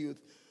Heavenly Youth.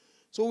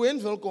 So we're in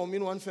Velcom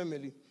in one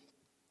family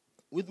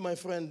with my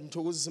friend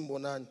Mtogozi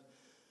Simbonani.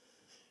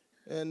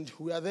 And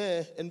we are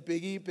there, and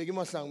Peggy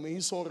Maslang, may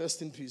his soul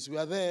rest in peace. We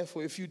are there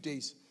for a few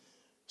days.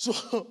 So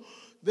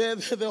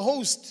the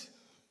host,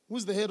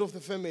 who's the head of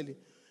the family,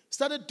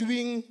 started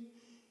doing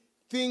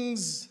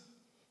things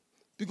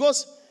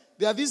because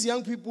there are these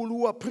young people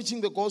who are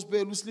preaching the gospel,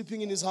 who are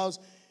sleeping in his house.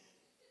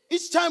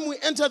 Each time we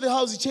enter the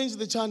house, he changes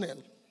the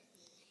channel.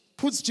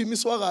 Puts Jimmy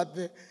Swaggart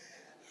there.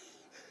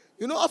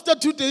 You know, after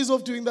 2 days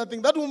of doing that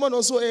thing, that woman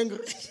was so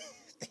angry.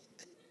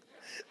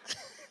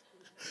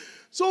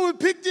 So we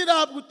picked it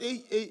up with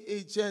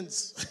a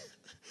chance.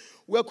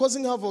 We are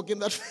causing havoc in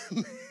that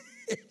family.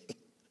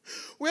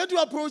 We had to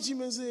approach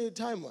him and say,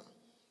 timer,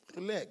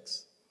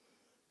 relax.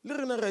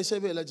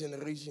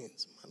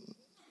 Generations, man.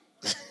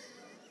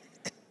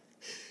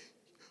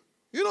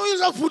 You know, you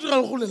just put it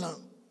on.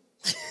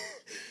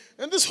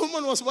 And this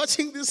woman was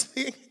watching this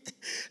thing.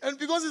 And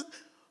because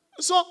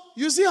so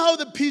you see how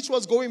the pitch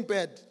was going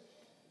bad.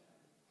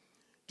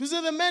 To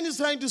say the man is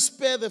trying to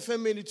spare the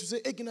family, to say,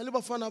 I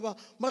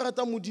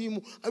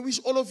wish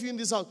all of you in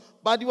this house.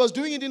 But he was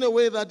doing it in a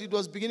way that it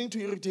was beginning to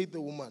irritate the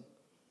woman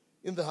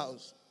in the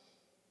house.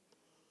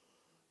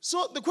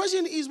 So the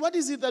question is, what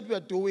is it that we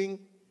are doing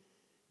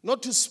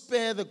not to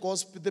spare the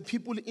gospel, the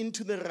people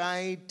into the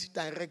right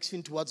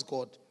direction towards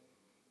God?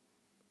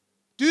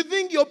 Do you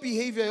think your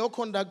behavior, your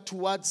conduct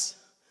towards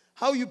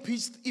how you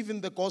preach even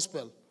the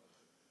gospel,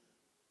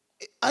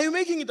 are you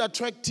making it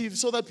attractive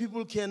so that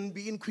people can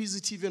be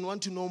inquisitive and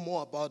want to know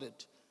more about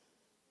it?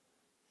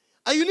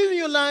 Are you living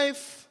your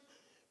life?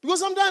 Because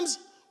sometimes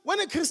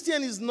when a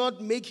Christian is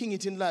not making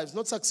it in life,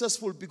 not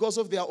successful because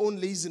of their own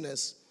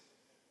laziness,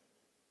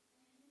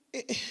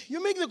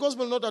 you make the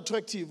gospel not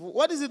attractive.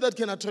 What is it that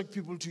can attract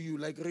people to you,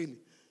 like really?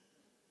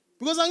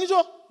 Because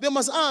they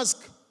must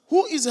ask,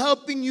 who is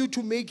helping you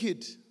to make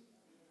it?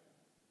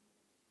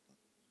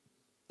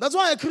 That's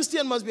why a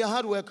Christian must be a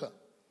hard worker.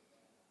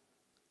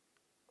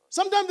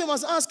 Sometimes they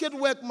must ask at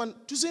work, man,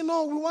 to say,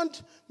 no, we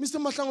want Mr.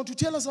 Mahlango to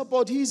tell us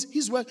about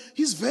his work,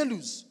 his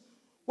values.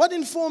 What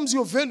informs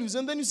your values?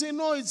 And then you say,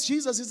 no, it's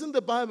Jesus, it's in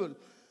the Bible.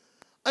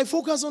 I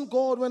focus on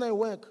God when I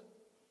work.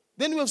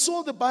 Then we have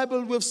sold the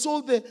Bible, we have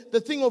sold the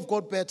thing of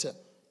God better.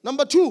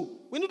 Number 2,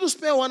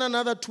 spare one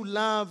another to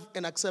love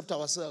and accept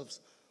ourselves.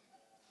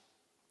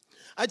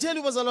 I tell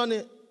you,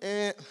 Bazalwane,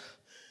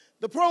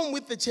 the problem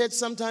with the church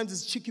sometimes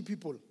is cheeky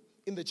people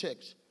in the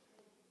church.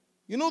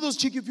 You know those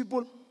cheeky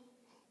people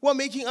who are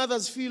making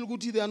others feel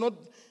good, they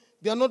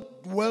are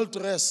not well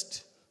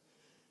dressed.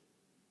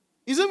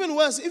 It's even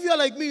worse. If you are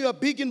like me, you are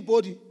big in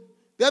body.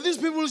 There are these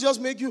people who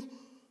just make you.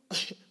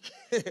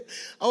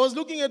 I was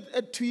looking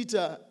at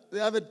Twitter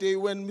the other day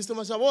when Mr.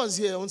 Mashaba was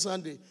here on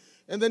Sunday,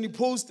 and then he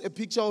posted a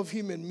picture of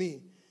him and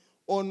me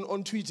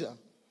on Twitter.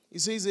 He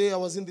says, hey, I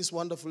was in this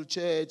wonderful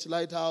church,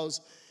 Lighthouse.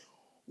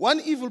 One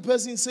evil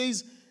person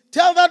says,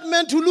 tell that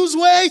man to lose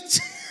weight.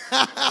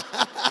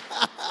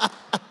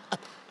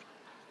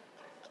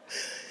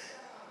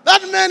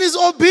 That man is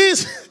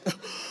obese.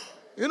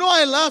 You know,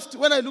 I laughed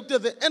when I looked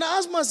at that. And I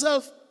asked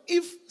myself,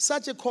 if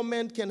such a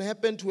comment can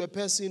happen to a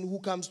person who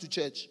comes to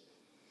church.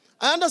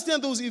 I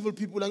understand those evil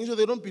people. I'm sure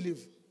they don't believe.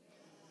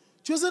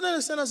 To a certain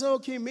extent, I said,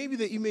 okay, maybe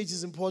the image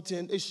is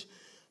important. Ish,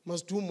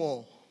 must do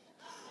more.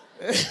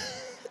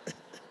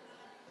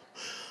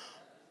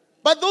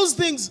 But those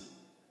things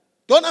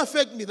don't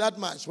affect me that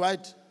much,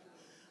 right?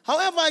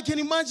 However, I can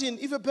imagine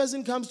if a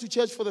person comes to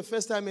church for the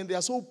first time and they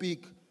are so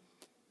big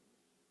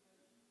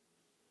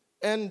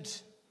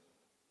and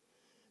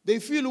they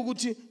feel,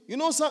 you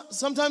know,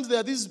 sometimes there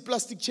are these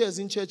plastic chairs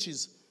in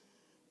churches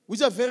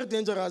which are very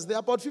dangerous. There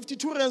are about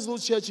 52 rands,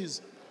 those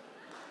churches.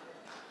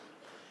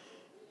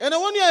 And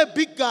when you're a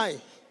big guy,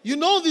 you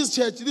know these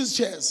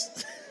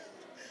chairs.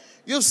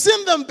 You've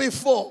seen them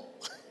before.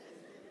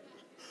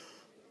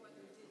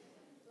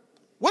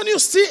 When you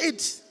see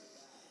it,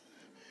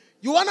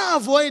 you want to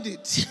avoid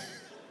it.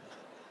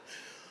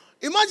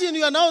 Imagine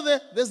you are now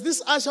there. There's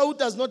this usher who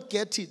does not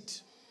get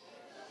it.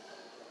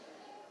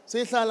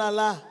 Say la la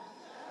la.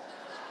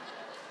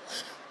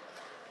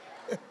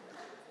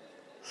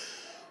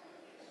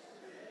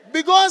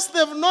 Because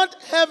they're not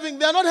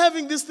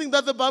having this thing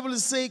that the Bible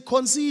is saying,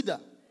 consider.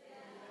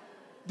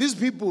 These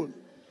people.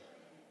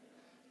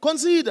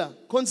 Consider.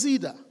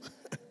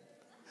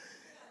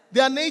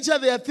 Their nature,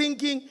 their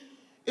thinking.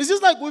 It's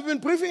just like we've been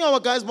briefing our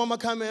guys, Mama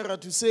Camera,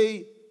 to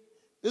say,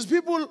 there's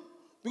people,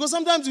 because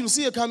sometimes you'll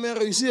see a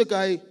camera, you see a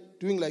guy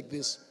doing like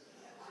this.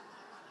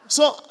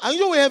 So, I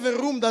know we have a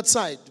room that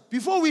side.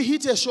 Before we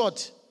hit a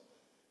shot,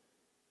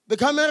 the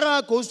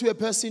camera goes to a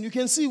person, you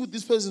can see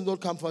this person is not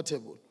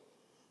comfortable.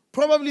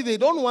 Probably they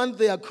don't want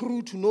their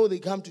crew to know they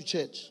come to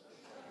church.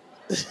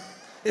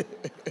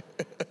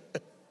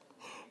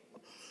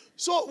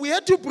 So we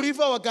had to brief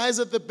our guys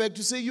at the back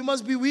to say, you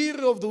must be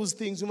wary of those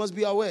things, you must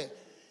be aware.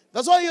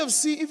 That's why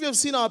if you have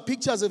seen our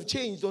pictures have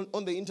changed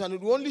on the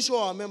internet, we only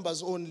show our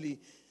members only.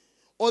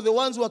 Or the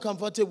ones who are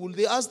comfortable.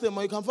 They ask them,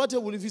 are you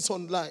comfortable if it's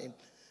online?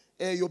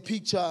 Your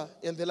picture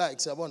and the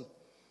likes.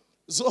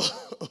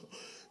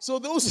 So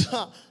those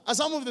are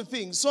some of the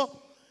things. So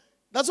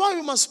that's why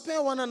we must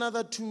spare one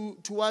another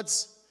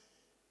towards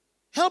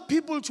help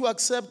people to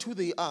accept who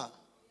they are.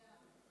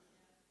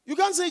 You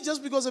can't say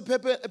just because a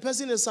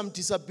person has some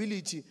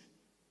disability,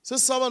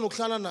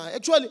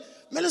 actually,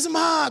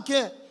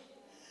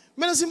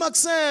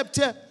 accept.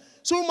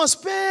 So we must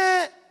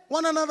spare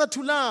one another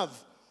to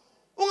love.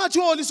 Like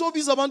you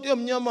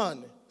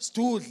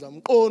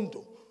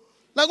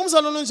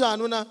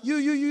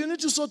need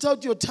to sort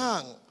out your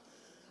tongue.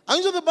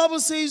 And the Bible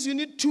says you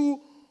need to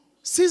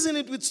season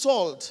it with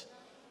salt.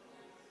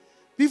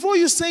 Before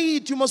you say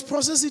it, you must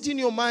process it in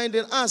your mind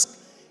and ask,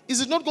 is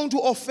it not going to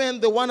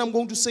offend the one I'm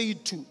going to say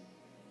it to?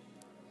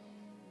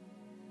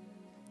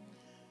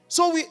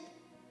 So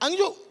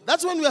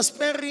that's when we are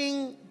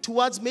sparing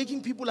towards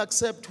making people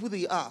accept who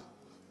they are.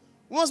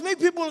 We must make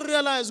people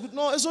realize,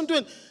 no,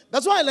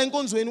 that's why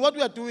in what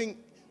we are doing,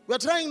 we are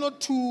trying not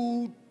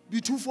to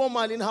be too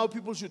formal in how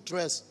people should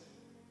dress.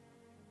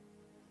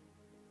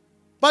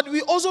 But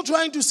we're also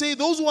trying to say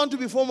those who want to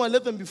be formal,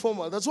 let them be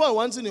formal. That's why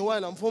once in a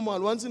while I'm formal,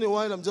 once in a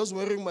while I'm just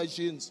wearing my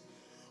jeans.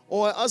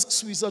 Or I ask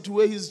Swissa to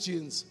wear his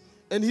jeans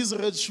and his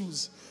red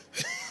shoes.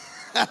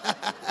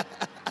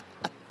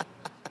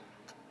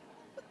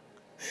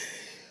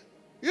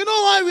 You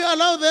know why we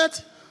allow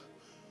that?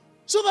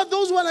 So that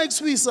those who are like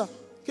Swissa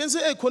can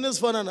say, hey, Kone's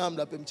fun and I'm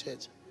in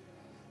church.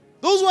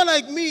 Those who are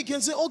like me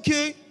can say,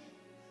 okay.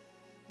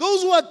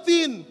 Those who are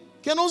thin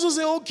can also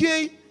say,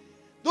 okay.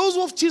 Those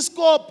who have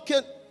chiscop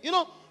can,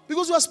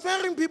 because we are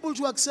sparing people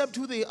to accept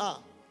who they are.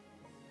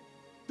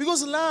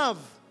 Because love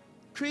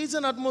creates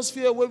an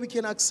atmosphere where we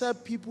can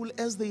accept people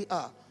as they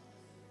are.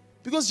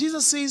 Because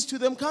Jesus says to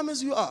them, come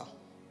as you are.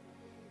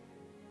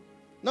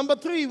 Number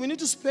 3, we need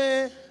to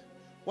spare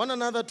one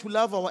another to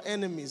love our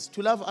enemies,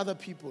 to love other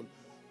people.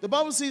 The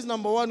Bible says,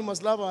 number 1, we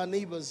must love our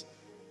neighbors.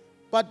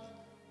 But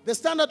the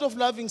standard of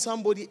loving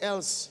somebody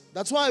else,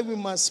 that's why we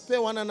must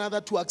spare one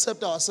another to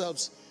accept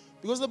ourselves.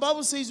 Because the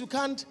Bible says you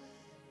can't,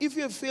 if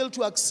you fail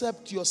to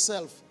accept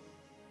yourself,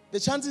 the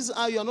chances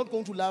are you are not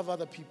going to love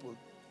other people.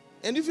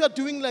 And if you are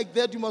doing like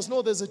that, you must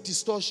know there's a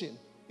distortion.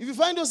 If you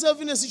find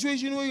yourself in a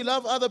situation where you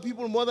love other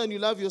people more than you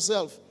love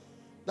yourself,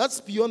 that's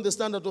beyond the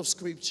standard of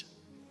Scripture.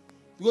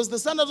 Because the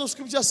standard of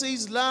Scripture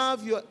says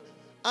love your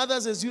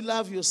others as you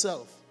love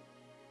yourself.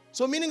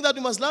 So meaning that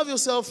you must love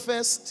yourself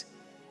first.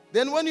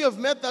 Then when you have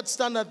met that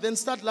standard, then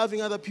start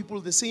loving other people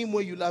the same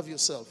way you love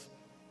yourself.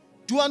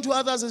 Do unto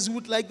others as you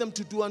would like them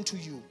to do unto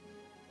you.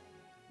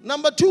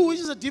 Number 2, which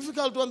is a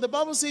difficult one, the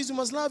Bible says you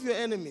must love your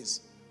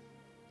enemies.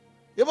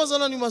 You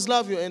must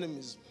love your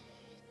enemies.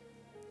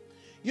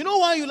 You know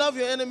why you love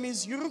your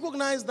enemies? You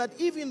recognize that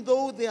even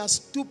though they are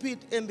stupid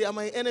and they are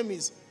my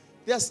enemies,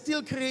 they are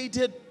still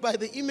created by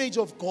the image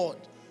of God.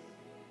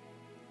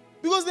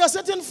 Because there are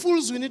certain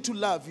fools we need to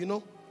love, you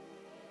know.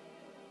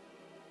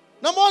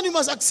 Number 1, you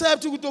must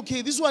accept,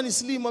 okay, this one is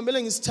slim, I'm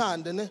is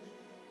stand.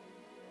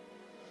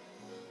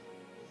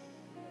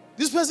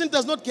 This person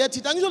does not get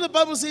it. And you know the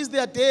Bible says they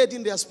are dead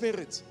in their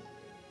spirits.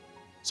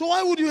 So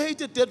why would you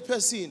hate a dead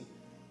person?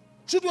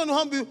 Should one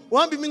abafile?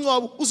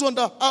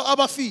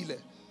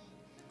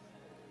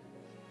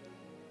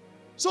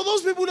 So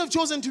those people who have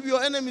chosen to be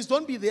your enemies,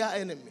 don't be their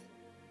enemy.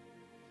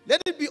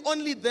 Let it be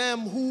only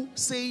them who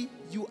say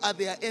you are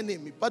their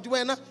enemy. But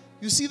when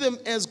you see them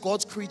as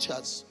God's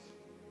creatures.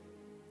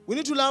 We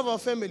need to love our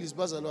families,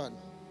 Bazalwan.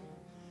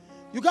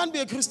 You can't be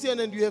a Christian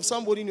and you have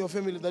somebody in your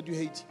family that you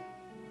hate.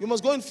 You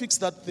must go and fix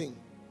that thing.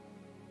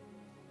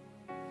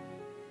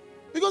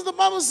 Because the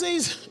Bible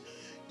says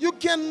you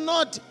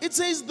cannot. It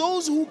says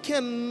those who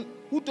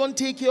don't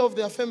take care of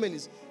their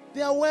families,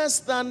 they are worse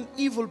than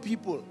evil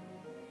people.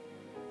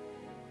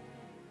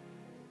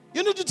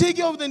 You need to take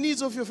care of the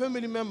needs of your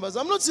family members.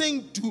 I'm not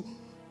saying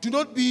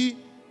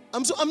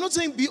I'm not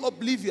saying be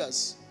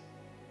oblivious.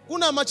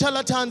 Kuna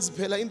charlatans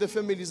in the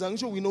families. I'm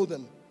sure we know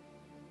them.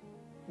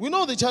 We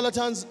know the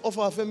charlatans of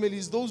our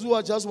families, those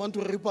who just want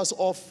to rip us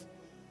off.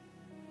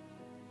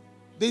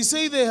 They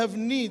say they have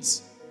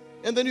needs,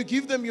 and then you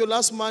give them your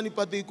last money,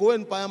 but they go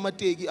and buy a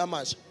mategi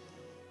amash,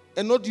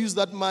 and not use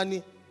that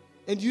money,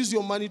 and use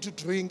your money to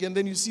drink, and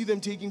then you see them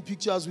taking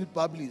pictures with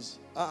bubblies.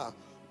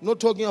 Not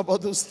talking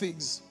about those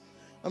things.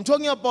 I'm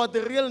talking about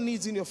the real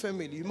needs in your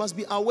family. You must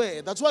be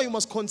aware. That's why you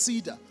must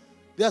consider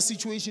their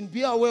situation.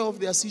 Be aware of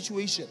their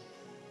situation.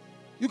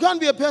 You can't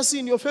be a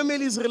person, your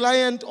family is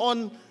reliant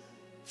on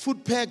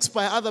food packs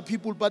by other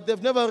people, but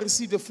they've never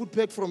received a food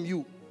pack from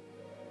you.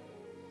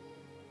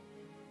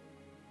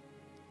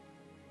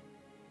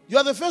 You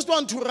are the first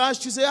one to rush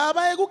to say,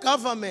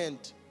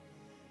 government.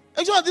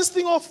 Actually, this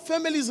thing of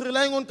families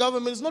relying on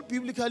government is not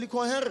biblically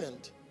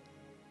coherent.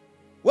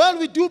 Well,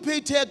 we do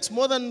pay tax,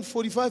 more than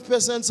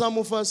 45%, some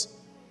of us.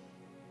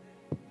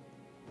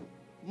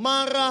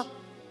 Mara,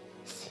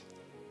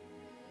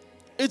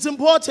 it's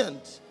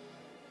important.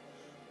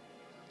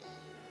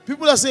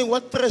 People are saying,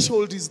 what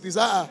threshold is this?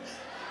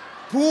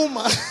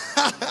 Puma.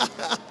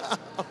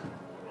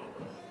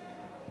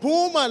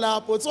 Puma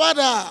la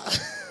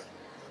potswada.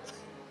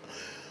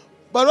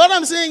 But what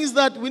I'm saying is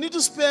that we need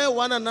to spare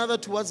one another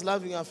towards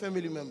loving our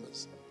family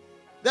members.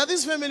 There are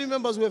these family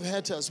members who have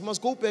hurt us. We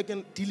must go back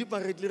and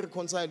deliberately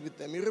reconcile with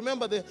them. You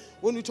remember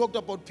when we talked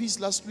about peace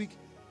last week?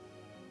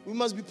 We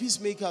must be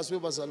peacemakers.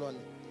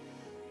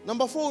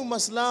 Number 4, we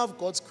must love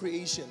God's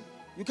creation.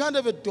 You can't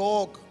have a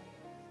dog,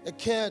 a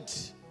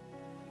cat,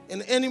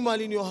 an animal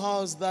in your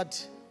house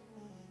that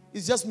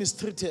is just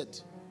mistreated.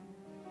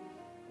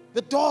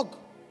 The dog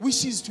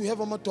wishes to have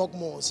a dog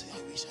more. Say,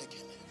 I wish I can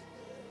have.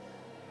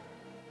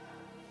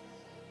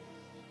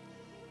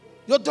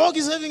 Your dog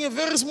is having a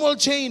very small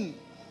chain.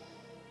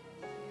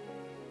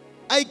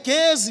 I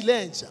guess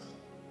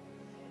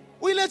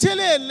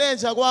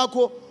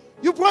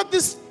you brought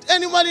this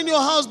animal in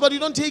your house, but you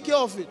don't take care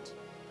of it.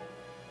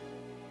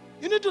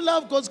 You need to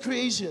love God's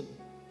creation.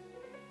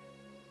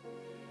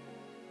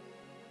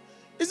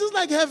 It's just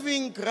like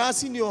having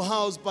grass in your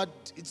house,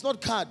 but it's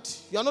not cut.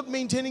 You're not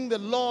maintaining the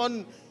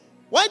lawn.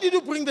 Why did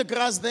you bring the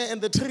grass there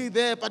and the tree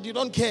there, but you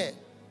don't care?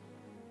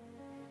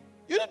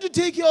 You need to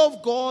take care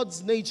of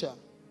God's nature.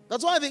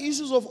 That's why the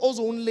issues of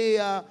ozone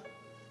layer,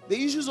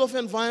 the issues of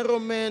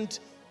environment,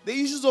 the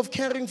issues of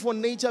caring for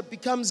nature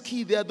becomes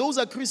key there. Those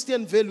are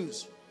Christian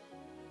values.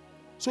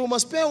 So we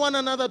must pair one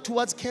another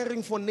towards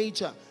caring for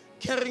nature,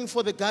 caring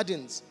for the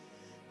gardens.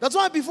 That's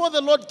why before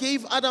the Lord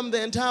gave Adam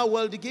the entire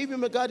world, He gave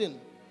him a garden.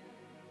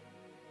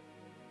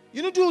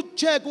 You need to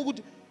check.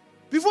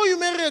 Before you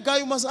marry a guy,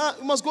 you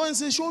must go and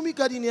say, show me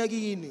garden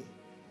yagini.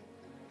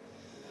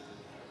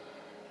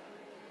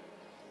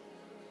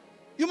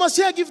 You must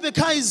check if the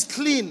car is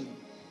clean.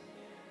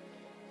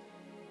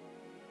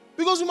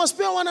 Because we must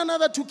pair one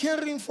another to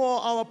caring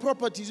for our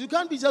properties. You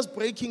can't be just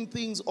breaking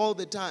things all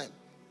the time.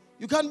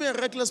 You can't be a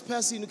reckless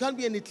person. You can't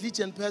be a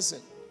negligent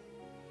person.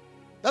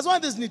 That's why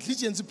there's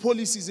negligence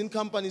policies in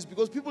companies,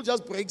 because people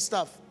just break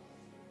stuff.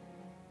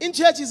 In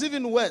church it's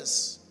even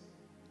worse.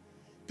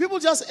 People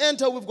just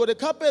enter, we've got a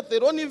carpet, they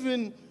don't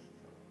even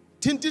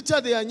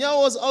tintita their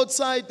nyawos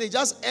outside, they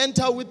just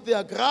enter with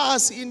their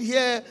grass in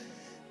here.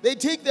 They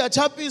take their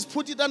chappies,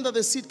 put it under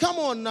the seat. Come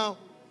on now.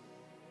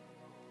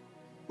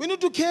 We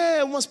need to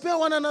care. We must pair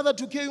one another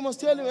to care. You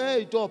must tell them,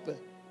 hey, top.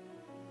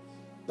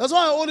 That's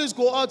why I always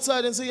go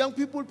outside and say, young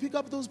people, pick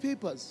up those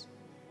papers.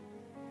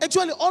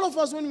 Actually, all of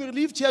us, when we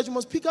leave church, we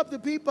must pick up the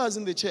papers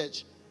in the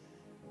church.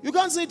 You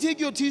can't say take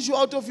your tissue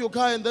out of your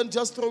car and then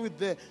just throw it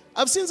there.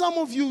 I've seen some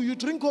of you, you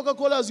drink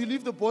Coca-Cola as you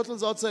leave the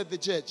bottles outside the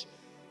church.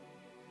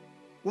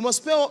 We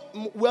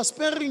are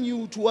sparing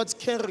you towards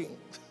caring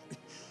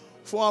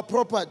for our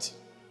property.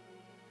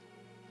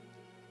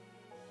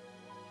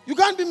 You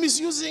can't be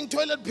misusing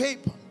toilet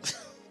paper.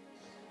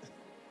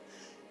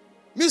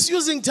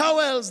 Misusing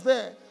towels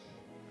there.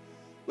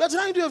 We are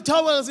trying to have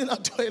towels in our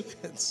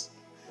toilets.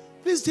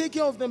 Please take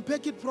care of them,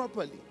 pack it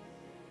properly.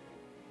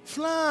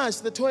 Flush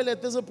the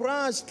toilet, there's a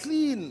brush,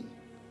 clean.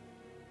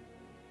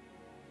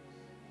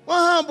 We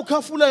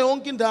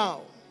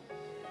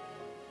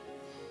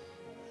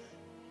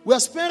are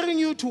sparing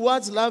you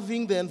towards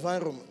loving the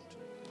environment,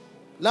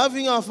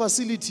 loving our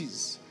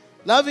facilities,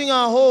 loving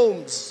our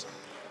homes.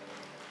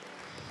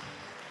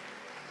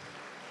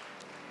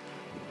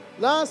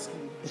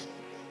 Lastly,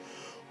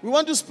 we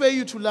want to spare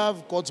you to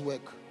love God's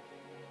work.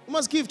 We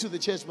must give to the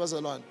church,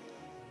 Bazalwane.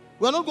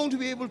 We are not going to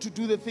be able to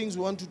do the things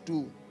we want to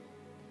do.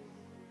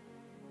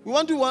 We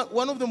want to be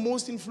one of the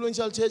most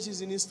influential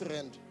churches in East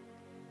Rand.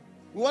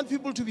 We want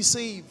people to be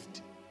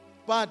saved.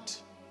 But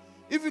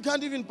if you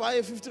can't even buy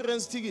a 50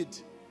 Rand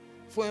ticket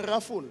for a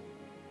raffle,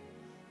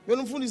 when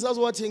is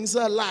watching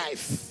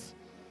life.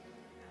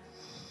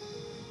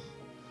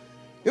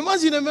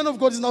 Imagine a man of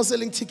God is now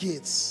selling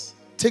tickets.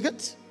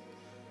 Ticket.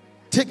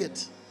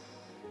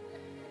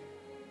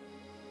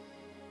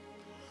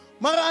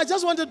 Mara, I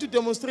just wanted to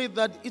demonstrate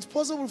that it's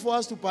possible for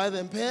us to buy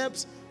them.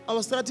 Perhaps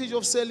our strategy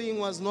of selling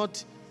was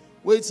not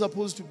where it's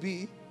supposed to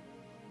be.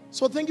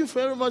 So thank you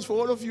very much for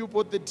all of you who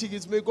bought the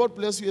tickets. May God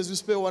bless you as you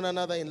spare one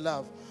another in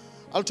love.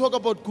 I'll talk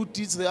about good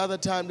deeds the other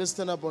time. Let's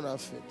stand up on our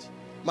feet.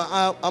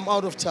 I'm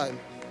out of time.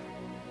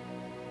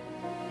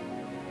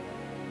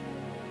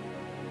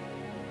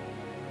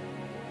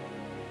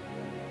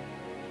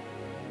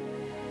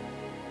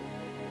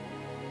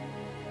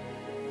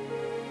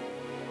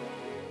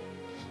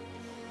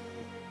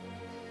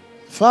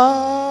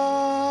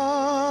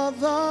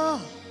 Father,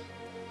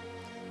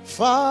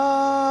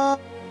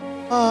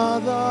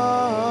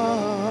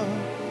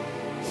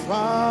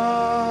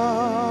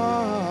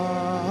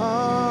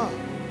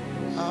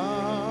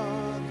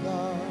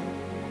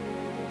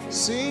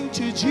 sing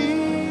to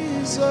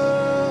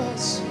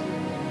Jesus.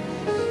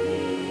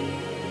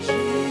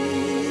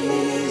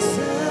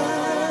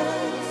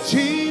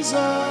 Jesus.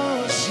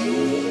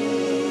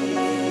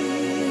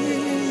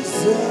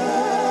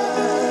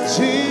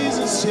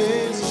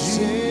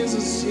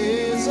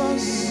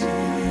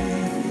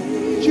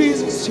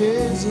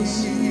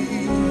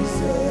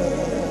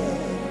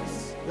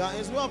 Yeah,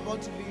 as we're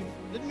about to leave,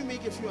 let me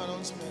make a few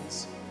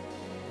announcements.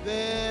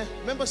 The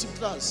membership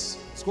class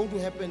is going to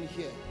happen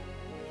here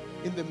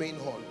in the main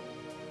hall.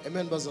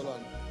 Amen,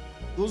 Bazalwane.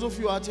 Those of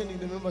you who are attending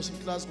the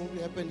membership class is going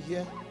to happen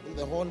here in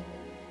the hall.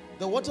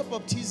 The water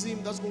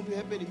baptism, that's going to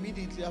happen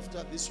immediately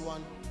after this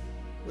one.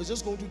 We're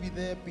just going to be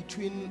there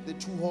between the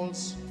two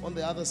halls on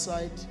the other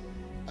side.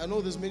 I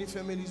know there's many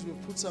families, we've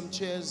put some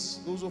chairs.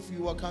 Those of you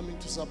who are coming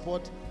to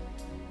support.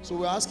 So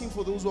we're asking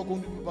for those who are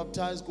going to be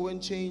baptized, go and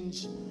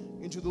change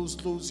into those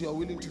clothes you are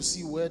willing to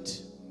see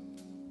wet.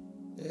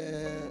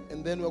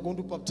 And then we're going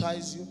to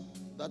baptize you,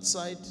 that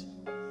side.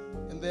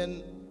 And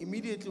then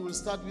immediately we'll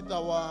start with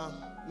our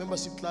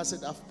membership class at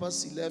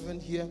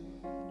 11:30 here.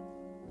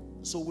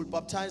 So we'll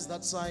baptize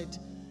that side,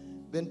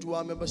 then do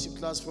our membership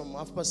class from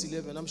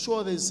 11:30. I'm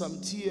sure there's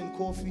some tea and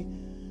coffee.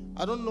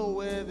 I don't know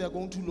where they're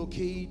going to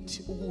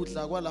locate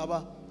ukudla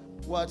kwalaba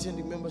who are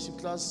attending membership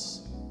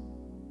class.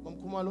 Mam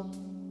Khumalo,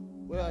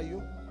 where are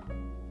you?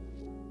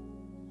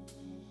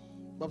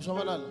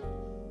 Babshabalala.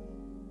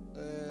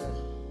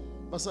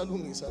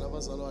 Basalungisa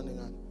labazalwane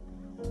ngani.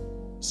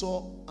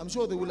 So I'm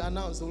sure they will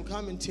announce, they will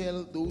come and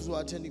tell those who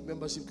are attending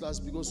membership class,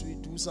 because we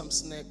do some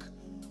snack,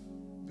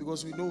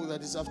 because we know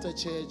that it's after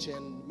church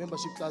and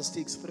membership class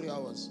takes 3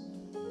 hours.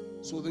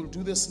 So they'll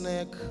do the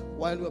snack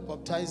while we're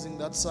baptizing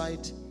that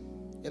side,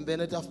 and then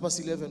at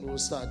 11:30 we'll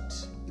start.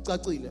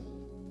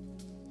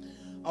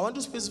 I want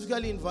to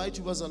specifically invite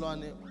you,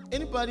 Bazalwane.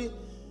 Anybody,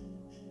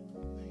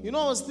 I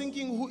was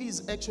thinking, who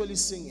is actually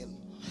single?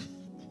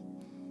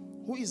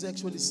 Who is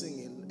actually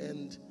single?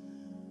 And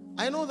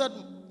I know that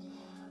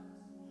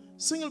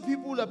single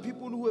people are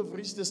people who have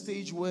reached a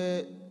stage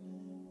where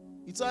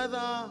it's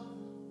either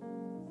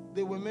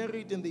they were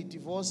married and they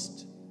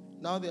divorced,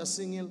 now they are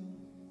single.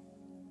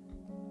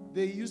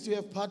 They used to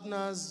have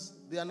partners,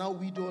 they are now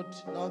widowed,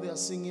 now they are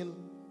single.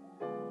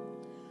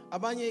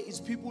 Abanye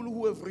is people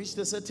who have reached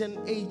a certain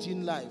age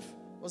in life.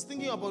 I was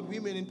thinking about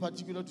women in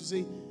particular to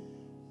say,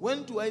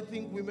 when do I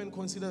think women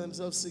consider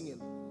themselves single?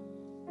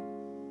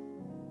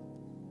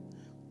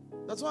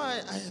 That's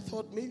why I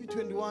thought maybe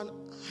 21.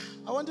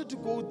 I wanted to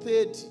go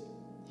 30,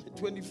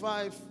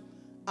 25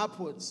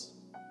 upwards.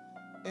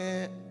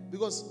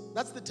 Because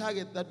that's the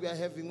target that we are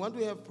having. We want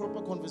to have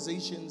proper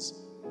conversations.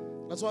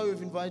 That's why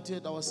we've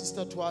invited our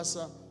sister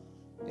Twasa,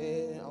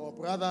 our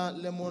brother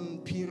Lemon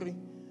Piri.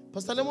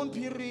 Pastor Lemon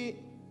Piri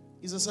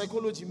is a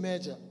psychology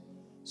major.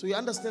 So he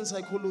understands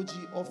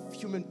psychology of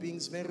human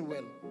beings very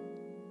well.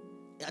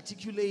 He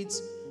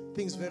articulates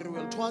things very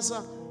well.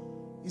 Twasa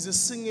is a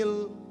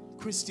single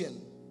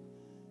Christian.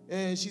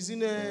 She's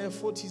in her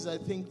 40s, I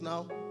think,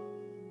 now.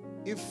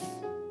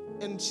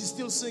 And she's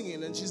still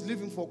singing, and she's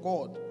living for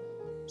God.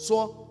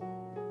 So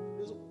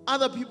there's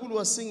other people who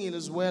are singing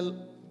as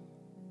well.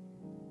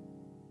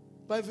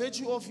 By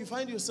virtue of you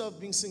find yourself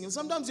being single.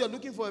 Sometimes you are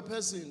looking for a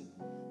person.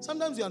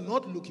 Sometimes you are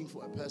not looking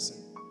for a person.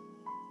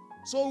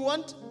 So we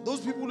want those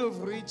people who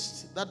have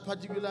reached that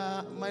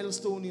particular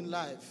milestone in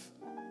life.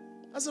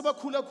 That's about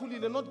kula,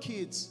 they're not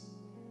kids,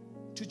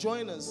 to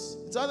join us.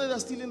 It's either they're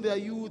still in their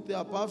youth, they're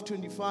above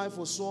 25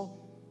 or so,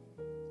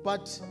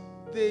 but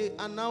they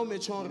are now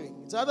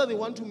maturing. It's either they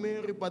want to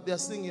marry but they're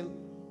single,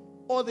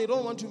 or they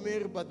don't want to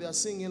marry but they're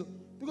single,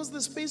 because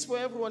there's space for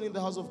everyone in the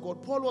house of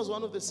God. Paul was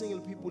one of the single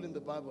people in the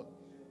Bible,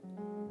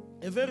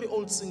 a very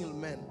old single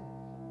man.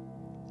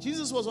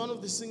 Jesus was one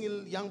of the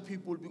single young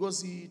people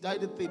because he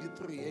died at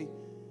 33.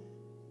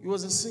 He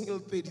was a single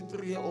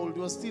 33-year-old. He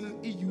was still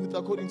a youth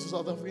according to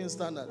South African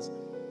standards.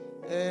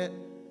 And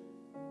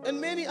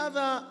many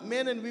other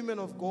men and women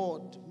of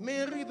God.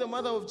 Mary, the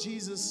mother of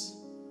Jesus,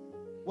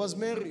 was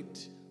married.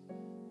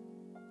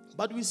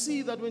 But we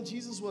see that when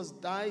Jesus was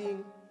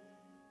dying,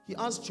 he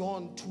asked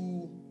John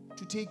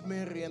to take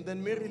Mary. And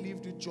then Mary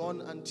lived with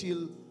John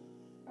until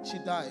she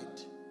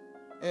died.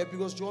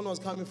 Because John was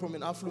coming from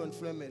an affluent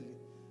family.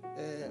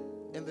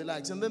 And the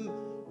likes. And then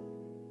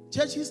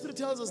church history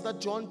tells us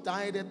that John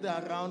died at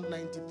around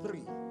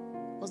 93.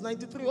 Was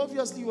 93.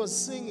 Obviously he was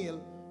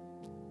single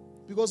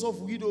because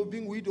of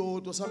being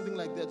widowed or something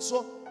like that.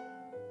 So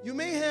you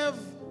may have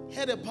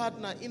had a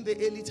partner in the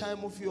early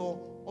time of your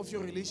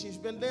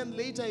relationship, and then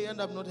later you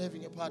end up not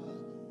having a partner.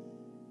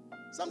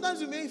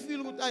 Sometimes you may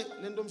feel good,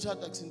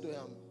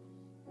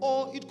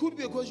 or it could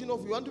be a question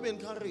of you want to be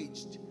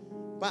encouraged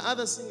by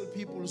other single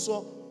people.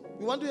 So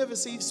we want to have a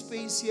safe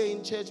space here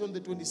in church on the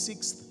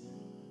 26th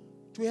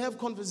to have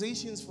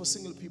conversations for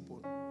single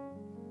people.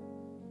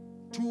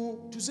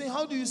 To say,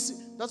 how do you see?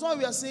 That's why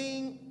we are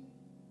saying,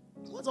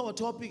 what's our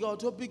topic? Our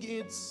topic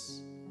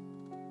is,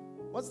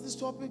 what's this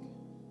topic?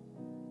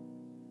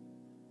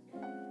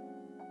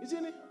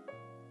 Isn't it?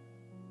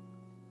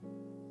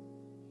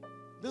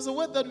 There's a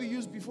word that we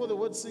use before the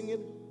word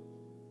singing.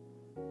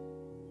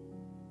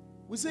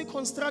 We say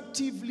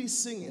constructively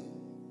singing.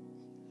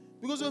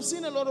 Because we've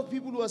seen a lot of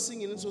people who are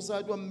singing in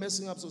society who are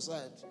messing up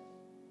society.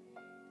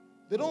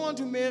 They don't want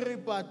to marry,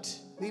 but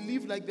they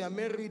live like they are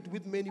married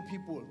with many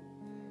people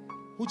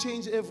who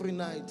change every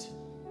night.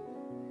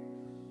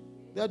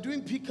 They are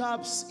doing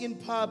pickups in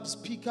pubs,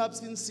 pickups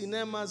in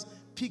cinemas,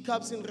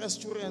 pickups in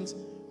restaurants,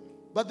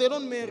 but they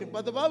don't marry.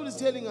 But the Bible is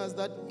telling us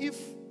that if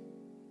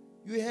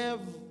you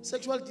have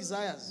sexual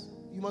desires,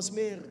 you must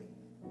marry.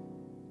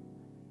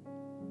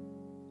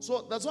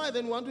 So that's why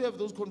then we want to have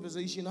those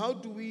conversations. How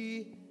do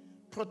we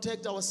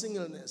protect our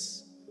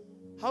singleness?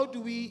 How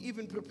do we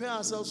even prepare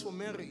ourselves for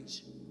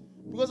marriage?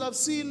 Because I've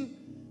seen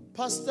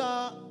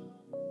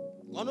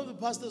one of the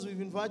pastors we've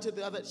invited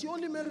the other, she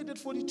only married at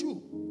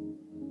 42.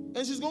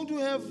 And she's going to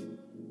have,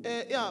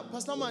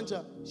 Pastor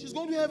Mancha, she's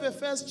going to have her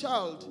first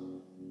child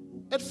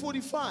at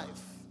 45.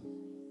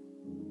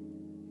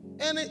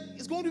 And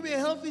it's going to be a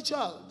healthy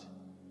child.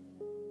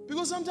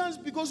 Because sometimes,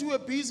 because you were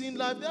busy in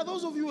life, there are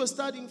those of you who were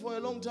studying for a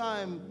long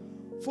time,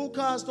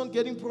 focused on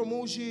getting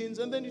promotions,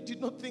 and then you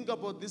did not think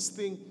about this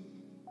thing.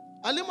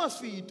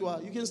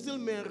 You can still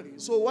marry.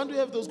 So I want to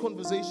have those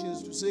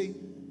conversations to say,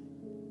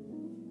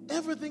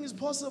 everything is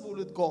possible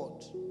with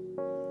God.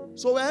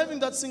 So we're having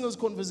that singles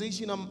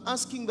conversation. I'm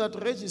asking that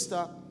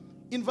register.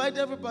 Invite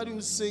everybody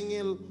who's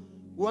single.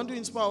 We want to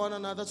inspire one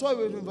another. That's why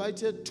we've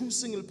invited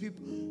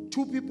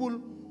two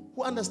people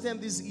who understand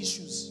these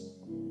issues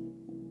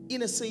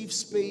in a safe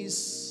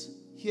space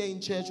here in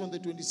church on the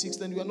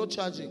 26th. And we are not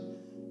charging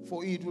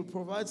for it. We'll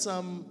provide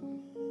some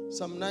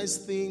nice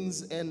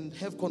things and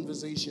have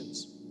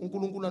conversations.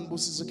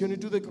 Can you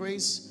do the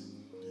grace?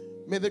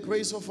 May the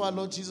grace of our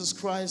Lord Jesus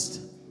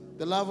Christ,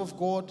 the love of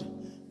God,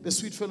 the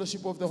sweet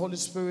fellowship of the Holy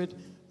Spirit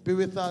be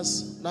with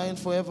us now and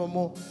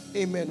forevermore.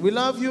 Amen. We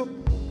love you.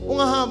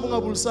 Ungahamba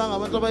ungabulisanga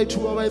abantu abayi-2,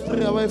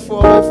 abayi-3,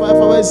 abayi-4,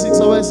 abayi-5, abayi-6,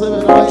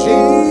 abayi-7,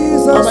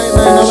 abayi-8, abayi-9,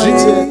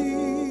 abayi-10.